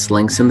the guest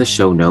links in the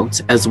show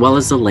notes, as well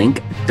as the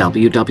link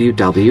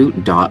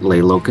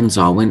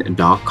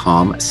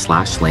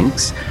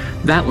www.leiloganzawin.com/links.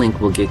 That link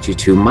will get you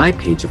to my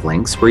page of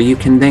links, where you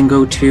can then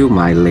go to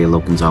my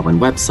Leilogan's Awin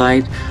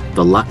website,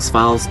 the Lux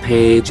Files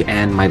page,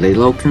 and my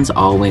Leilogan's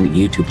Awin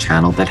YouTube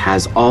channel that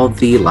has all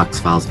the Lux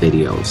Files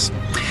videos.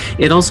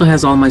 It also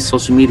has all my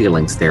social media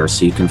links there,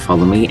 so you can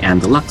follow me and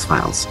the Lux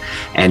Files.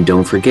 And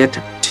don't forget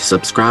to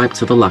subscribe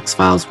to the Lux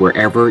Files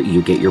wherever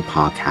you get your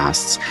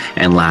podcasts.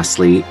 And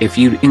lastly, if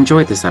you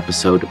enjoyed this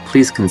episode,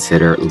 please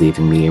consider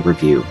leaving me a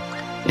review.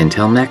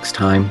 Until next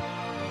time.